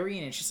with Harry,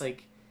 and it's just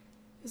like,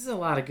 this is a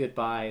lot of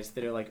goodbyes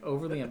that are like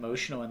overly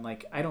emotional, and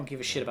like I don't give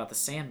a shit about the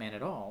Sandman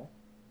at all.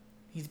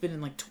 He's been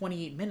in like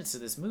 28 minutes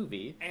of this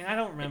movie, and I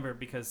don't remember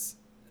because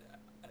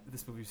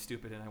this movie was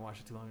stupid and I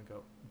watched it too long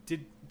ago.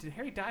 Did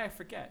Harry die? I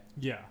forget.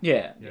 Yeah, he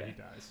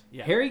dies.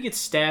 Yeah. Harry gets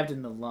stabbed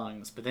in the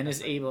lungs, but then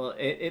is able.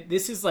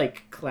 This is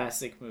like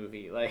classic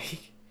movie.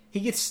 Like he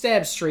gets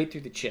stabbed straight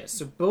through the chest,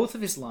 so both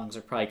of his lungs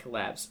are probably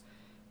collapsed.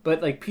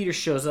 But like Peter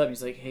shows up and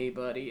he's like, "Hey,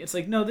 buddy." It's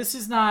like, no, this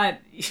is not.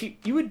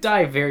 You would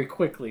die very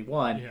quickly,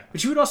 one,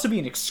 but you would also be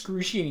in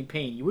excruciating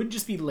pain. You wouldn't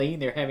just be laying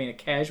there having a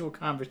casual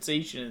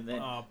conversation and then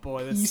Oh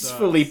boy, this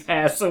peacefully sucks.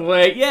 pass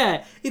away.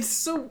 Yeah, it's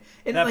so.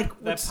 And That,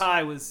 like that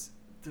pie was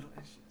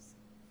delicious.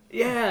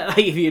 yeah, like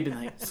if he had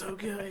been like so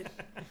good,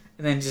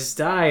 and then just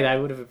died, I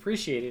would have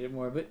appreciated it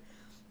more. But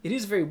it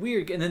is very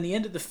weird. And then the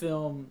end of the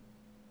film,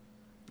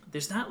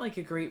 there's not like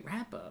a great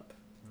wrap up.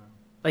 No.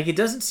 Like it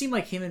doesn't seem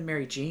like him and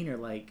Mary Jane are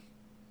like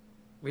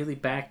really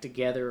back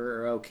together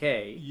or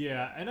okay.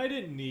 Yeah, and I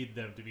didn't need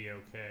them to be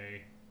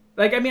okay.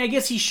 Like I mean, I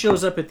guess he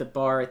shows up at the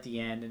bar at the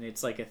end, and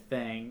it's like a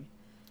thing.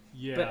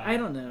 Yeah. But I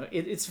don't know.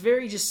 It's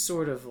very just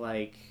sort of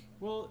like.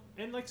 Well,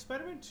 and like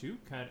Spider-Man 2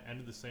 kind of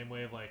ended the same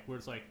way of like where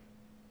it's like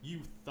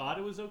you thought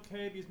it was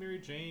okay because Mary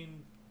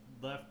Jane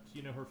left,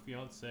 her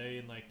fiance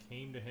and like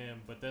came to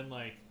him, but then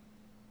like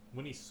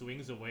when he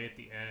swings away at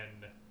the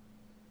end,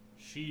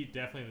 she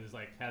definitely is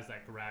like has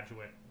that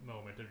graduate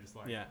moment of just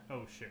like,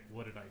 oh shit,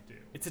 what did I do?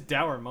 It's a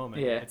dour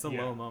moment. Yeah. It's a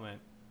low moment.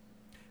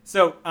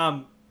 So,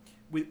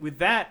 with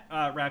that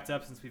wrapped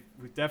up, since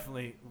we've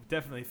definitely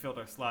filled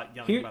our slot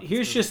yelling about this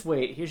Here's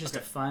movie. just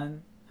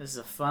this is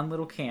a fun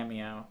little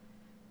cameo.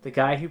 The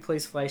guy who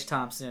plays Flash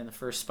Thompson in the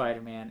first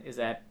Spider-Man is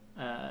at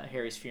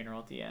Harry's funeral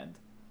at the end.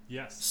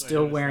 Yes.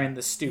 Still wearing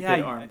the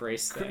stupid arm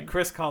brace thing.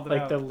 Chris called it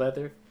like out. the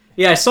leather.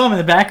 Yeah, I saw him in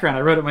the background.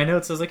 I wrote in my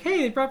notes. I was like, hey,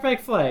 they brought back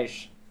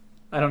Flash.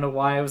 I don't know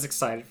why I was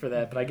excited for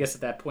that, but I guess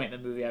at that point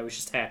in the movie I was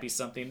just happy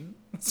something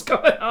was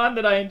going on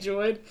that I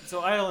enjoyed.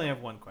 So I only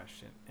have one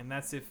question, and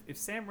that's if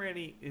Sam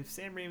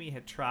Raimi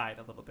had tried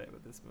a little bit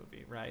with this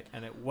movie, right,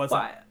 and it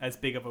wasn't as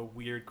big of a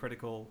weird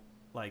critical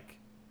like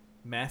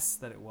mess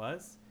that it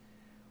was,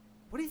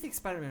 what do you think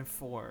Spider-Man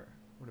 4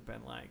 would have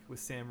been like with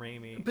Sam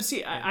Raimi? But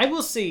see, I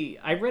will say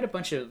I read a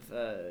bunch of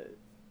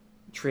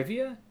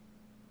trivia,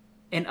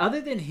 and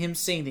other than him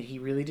saying that he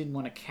really didn't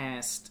want to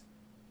cast.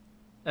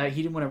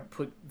 He didn't want to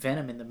put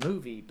Venom in the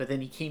movie, but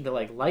then he came to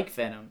like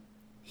Venom.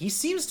 He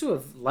seems to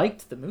have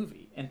liked the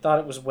movie and thought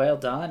it was well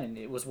done and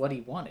it was what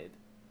he wanted.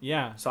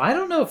 Yeah. So I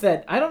don't know if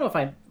I don't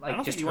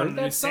don't just think he heard wanted to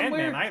do that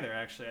somewhere. Sandman either.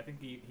 Actually, I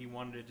think he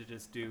wanted to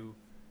just do.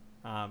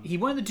 He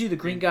wanted to do the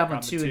Green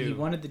Goblin 2, and he 2.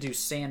 wanted to do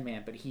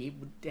Sandman, but he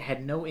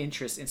had no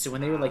interest. And so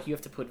when they were like, "You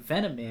have to put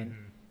Venom in,"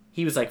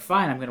 he was like,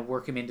 "Fine, I'm going to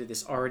work him into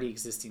this already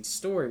existing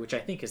story," which I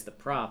think is the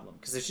problem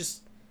because there's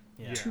just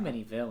too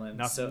many villains.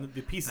 Nothing, so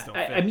the pieces don't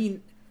fit. I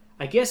mean.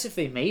 I guess if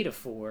they made a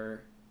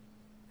 4,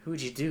 who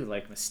would you do?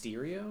 Like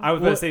Mysterio? I was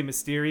going to say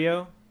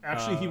Mysterio.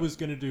 Actually, he was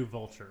going to do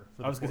Vulture.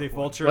 I was going to say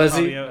Vulture. Was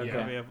he? Still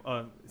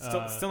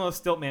no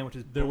Stiltman, which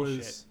is there bullshit.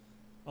 was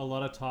a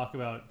lot of talk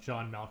about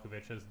John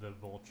Malkovich as the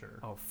Vulture.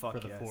 Oh fuck for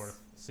the yes. fourth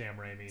Sam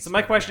Raimi. So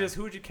my question Spider-Man. is,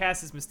 who would you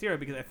cast as Mysterio?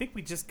 Because I think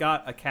we just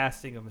got a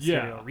casting of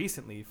Mysterio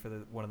recently for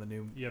one of the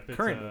new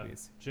current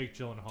movies. Jake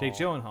Gyllenhaal. Jake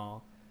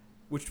Gyllenhaal,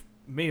 which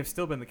may have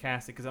still been the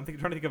casting because I'm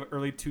trying to think of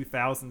early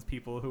 2000s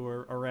people who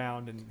were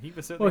around, and he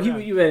was certainly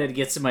around. You had to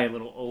get somebody a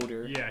little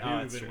older. Yeah, he Oh,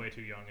 would that's have been true. way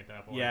too young at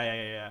that point.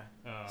 Yeah.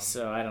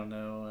 So I don't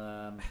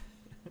know.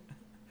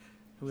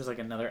 Who was like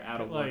another out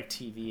of work Like-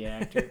 TV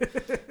actor?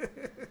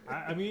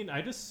 I mean,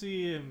 I just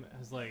see him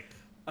as like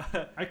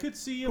I could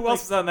see him Who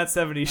else was on that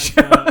 70s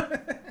like,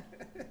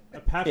 show? a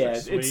Patrick Yeah,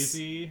 it's-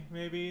 Swayze,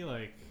 maybe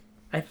like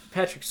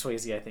Patrick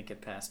Swayze, I think,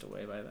 had passed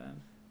away by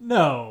then.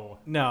 no.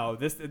 No,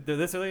 this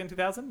early in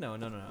 2000? No,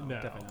 No.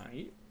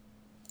 definitely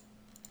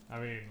not.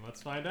 I mean,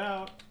 let's find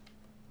out.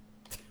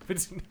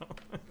 But no.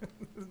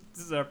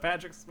 This is our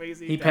Patrick Swayze.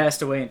 He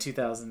passed away in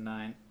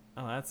 2009.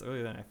 Oh, that's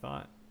earlier than I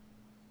thought.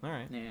 All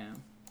right. Yeah.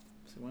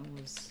 So when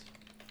was?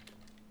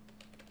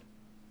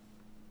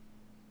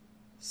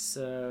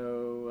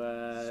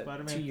 So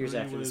Spider-Man 2 years 3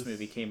 after was- this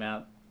movie came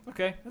out.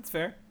 Okay, that's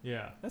fair.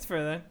 Yeah. That's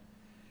fair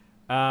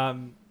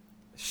then.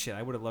 Shit,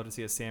 I would have loved to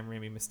see a Sam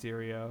Raimi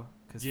Mysterio.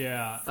 Cause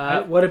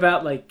Yeah. What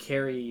about like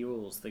Carrie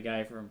Ewells, the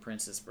guy from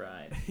Princess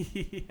Bride?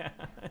 yeah,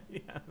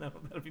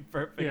 that'd be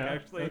perfect. Yeah,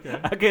 Actually,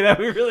 okay. that'd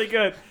be really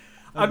good.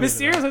 I'd be into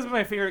Mysterio that. has been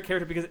my favorite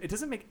character because it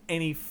doesn't make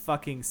any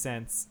fucking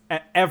sense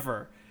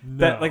ever. No.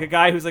 That like a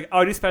guy who's like, oh,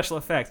 I do special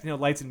effects,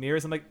 lights and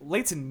mirrors. I'm like,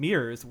 lights and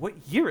mirrors.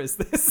 What year is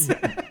this?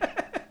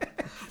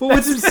 Well,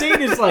 what's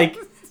insane is like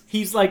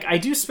he's like, I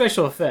do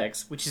special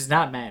effects, which is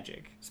not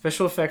magic.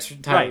 Special effects are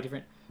entirely Right.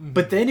 different.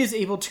 But then is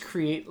able to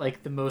create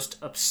like the most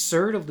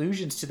absurd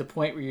illusions to the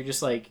point where you're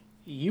just like,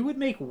 you would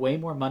make way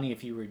more money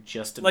if you were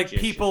just a like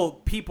magician.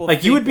 people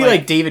Like you think, would be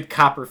like David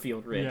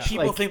Copperfield rich. Yeah.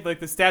 people Like, think like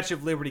the Statue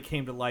of Liberty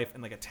came to life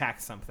and like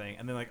attacked something,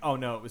 and then like, oh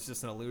no, it was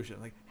just an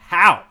illusion. Like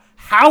how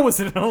was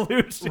it an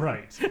illusion?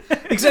 Right.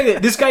 exactly.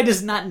 This guy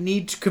does not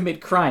need to commit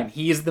crime.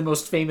 He is the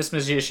most famous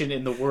magician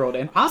in the world,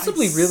 and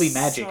possibly really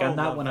magic. so I'm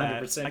not love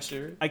that. 100%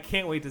 sure. I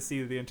can't wait to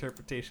see the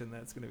interpretation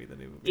that's going to be the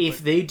new movie.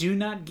 If they do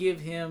not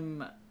give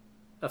him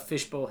a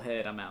fishbowl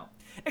head, I'm out.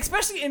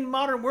 Especially in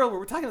modern world where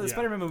we're talking about the Yeah.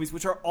 Spider-Man movies,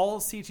 which are all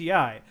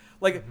CGI.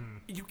 Like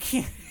you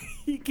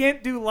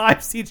can't do live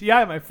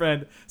CGI, my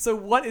friend. So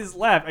what is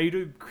left? Are you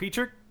doing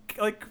creature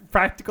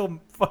practical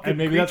fucking And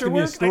maybe that's creature gonna be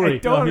a work? story. I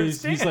don't No,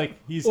 understand. he's like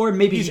he's Or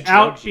maybe he's he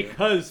out drugged you.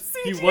 because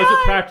he CGI! was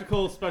a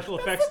practical special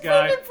effects the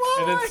guy, fucking plot!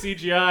 and then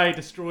CGI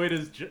destroyed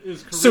his career.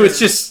 So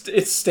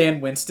it's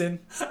Stan Winston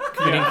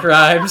committing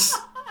crimes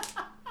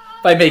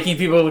by making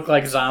people look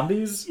like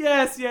zombies.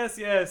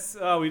 Yes.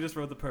 Oh, we just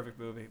wrote the perfect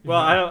movie. Well,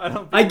 I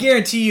don't. I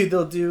guarantee you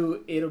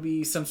it'll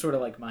be some sort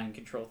of like mind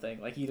control thing,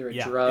 like either a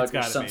Yeah, it's drug or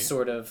gotta some be.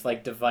 sort of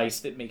like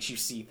device that makes you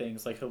see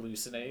things, like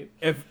hallucinate.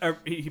 If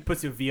he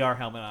puts a VR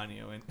helmet on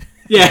you and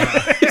Yeah,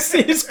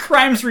 his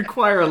crimes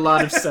require a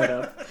lot of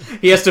setup.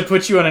 He has to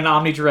put you on an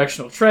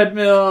omnidirectional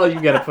treadmill.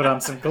 You got to put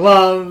on some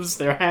gloves.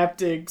 They're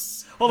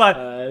haptics. hold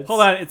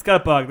on, it's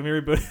got a bug. Let me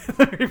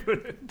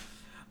reboot it.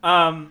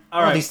 All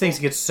right. These things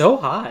get so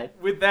hot.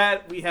 With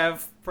that, we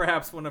have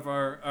perhaps one of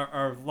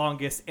our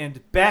longest and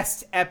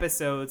best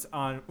episodes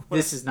on.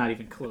 This is not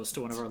even close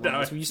to one of our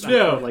longest. We used to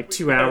no. record like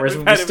 2 hours when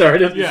we We've had it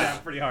started. Yeah.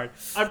 pretty hard.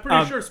 I'm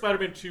pretty sure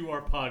Spider-Man 2,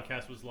 our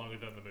podcast, was longer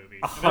than the movie.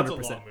 And that's a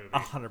long movie.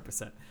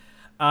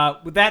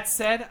 100%. With that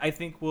said, I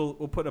think we'll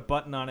put a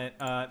button on it.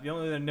 The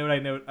only other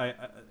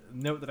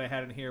note that I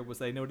had in here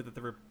was I noted that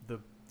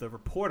the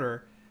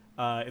reporter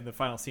in the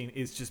final scene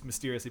is just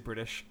mysteriously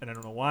British, and I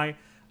don't know why.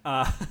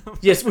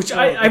 Yes, which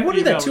I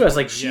wondered that too. I was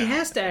like, female she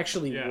has to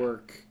actually Yeah.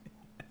 work,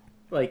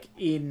 like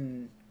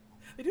in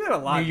They do that a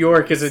lot. New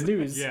York as a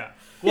news. Yeah.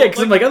 Yeah,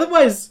 because I'm like,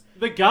 otherwise,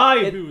 the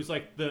guy who's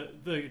like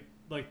the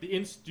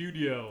in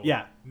studio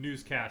Yeah.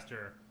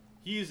 newscaster,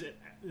 he's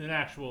an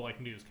actual like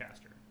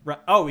newscaster. Right.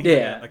 Oh,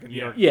 Yeah. like a New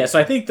Yeah. York. yeah. So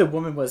I think the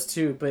woman was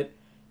too, but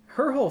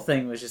her whole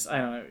thing was just, I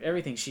don't know.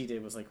 Everything she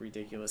did was like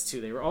ridiculous too.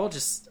 They were all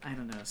just, I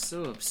don't know,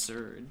 so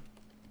absurd.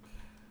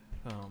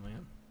 Oh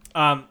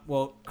man.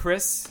 Well,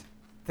 Chris,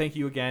 thank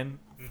you again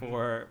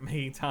for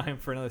making time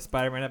for another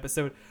Spider-Man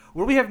episode.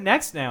 What do we have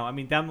next now? I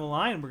mean, down the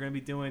line, we're going to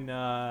be doing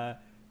the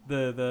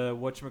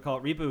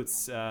whatchamacallit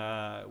reboots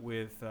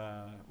with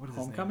what is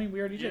his Homecoming, name? we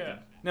already did Yeah.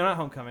 that. No, not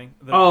Homecoming.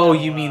 Oh,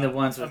 you mean the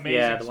ones with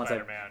Amazing the ones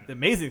Spider-Man. The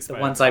Amazing the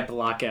Spider-Man. ones I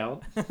block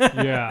out.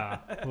 Yeah.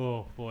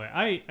 Oh boy,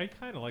 I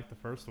kind of like the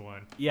first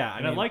one. Yeah,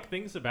 And I like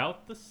things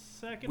about the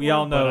second we one.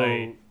 all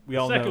know.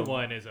 The second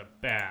one is a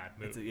bad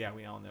movie. Yeah,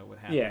 we all know what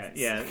happens.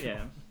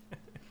 Yeah.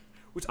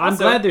 Which I'm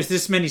also, glad there's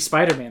this many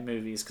Spider-Man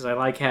movies because I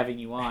like having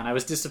you on. I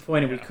was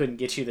disappointed we couldn't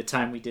get you the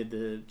time we did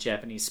the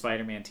Japanese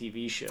Spider-Man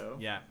TV show.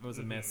 Yeah, it was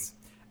a miss.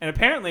 And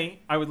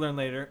apparently, I would learn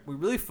later, we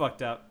really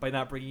fucked up by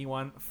not bringing you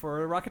on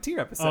for a Rocketeer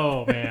episode.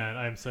 Oh man,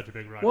 I'm such a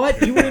big Rocketeer.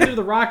 What? You went into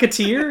the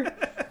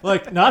Rocketeer?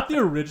 Like not the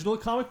original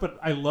comic, but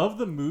I love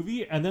the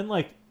movie. And then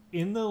like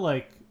in the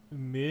like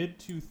mid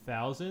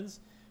 2000s,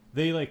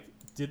 they like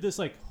did this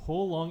like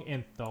whole long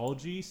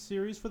anthology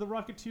series for the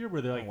Rocketeer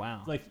where they're like,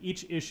 wow. like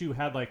each issue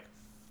had like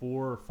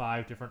 4 or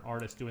 5 different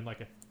artists doing like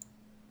a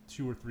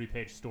 2 or 3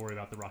 page story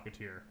about the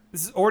Rocketeer.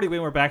 This is already way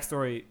more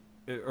backstory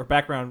or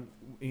background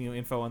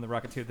info on the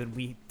Rocketeer than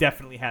we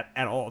definitely had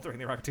at all during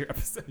the Rocketeer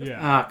episode.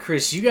 Yeah.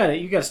 Chris, you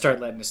gotta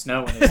start letting us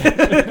know when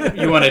it's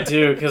you want to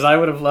do because I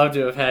would have loved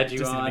to have had you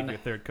Just need to make on. you a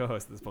third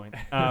co-host at this point.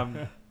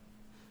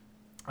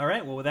 All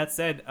right. Well, with that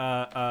said,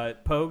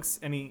 Pogues,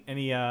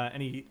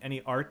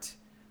 any art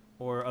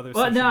or other?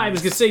 Well, social no, I media?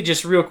 was gonna say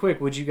just real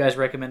quick. Would you guys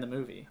recommend the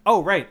movie?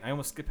 Oh, right. I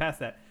almost skipped past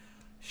that.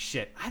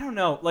 Shit. I don't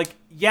know. Like,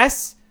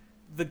 yes,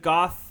 the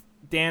goth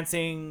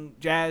dancing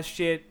jazz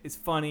shit is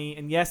funny,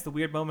 and yes, the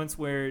weird moments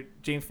where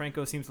James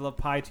Franco seems to love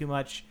pie too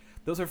much,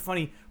 those are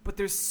funny. But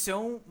there's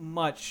so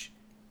much,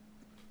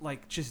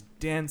 like, just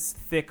dense,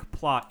 thick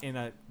plot in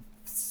a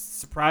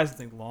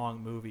surprisingly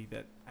long movie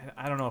that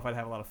I don't know if I'd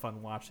have a lot of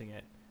fun watching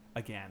it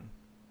again.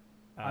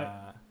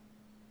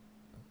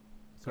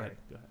 Sorry.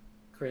 Go ahead.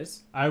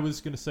 Chris? I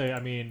was gonna say, I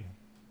mean,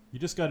 you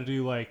just got to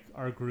do like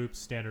our group's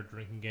standard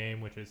drinking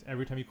game, which is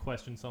every time you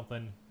question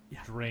something,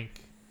 drink.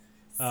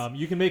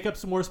 You can make up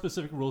some more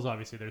specific rules.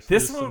 Obviously, This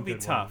there's one some would be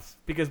good tough ones.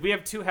 because we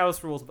have 2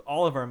 house rules with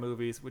all of our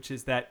movies, which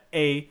is that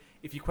A,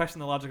 if you question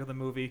the logic of the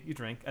movie, you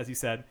drink, as you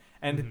said,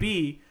 and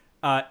B,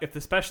 if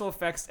the special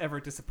effects ever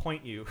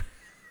disappoint you,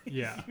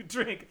 Yeah. you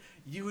drink.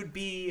 You would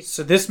be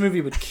So this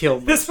movie would kill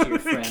This most of your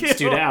movie would friends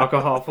due kill. to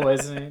alcohol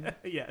poisoning.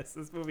 yes.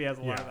 This movie has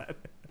a lot of Yeah. that.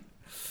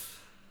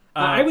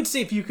 I would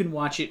say if you can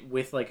watch it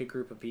with like a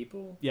group of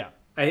people, Yeah.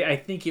 I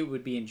think it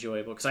would be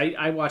enjoyable because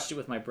I watched it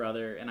with my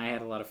brother and I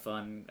had a lot of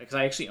fun because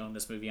I actually own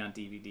this movie on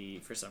DVD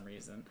for some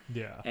reason.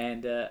 Yeah.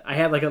 And I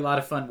had like a lot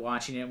of fun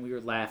watching it and we were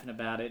laughing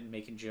about it and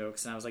making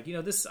jokes and I was like,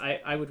 this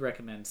I would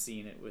recommend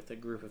seeing it with a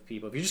group of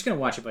people. If you're just gonna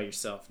watch it by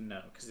yourself, no,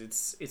 because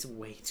it's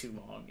way too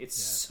long. It's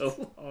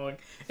so long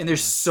and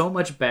there's so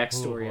much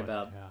backstory Oh, boy.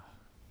 about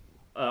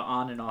Yeah.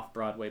 on and off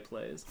Broadway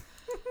plays.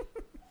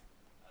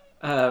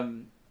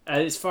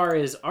 As far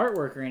as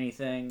artwork or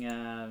anything,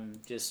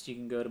 just you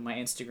can go to my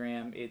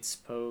Instagram. It's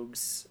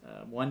Pogues.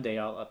 One day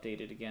I'll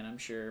update it again, I'm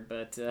sure,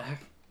 but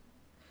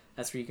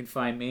that's where you can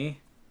find me.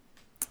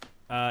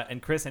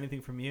 And Chris, anything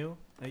from you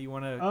that you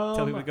want to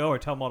tell people to go or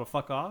tell them all to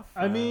fuck off?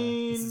 I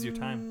mean, this is your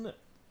time.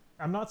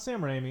 I'm not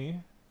Sam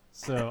Raimi,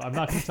 so I'm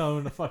not going to tell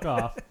him to fuck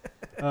off.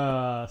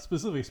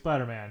 Specifically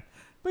Spider-Man.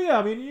 But yeah,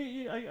 I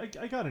mean,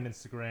 I got an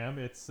Instagram.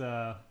 It's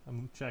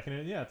I'm checking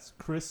it. Yeah, it's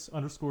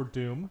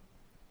Chris_Doom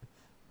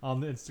on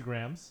the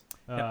Instagrams.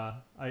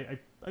 I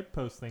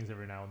post things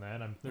every now and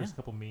then. There's a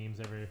couple memes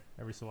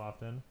every so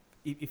often.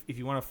 If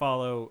you want to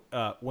follow,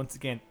 once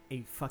again,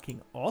 a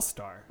fucking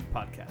all-star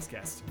podcast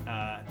guest,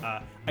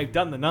 I've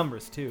done the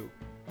numbers too.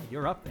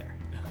 You're up there.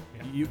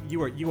 Yeah.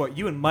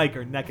 You and Mike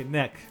are neck and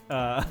neck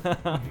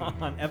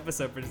on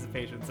episode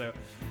participation. So,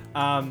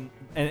 and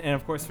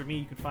of course for me,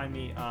 you can find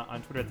me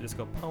on Twitter at the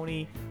Disco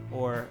Pony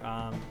or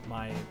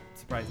my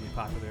surprisingly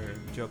popular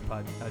joke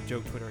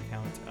Twitter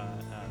account,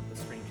 the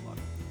Strange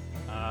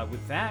Luck.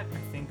 With that,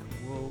 I think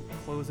we'll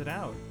close it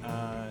out.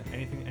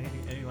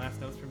 Any last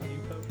notes from you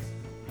folks?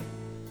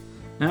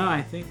 No,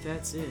 I think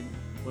that's it.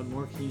 What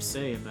more can you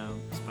say about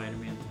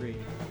Spider-Man 3?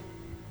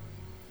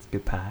 It's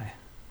good pie.